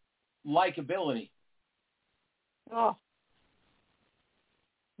person's likability. Oh,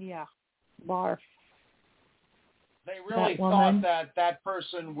 yeah, barf. They really thought that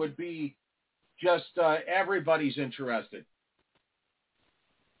person would be just everybody's interested.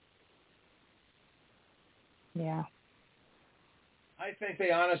 Yeah. I think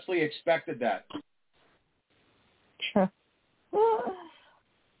they honestly expected that. Sure.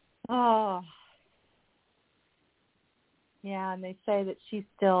 Oh. Yeah, and they say that she's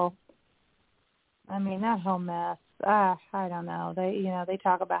still, I mean, that whole mess. I don't know. They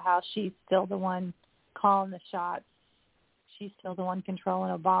talk about how she's still the one calling the shots. She's still the one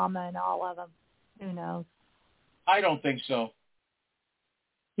controlling Obama and all of them. Who knows? I don't think so.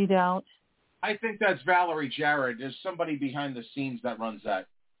 You don't? I think that's Valerie Jarrett. There's somebody behind the scenes that runs that.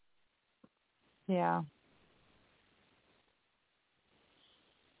 Yeah.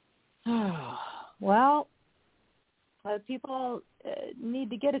 Well, people need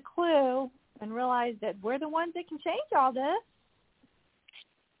to get a clue and realize that we're the ones that can change all this.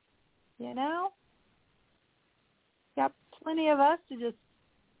 Got plenty of us to just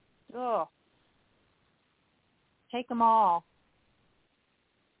take them all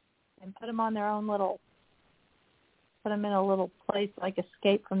and put them in a little place like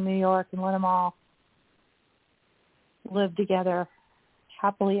Escape from New York and let them all live together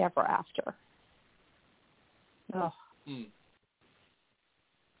happily ever after. Oh.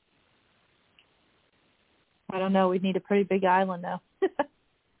 I don't know. We'd need a pretty big island, though.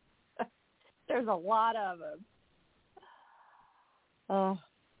 There's a lot of them. Oh.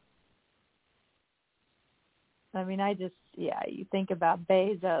 I mean, you think about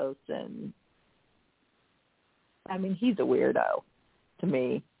Bezos, and I mean, he's a weirdo to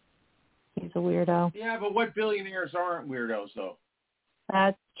me. He's a weirdo. Yeah, but what billionaires aren't weirdos, though?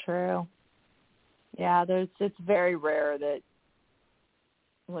 That's true. Yeah, it's very rare that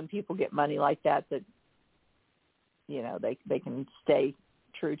when people get money like that they can stay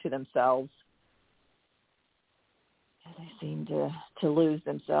true to themselves. They seem to lose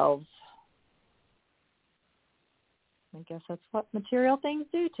themselves. I guess that's what material things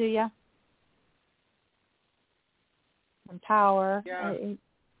do to you. And power. Yeah.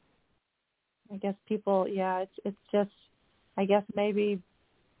 I guess people, it's just, I guess maybe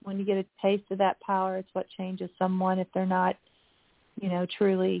when you get a taste of that power, it's what changes someone if they're not,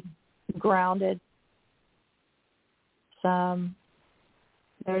 truly grounded.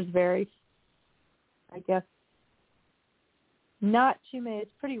 There's very, I guess, not too many.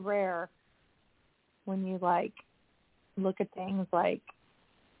 It's pretty rare when you look at things like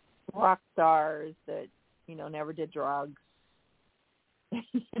rock stars that never did drugs.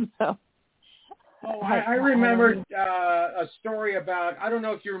 Oh, I remembered a story about. I don't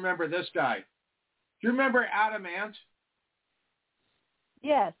know if you remember this guy. Do you remember Adam Ant?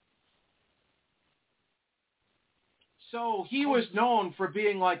 Yes. So he was known for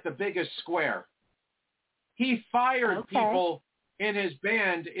being like the biggest square. He fired people in his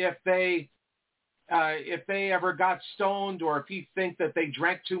band if they ever got stoned or if he think that they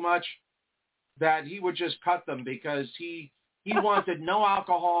drank too much, that he would just cut them because he wanted no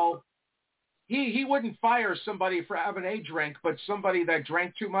alcohol. He wouldn't fire somebody for having a drink, but somebody that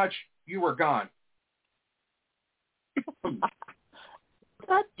drank too much, you were gone.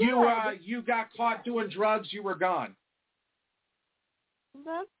 You got caught doing drugs, you were gone.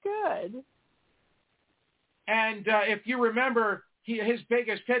 That's good. And if you remember, his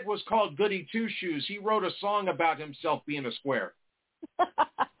biggest hit was called Goody Two Shoes. He wrote a song about himself being a square. That's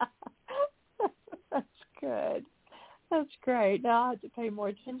good. That's great. Now I have to pay more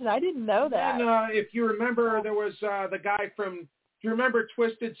attention. I didn't know that. And if you remember, there was the guy from, do you remember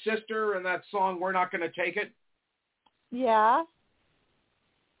Twisted Sister and that song, We're Not Gonna Take It? Yeah.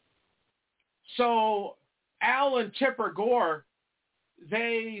 So Al and Tipper Gore,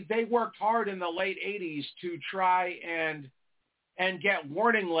 they worked hard in the late 80s to try and get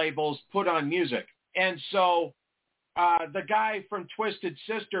warning labels put on music. And so the guy from Twisted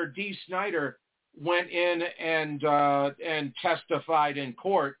Sister, Dee Snider, went in and testified in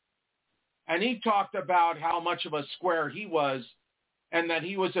court. And he talked about how much of a square he was and that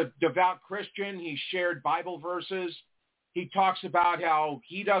he was a devout Christian. He shared Bible verses. He talks about how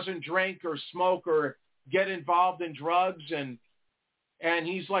he doesn't drink or smoke or get involved in drugs. And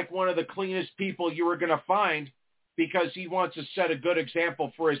he's like one of the cleanest people you were going to find because he wants to set a good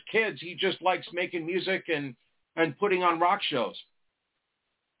example for his kids. He just likes making music and putting on rock shows.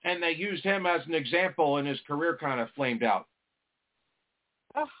 And they used him as an example, and his career kind of flamed out.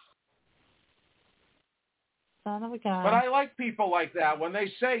 Oh. Son of a gun. But I like people like that. When they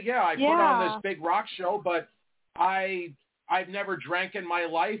say, I put on this big rock show, but I've never drank in my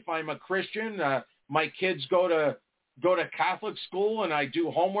life. I'm a Christian. My kids go to Catholic school, and I do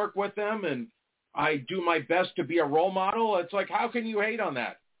homework with them, and I do my best to be a role model. It's like, how can you hate on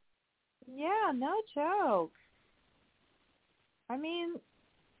that? Yeah, no joke. I mean,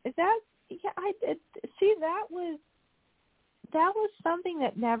 that was something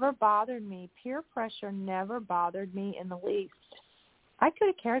that never bothered me. Peer pressure never bothered me in the least. I could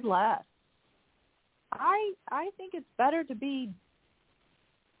have cared less. I think it's better to be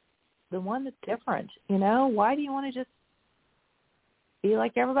the one that's different. Why do you want to just be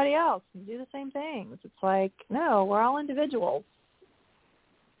like everybody else and do the same things? It's like, no, we're all individuals.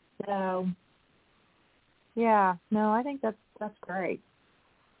 So, yeah, no, I think that's great.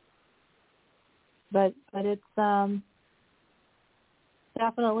 But it's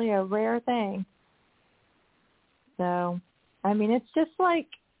definitely a rare thing. So, I mean, it's just like,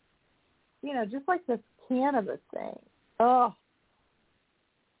 just like this cannabis thing. Oh,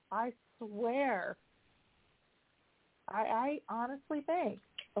 I swear, I honestly think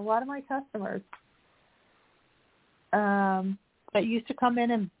a lot of my customers that used to come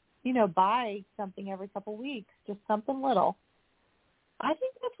in and, buy something every couple weeks, just something little, I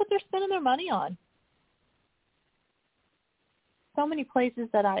think that's what they're spending their money on. So many places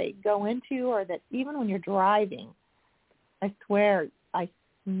that I go into, or that even when you're driving, I swear I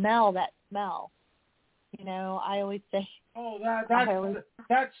smell that smell. I always say, oh,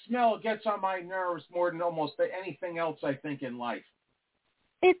 that smell gets on my nerves more than almost anything else I think in life.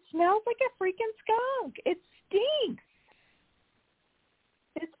 It smells like a freaking skunk. It stinks.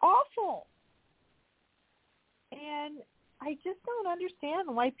 It's awful. And I just don't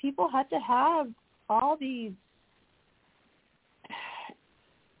understand why people have to have all these,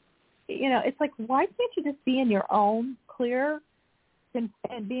 it's like, why can't you just be in your own clear and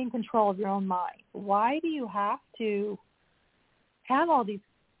be in control of your own mind? Why do you have to have all these,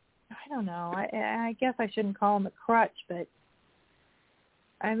 I don't know, I guess I shouldn't call them a crutch, but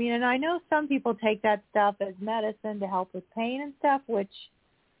I mean, and I know some people take that stuff as medicine to help with pain and stuff, which,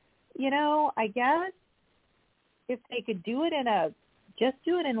 I guess if they could do it in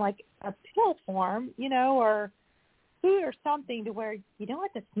like a pill form, or food or something to where you don't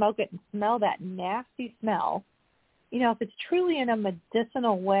have to smoke it and smell that nasty smell. if it's truly in a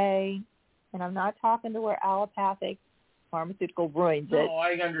medicinal way, and I'm not talking to where allopathic pharmaceutical ruins it. No,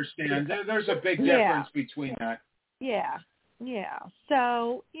 I understand. There's a big difference between that. Yeah.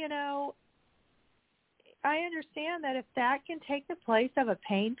 So, I understand that if that can take the place of a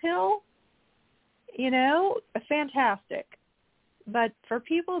pain pill, fantastic. But for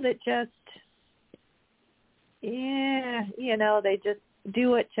people that just, they just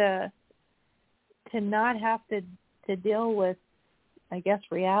do it to not have to deal with, I guess,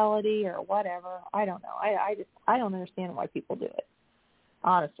 reality or whatever. I don't know. I don't understand why people do it,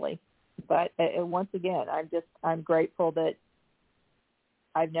 honestly. But once again, I'm grateful that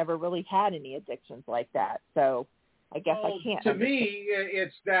I've never really had any addictions like that. So I guess I can't. To me,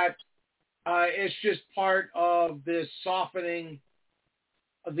 it's that it's just part of this softening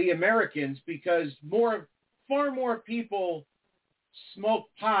of the Americans, because far more people smoke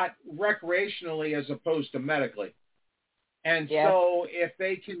pot recreationally as opposed to medically. And so if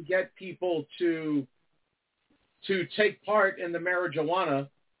they can get people to take part in the marijuana,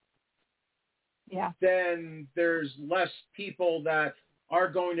 then there's less people that are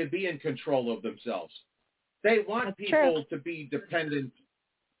going to be in control of themselves. They want people to be dependent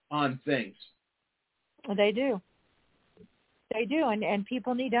on things. They do. They do. And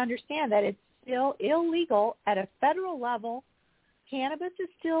people need to understand that it's still illegal at a federal level. Cannabis is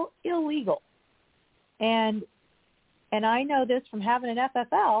still illegal. And I know this from having an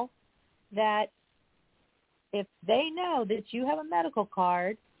FFL, that if they know that you have a medical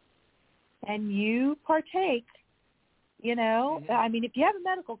card and you partake, I mean, if you have a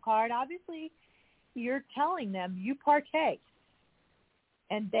medical card, obviously you're telling them you partake.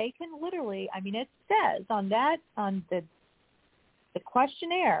 And they can literally, I mean, it says on the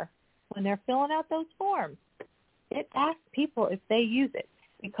questionnaire, when they're filling out those forms, it asks people if they use it.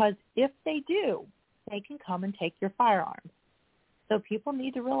 Because if they do, they can come and take your firearms. So people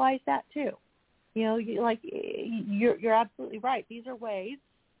need to realize that too. You're absolutely right. These are ways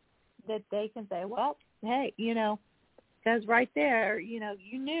that they can say, well, hey, because right there, you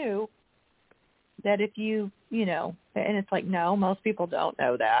knew that if you, and it's like, no, most people don't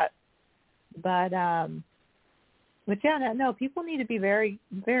know that. But yeah, no, people need to be very,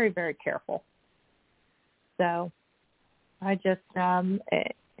 very, very careful. So I just, and,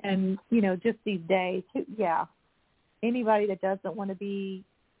 just these days, anybody that doesn't want to be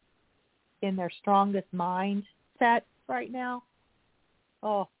in their strongest mindset right now,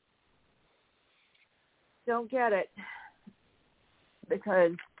 don't get it.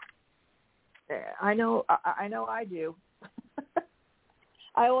 Because I know I do.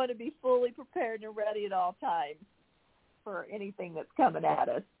 I want to be fully prepared and ready at all times for anything that's coming at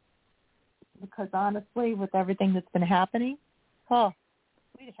us. Because honestly, with everything that's been happening,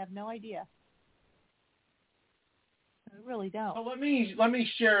 we have no idea. We really don't. Well, let me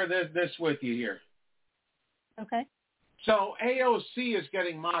share this with you here. Okay. So AOC is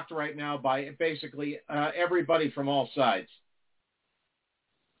getting mocked right now by basically everybody from all sides.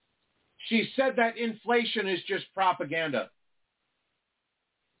 She said that inflation is just propaganda.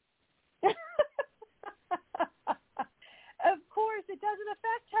 Of course, it doesn't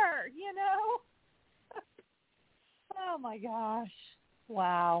affect her, Oh, my gosh.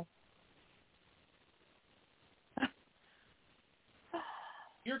 Wow.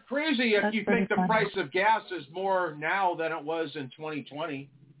 You're crazy if you think the price of gas is more now than it was in 2020.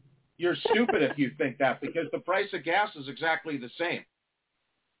 You're stupid if you think that, because the price of gas is exactly the same.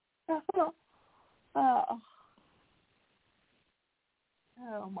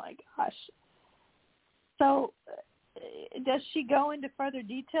 Oh my gosh. So does she go into further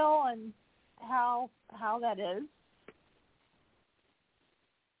detail on how that is?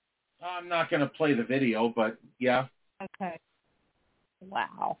 I'm not going to play the video, but yeah. Okay.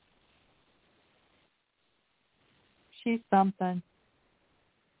 Wow. She's something.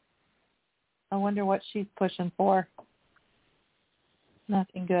 I wonder what she's pushing for.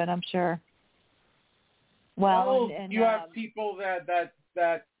 Nothing good, I'm sure. Well, and you have people that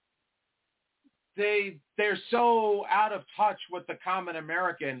they're so out of touch with the common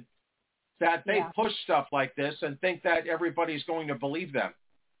American that they push stuff like this and think that everybody's going to believe them.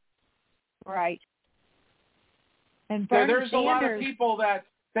 Right. And there's a lot of people that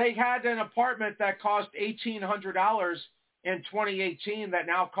they had an apartment that cost $1,800 in 2018 that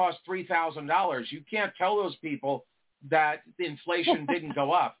now costs $3,000. You can't tell those people that the inflation didn't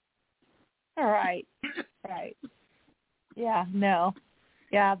go up. Right. Yeah, no.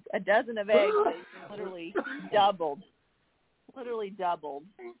 Yeah, a dozen of eggs literally doubled. Probably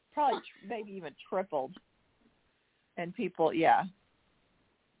maybe even tripled. And people,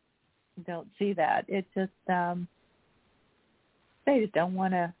 don't see that. It just, They just don't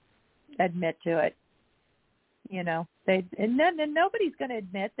want to admit to it. You know, and nobody's going to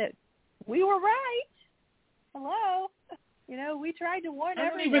admit that we were right. Hello. You know, we tried to warn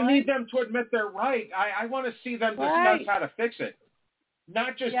everyone. I don't even need them to admit they're right. I want to see them discuss how to fix it.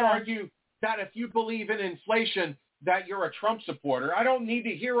 Not just argue that if you believe in inflation that you're a Trump supporter. I don't need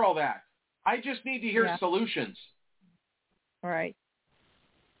to hear all that. I just need to hear solutions. Right.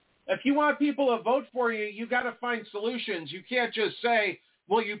 If you want people to vote for you, you got to find solutions. You can't just say,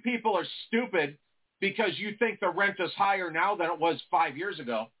 well, you people are stupid because you think the rent is higher now than it was 5 years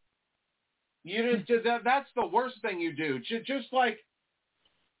ago. That's the worst thing you do. Just like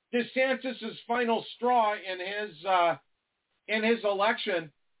DeSantis' final straw in his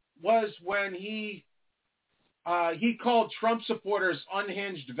election was when he called Trump supporters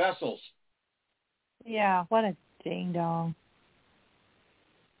unhinged vessels. Yeah, what a ding dong.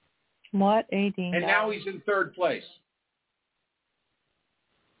 What a ding dong. And now he's in third place.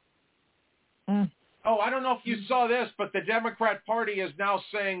 Oh, I don't know if you saw this, but the Democrat Party is now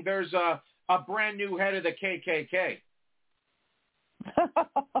saying there's a brand new head of the KKK.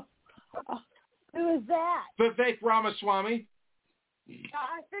 Who is that? Vivek Ramaswamy.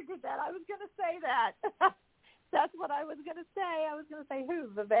 I figured that. I was going to say that. That's what I was going to say. I was going to say who,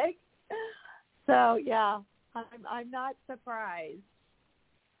 Vivek? So, yeah, I'm not surprised.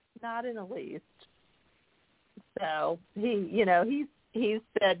 Not in the least. So, he's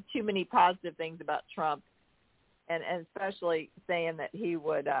said too many positive things about Trump, and especially saying that he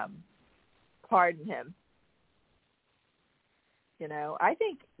would pardon him. You know, I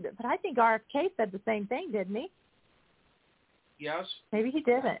think RFK said the same thing, didn't he? Yes. Maybe he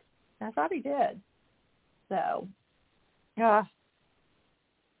didn't. I thought he did. So, yeah,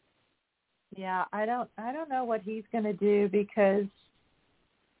 I don't know what he's going to do, because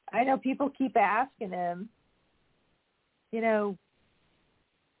I know people keep asking him, you know,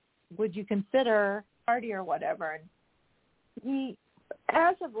 would you consider party or whatever? And he,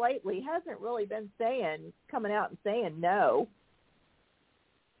 as of lately, hasn't really been coming out and saying no.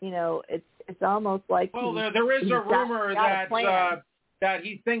 You know, it's almost like there is a rumor that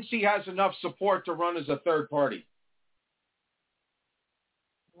he thinks he has enough support to run as a third party.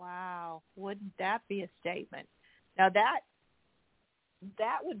 Wow, wouldn't that be a statement? Now that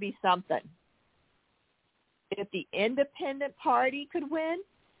would be something. If the independent party could win,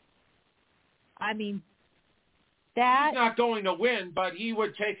 I mean, he's not going to win, but he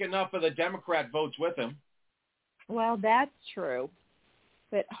would take enough of the Democrat votes with him. Well, that's true.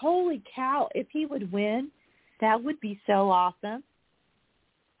 But holy cow, if he would win, that would be so awesome.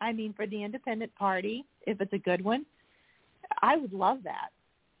 I mean, for the independent party, if it's a good one, I would love that.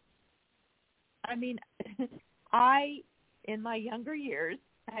 I mean, in my younger years,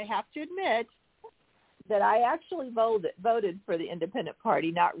 I have to admit that I actually voted for the independent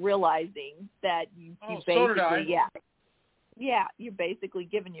party, not realizing that you basically, so did I. You're basically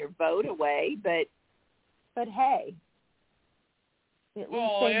giving your vote away, but hey, at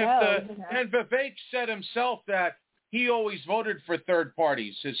least they know. And Vivek said himself that he always voted for third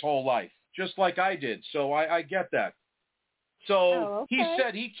parties his whole life, just like I did. So I get that. So he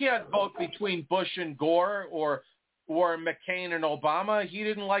said he can't vote between Bush and Gore or McCain and Obama. He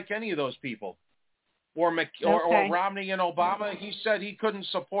didn't like any of those people. Or Romney and Obama. He said he couldn't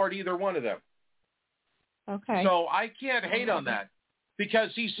support either one of them. Okay. So I can't hate on that,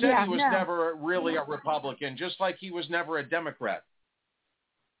 because he said he was never really a Republican, just like he was never a Democrat.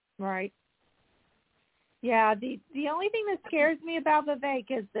 Right. Yeah. The only thing that scares me about Vivek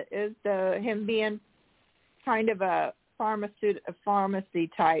is him being kind of a pharmaceutical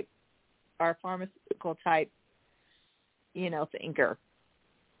type, you know, thinker.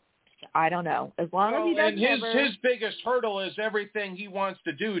 I don't know. As long as he doesn't. His biggest hurdle is everything he wants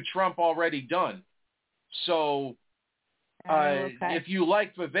to do, Trump already done. So if you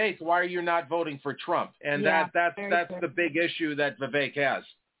like Vivek, why are you not voting for Trump? And that's the big issue that Vivek has.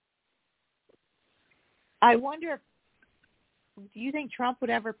 I wonder, do you think Trump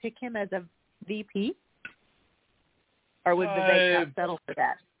would ever pick him as a VP? Or would Vivek not settle for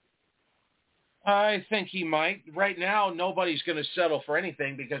that? I think he might. Right now, nobody's going to settle for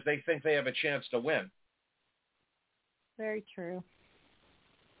anything because they think they have a chance to win. Very true.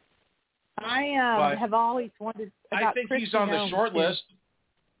 I have always wondered about I think he's on the short list.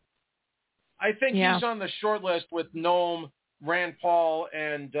 I think he's on the short list with Noam, Rand Paul,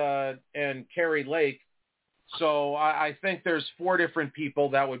 and Kari Lake. So I think there's 4 different people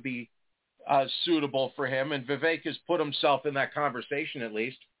that would be suitable for him, and Vivek has put himself in that conversation at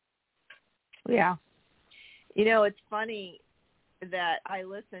least. Yeah. You know, it's funny that I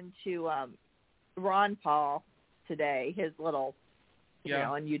listened to Ron Paul today, his little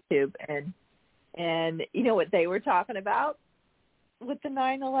on YouTube, and you know what they were talking about with the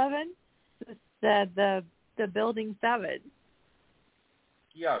 9/11? The Building 7.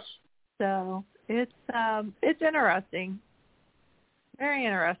 Yes. So it's interesting, very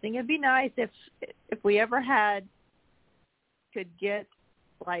interesting. It'd be nice if we ever could get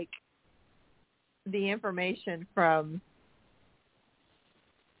like the information from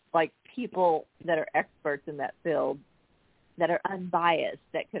like people that are experts in that field, that are unbiased,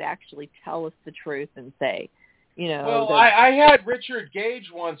 that could actually tell us the truth and say, Well, I had Richard Gage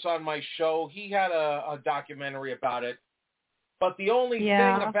once on my show. He had a documentary about it. But the only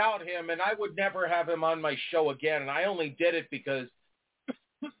thing about him, and I would never have him on my show again, and I only did it because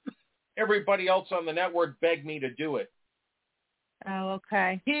everybody else on the network begged me to do it. Oh,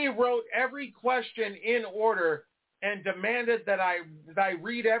 okay. He wrote every question in order and demanded that I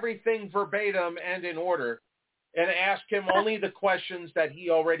read everything verbatim and in order, and ask him only the questions that he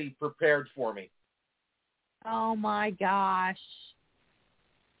already prepared for me. Oh, my gosh.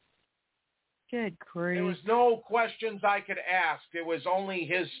 Good grief. There was no questions I could ask. It was only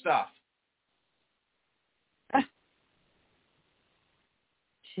his stuff.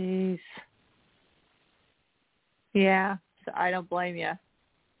 Jeez. Yeah, so I don't blame you.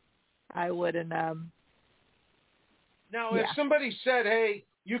 I wouldn't. Now, if somebody said, hey,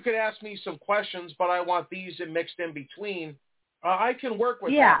 you could ask me some questions, but I want these and mixed in between, I can work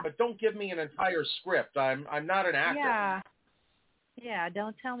with that, but don't give me an entire script. I'm not an actor. Yeah,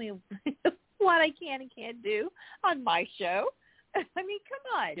 don't tell me what I can and can't do on my show. I mean,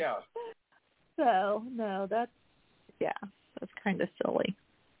 come on. Yeah. So, no, that's kind of silly.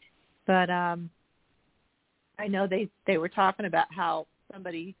 But I know they were talking about how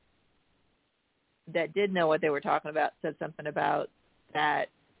somebody that did know what they were talking about said something about that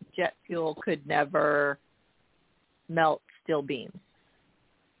jet fuel could never melt steel beams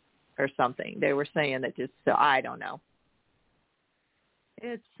or something. They were saying that so I don't know.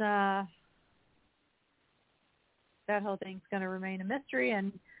 It's that whole thing's going to remain a mystery,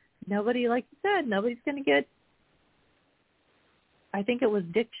 and nobody, like you said, nobody's going to get. I think it was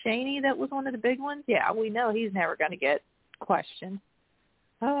Dick Cheney that was one of the big ones. Yeah, we know he's never going to get questioned.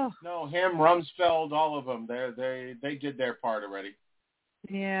 Oh no, him, Rumsfeld, all of them. They did their part already.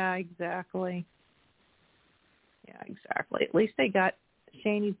 Yeah, exactly. At least they got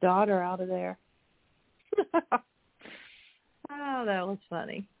Cheney's daughter out of there. Oh, that was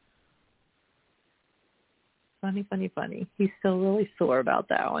funny. Funny. He's still really sore about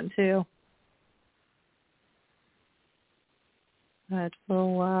that one, too. But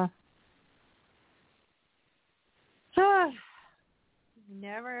we'll,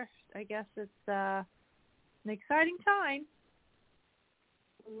 I guess it's an exciting time.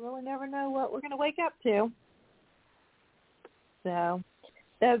 We really never know what we're going to wake up to. So,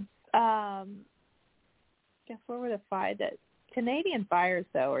 guess where were the fires? The Canadian fires,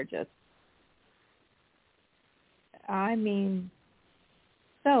 though, are just, I mean,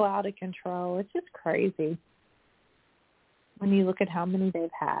 so out of control. It's just crazy when you look at how many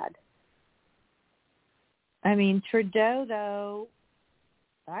they've had. I mean, Trudeau, though,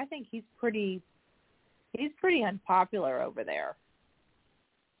 I think he's pretty unpopular over there.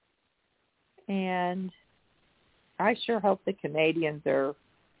 And I sure hope the Canadians are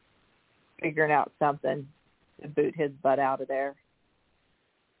figuring out something to boot his butt out of there.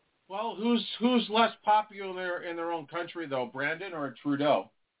 Well, who's less popular in their own country, though, Brandon or Trudeau?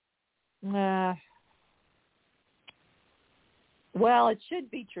 Well, it should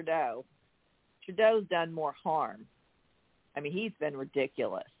be Trudeau. Trudeau's done more harm. I mean, he's been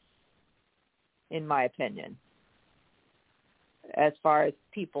ridiculous, in my opinion, as far as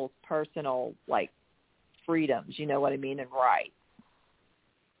people's personal, freedoms, you know what I mean, and rights.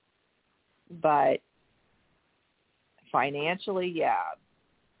 But financially,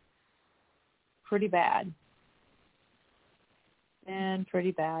 pretty bad. And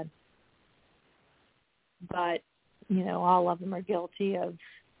pretty bad. But, all of them are guilty of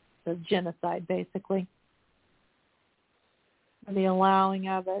genocide, basically. Or the allowing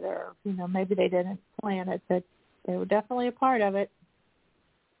of it, or, maybe they didn't plan it, but they were definitely a part of it.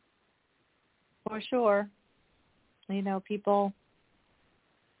 For sure.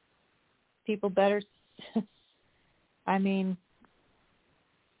 People better, I mean,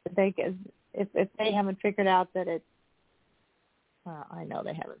 if they haven't figured out that it's, I know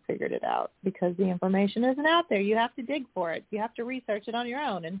they haven't figured it out because the information isn't out there. You have to dig for it. You have to research it on your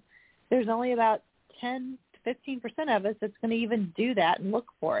own. And there's only about 10 to 15% of us that's going to even do that and look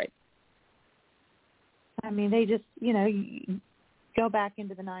for it. I mean, they just, you go back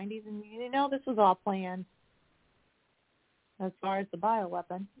into the 90s and, this was all planned. as far as the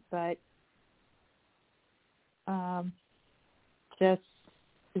bioweapon, but just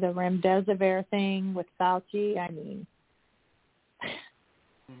the remdesivir thing with Fauci, I mean,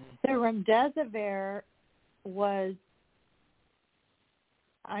 the remdesivir was,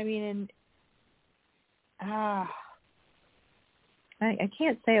 I mean, I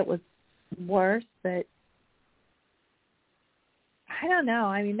can't say it was worse, but I don't know.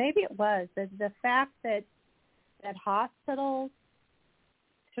 I mean, maybe it was. The fact that hospitals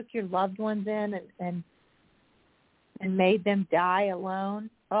took your loved ones in and made them die alone.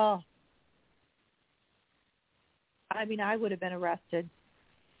 Oh, I mean, I would have been arrested.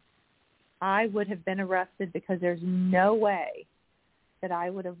 I would have been arrested because there's no way that I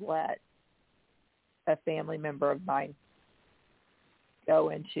would have let a family member of mine go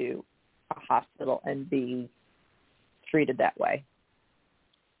into a hospital and be treated that way.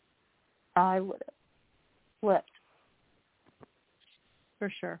 I would have flipped,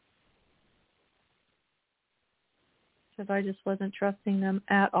 for sure. Because I just wasn't trusting them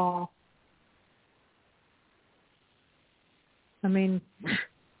at all. I mean,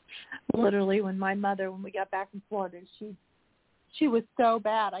 literally, when we got back from Florida, she was so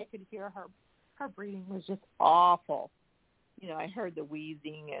bad. I could hear her breathing was just awful. You know, I heard the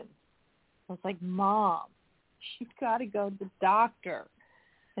wheezing, and I was like, Mom, she's got to go to the doctor.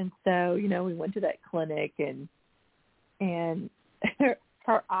 And so, you know, we went to that clinic, and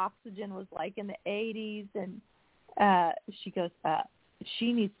her oxygen was like in the 80s, and she goes,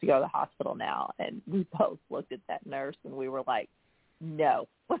 she needs to go to the hospital now. And we both looked at that nurse, and we were like, no,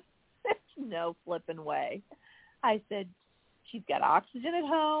 there's no flipping way. I said, she's got oxygen at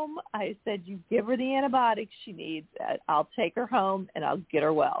home. I said, you give her the antibiotics she needs. I'll take her home, and I'll get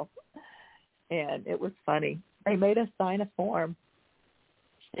her well. And it was funny. They made us sign a form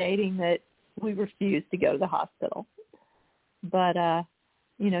stating that we refused to go to the hospital. But,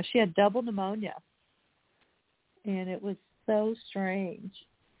 you know, she had double pneumonia, and it was so strange.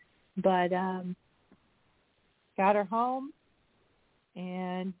 But got her home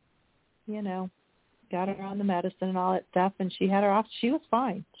and, you know, got her on the medicine and all that stuff, and she had her off. She was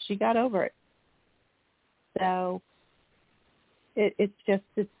fine. She got over it. So it's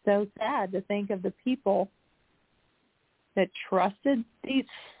so sad to think of the people that trusted these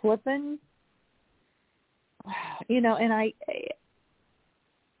flippin', you know, and I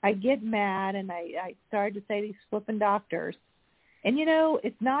get mad, and I started to say these flippin' doctors. And, you know,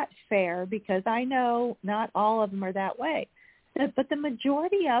 it's not fair because I know not all of them are that way. But the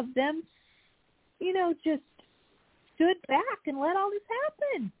majority of them, you know, just stood back and let all this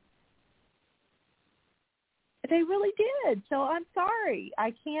happen. They really did. So I'm sorry.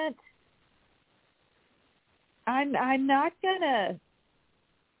 I can't. I'm not gonna,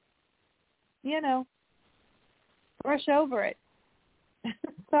 you know, brush over it.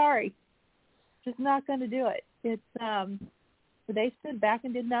 Sorry, just not going to do it. It's they stood back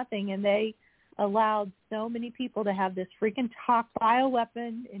and did nothing, and they allowed so many people to have this freaking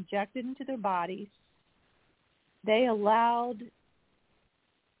bioweapon injected into their bodies. They allowed,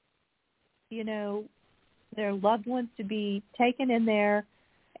 you know, their loved ones to be taken in there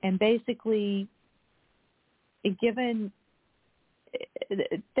and basically given.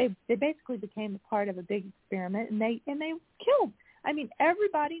 They basically became a part of a big experiment, and they killed. I mean,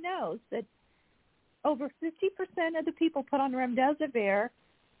 everybody knows that over 50% of the people put on remdesivir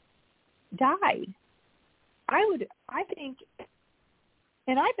died. I think,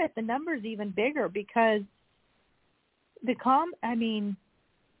 and I bet the number's even bigger because the combination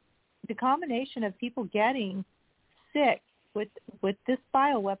of people getting sick with this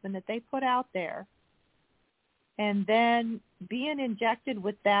bioweapon that they put out there, and then being injected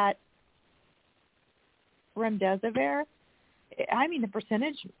with that remdesivir, I mean, the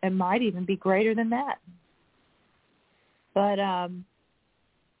percentage, it might even be greater than that. But, I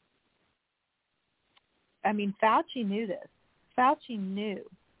mean, Fauci knew this. Fauci knew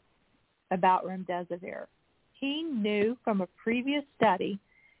about remdesivir. He knew from a previous study.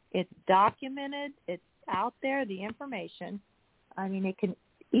 It's documented. It's out there, the information. I mean, it can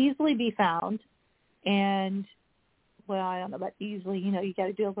easily be found. And, well, I don't know about easily. You know, you got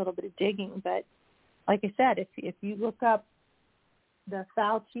to do a little bit of digging. But like I said, if you look up the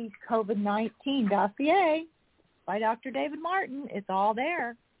Fauci COVID-19 dossier by Dr. David Martin, it's all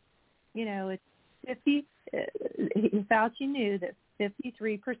there. You know, it's 50. Fauci knew that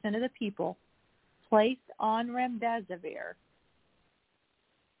 53% of the people placed on remdesivir,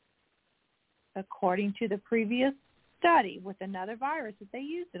 according to the previous study with another virus that they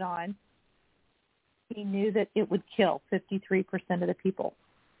used it on, he knew that it would kill 53% of the people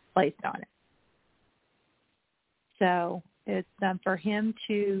placed on it. So It's for him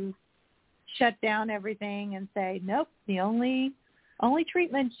to shut down everything and say, nope, the only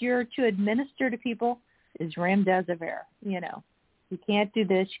treatment you're to administer to people is remdesivir. You know, you can't do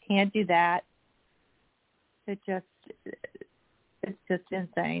this, you can't do that. It's just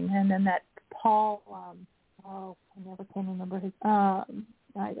insane. And then that Paul, I never can remember his. I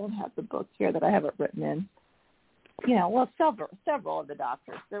don't have the book here that I have it written in. You know, well, several of the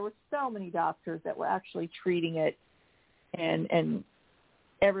doctors. There were so many doctors that were actually treating it, and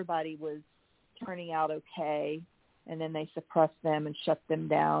everybody was turning out okay. And then they suppressed them and shut them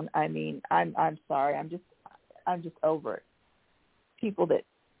down. I mean, I'm sorry. I'm just over it. People that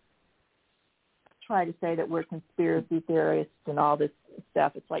try to say that we're conspiracy theorists and all this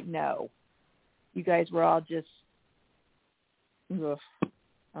stuff. It's like, no, you guys were all just, ugh,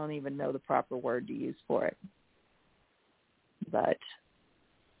 I don't even know the proper word to use for it. But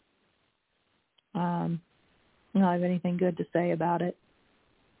I don't have anything good to say about it.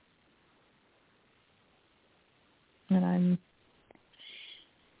 And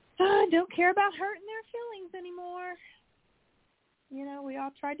I don't care about hurting their feelings anymore. You know, we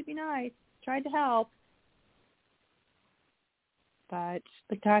all tried to be nice, tried to help. But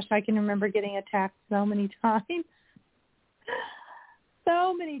gosh, I can remember getting attacked so many times.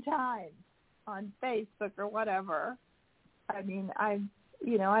 So many times on Facebook or whatever. I mean, I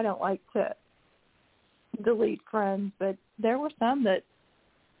don't like to delete friends, but there were some that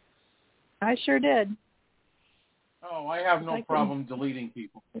I sure did. Oh, I have no problem deleting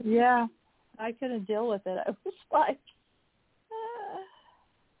people. Yeah, I couldn't deal with it. I was like,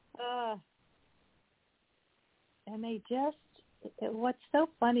 and they just, what's so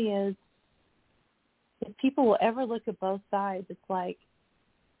funny is if people will ever look at both sides, it's like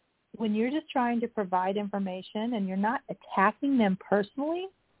when you're just trying to provide information and you're not attacking them personally,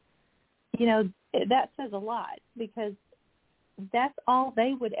 you know, that says a lot because that's all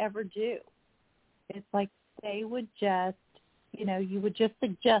they would ever do. It's like they would just, you know, you would just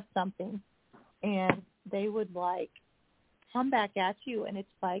suggest something and they would like come back at you, and it's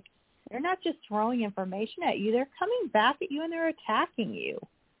like they're not just throwing information at you, they're coming back at you and they're attacking you.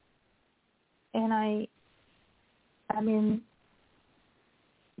 And I mean,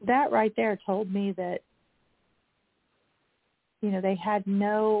 that right there told me that, you know, they had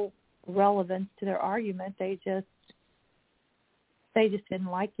no relevance to their argument. They just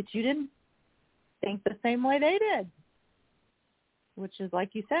didn't like that you didn't think the same way they did, which is,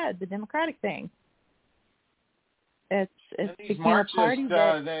 like you said, the Democratic thing. It's these Marxists,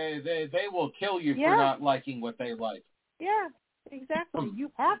 they will kill you for not liking what they like. Yeah, exactly.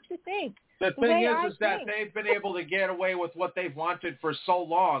 You have to think. The thing is that they've been able to get away with what they've wanted for so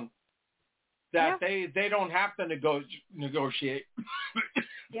long that they don't have to negotiate.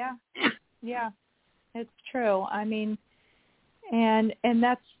 Yeah, it's true. I mean, and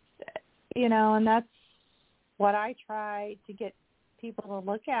that's, you know, and that's what I try to get people to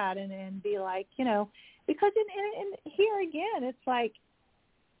look at and be like, you know, because in here again, it's like,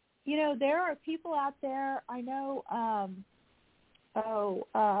 you know, there are people out there. I know,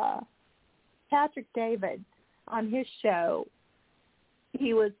 Patrick David on his show,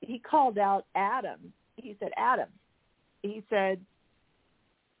 he called out Adam. He said, Adam, he said,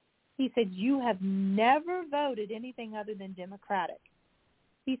 you have never voted anything other than Democratic.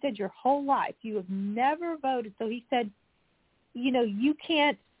 He said, your whole life, you have never voted. So he said, you know, you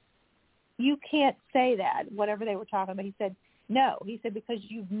can't say that, whatever they were talking about. He said, no. He said, because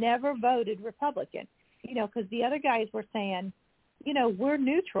you've never voted Republican. You know, because the other guys were saying, you know, we're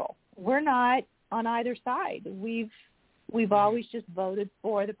neutral. We're not on either side. We've always just voted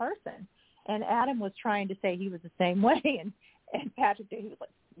for the person. And Adam was trying to say he was the same way, and Patrick, he was like,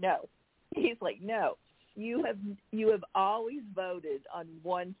 no. He's like, no. You have always voted on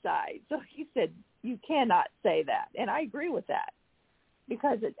one side. So he said, you cannot say that. And I agree with that.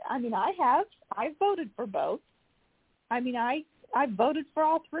 Because, I've voted for both. I mean, I voted for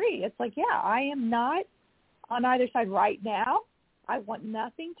all three. It's like, yeah, I am not on either side right now. I want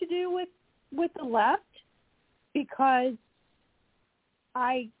nothing to do with the left because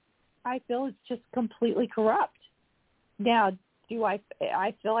I feel it's just completely corrupt. Now, I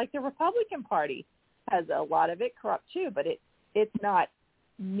feel like the Republican Party has a lot of it corrupt too, but it's not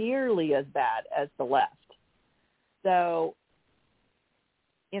nearly as bad as the left. So,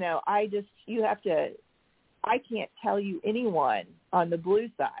 you know, I can't tell you anyone on the blue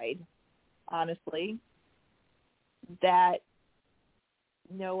side, honestly, that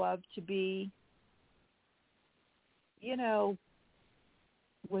know of to be, you know,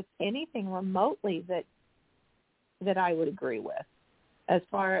 with anything remotely that I would agree with. As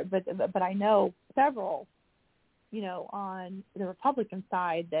far, but I know several on the Republican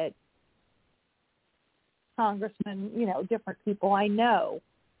side that congressmen, different people I know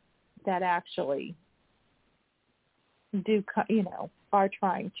that actually do, are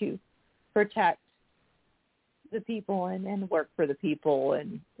trying to protect the people and work for the people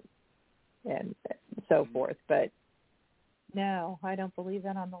and so forth. But no, I don't believe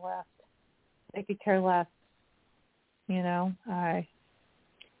that on the left. They could care less,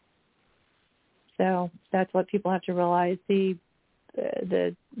 So that's what people have to realize. The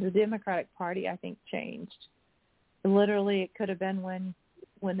Democratic Party, I think, changed. Literally, it could have been when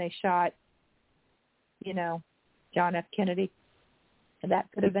they shot, John F. Kennedy. And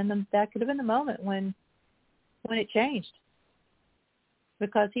that could have been the moment when it changed,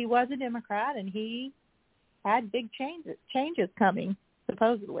 because he was a Democrat and he had big changes coming,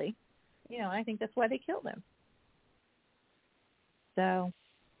 supposedly. I think that's why they killed him. So,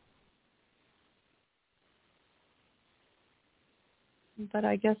 but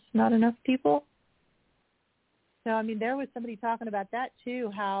I guess not enough people. So, I mean, there was somebody talking about that too,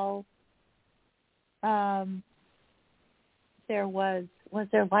 how there was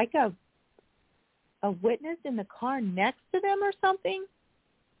there like a witness in the car next to them or something?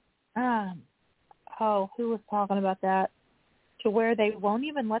 Who was talking about that? To where they won't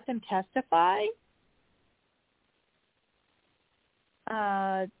even let them testify?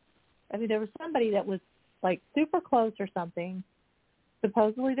 There was somebody that was like super close or something,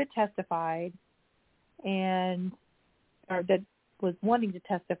 supposedly that testified, or that was wanting to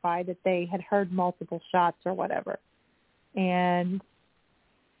testify that they had heard multiple shots or whatever. And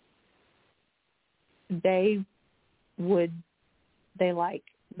they made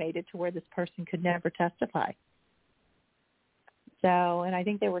it to where this person could never testify. So, and I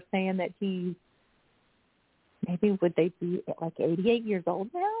think they were saying that would they be like 88 years old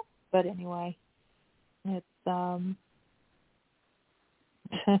now? But anyway, it's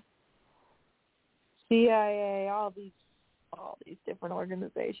CIA, all these different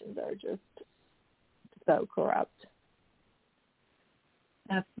organizations are just so corrupt.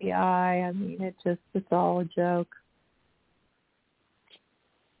 FBI, I mean, it's all a joke.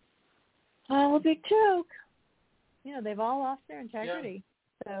 All a big joke. They've all lost their integrity.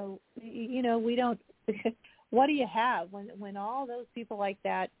 Yeah. So, we don't, what do you have when all those people like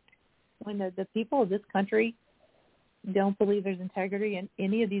that, when the people of this country don't believe there's integrity in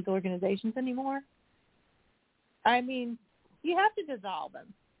any of these organizations anymore? I mean, you have to dissolve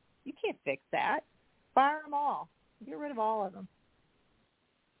them. You can't fix that. Fire them all. Get rid of all of them.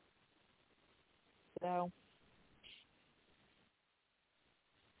 So,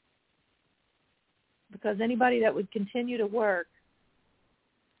 because anybody that would continue to work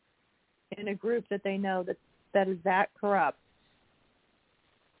in a group that they know that is that corrupt,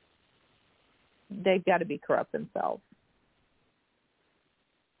 they've got to be corrupt themselves.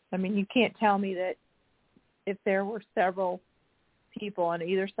 I mean, you can't tell me that if there were several people on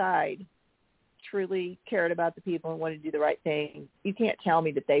either side truly cared about the people and wanted to do the right thing, you can't tell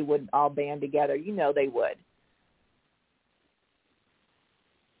me that they wouldn't all band together. They would.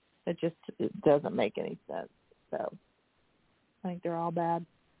 It doesn't make any sense. So I think they're all bad,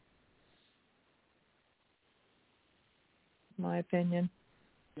 in my opinion.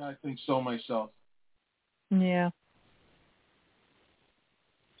 Yeah, I think so myself. Yeah.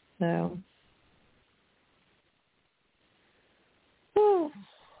 So. Whew.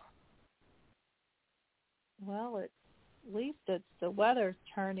 Well, at least the weather's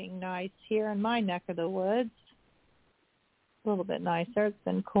turning nice here in my neck of the woods. A little bit nicer. It's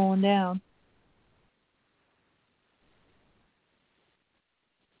been cooling down.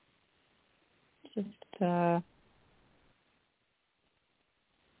 Just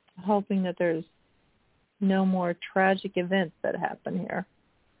hoping that there's no more tragic events that happen here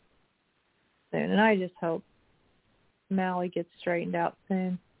soon. And I just hope Maui gets straightened out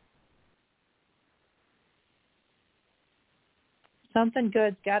soon. Something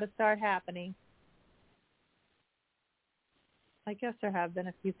good's got to start happening. I guess there have been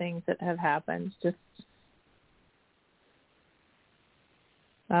a few things that have happened. Just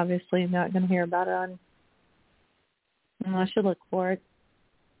obviously not going to hear about it unless you look for it.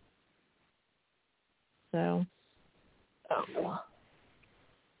 So. Well,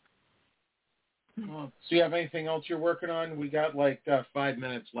 so you have anything else you're working on? We got like 5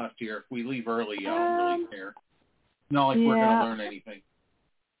 minutes left here. If we leave early, I don't really care. Not like we're going to learn anything.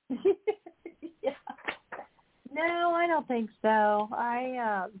 Yeah. No, I don't think so.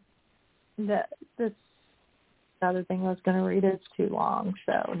 This other thing I was going to read is too long,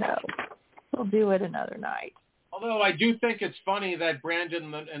 so no. We'll do it another night. Although I do think it's funny that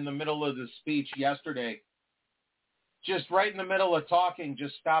Brandon, in the middle of the speech yesterday, just right in the middle of talking,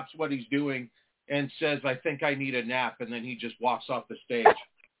 just stops what he's doing and says, I think I need a nap, and then he just walks off the stage.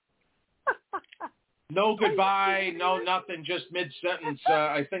 No goodbye, no nothing, just mid-sentence,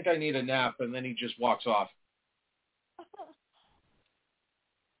 I think I need a nap, and then he just walks off.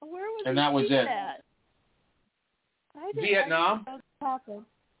 Where was and that was it. Vietnam?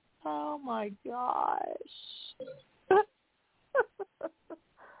 Oh, my gosh.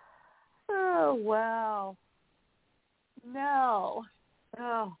 Oh, wow. No.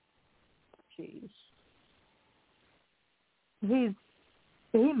 Oh, jeez. He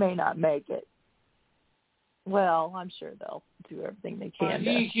may not make it. Well, I'm sure they'll do everything they can.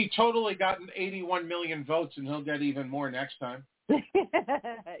 He totally got 81 million votes, and he'll get even more next time.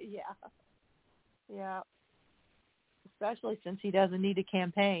 Yeah. Especially since he doesn't need a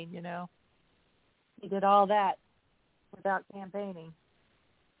campaign, He did all that without campaigning.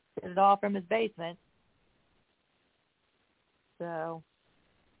 Did it all from his basement. So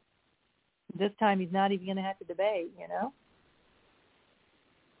this time he's not even going to have to debate,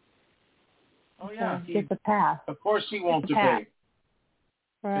 Oh, yeah. So get the pass. Of course he won't debate.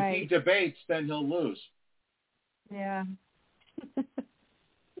 Right. If he debates, then he'll lose. Yeah.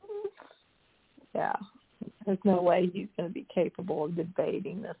 Yeah. There's no way he's going to be capable of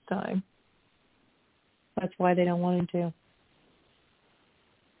debating this time. That's why they don't want him to.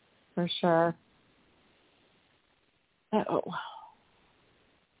 For sure. Oh.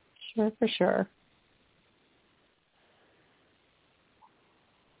 For sure.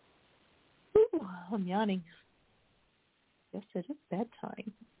 Ooh, I'm yawning. Guess it is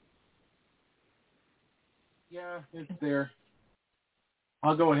bedtime. Yeah, it's there.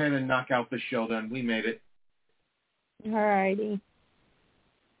 I'll go ahead and knock out the show then. We made it. All righty.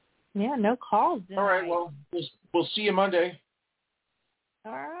 Yeah, no calls tonight. All right, well, we'll see you Monday.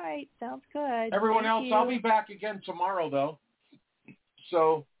 All right, sounds good. Everyone Thank else, you. I'll be back again tomorrow, though.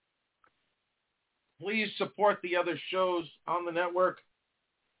 So please support the other shows on the network.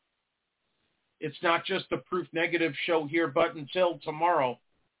 It's not just the Proof Negative show here, but until tomorrow,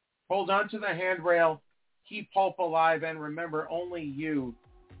 hold on to the handrail, keep hope alive, and remember, only you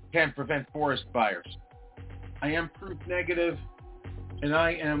can prevent forest fires. I am Proof Negative, and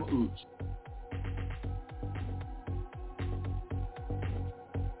I am Oops.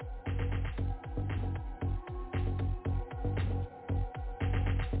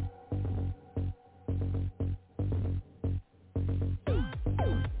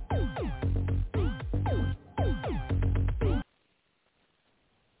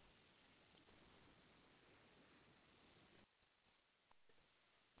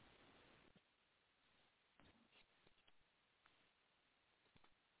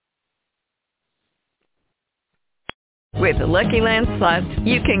 With the Lucky Land Slots,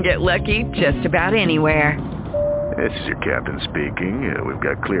 you can get lucky just about anywhere. This is your captain speaking. We've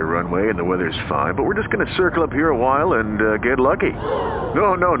got clear runway and the weather's fine, but we're just going to circle up here a while and get lucky.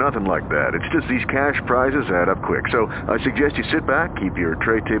 No, nothing like that. It's just these cash prizes add up quick. So I suggest you sit back, keep your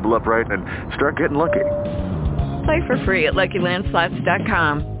tray table upright, and start getting lucky. Play for free at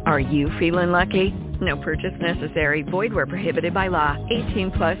LuckyLandSlots.com. Are you feeling lucky? No purchase necessary. Void where prohibited by law.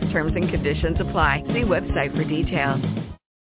 18+ terms and conditions apply. See website for details.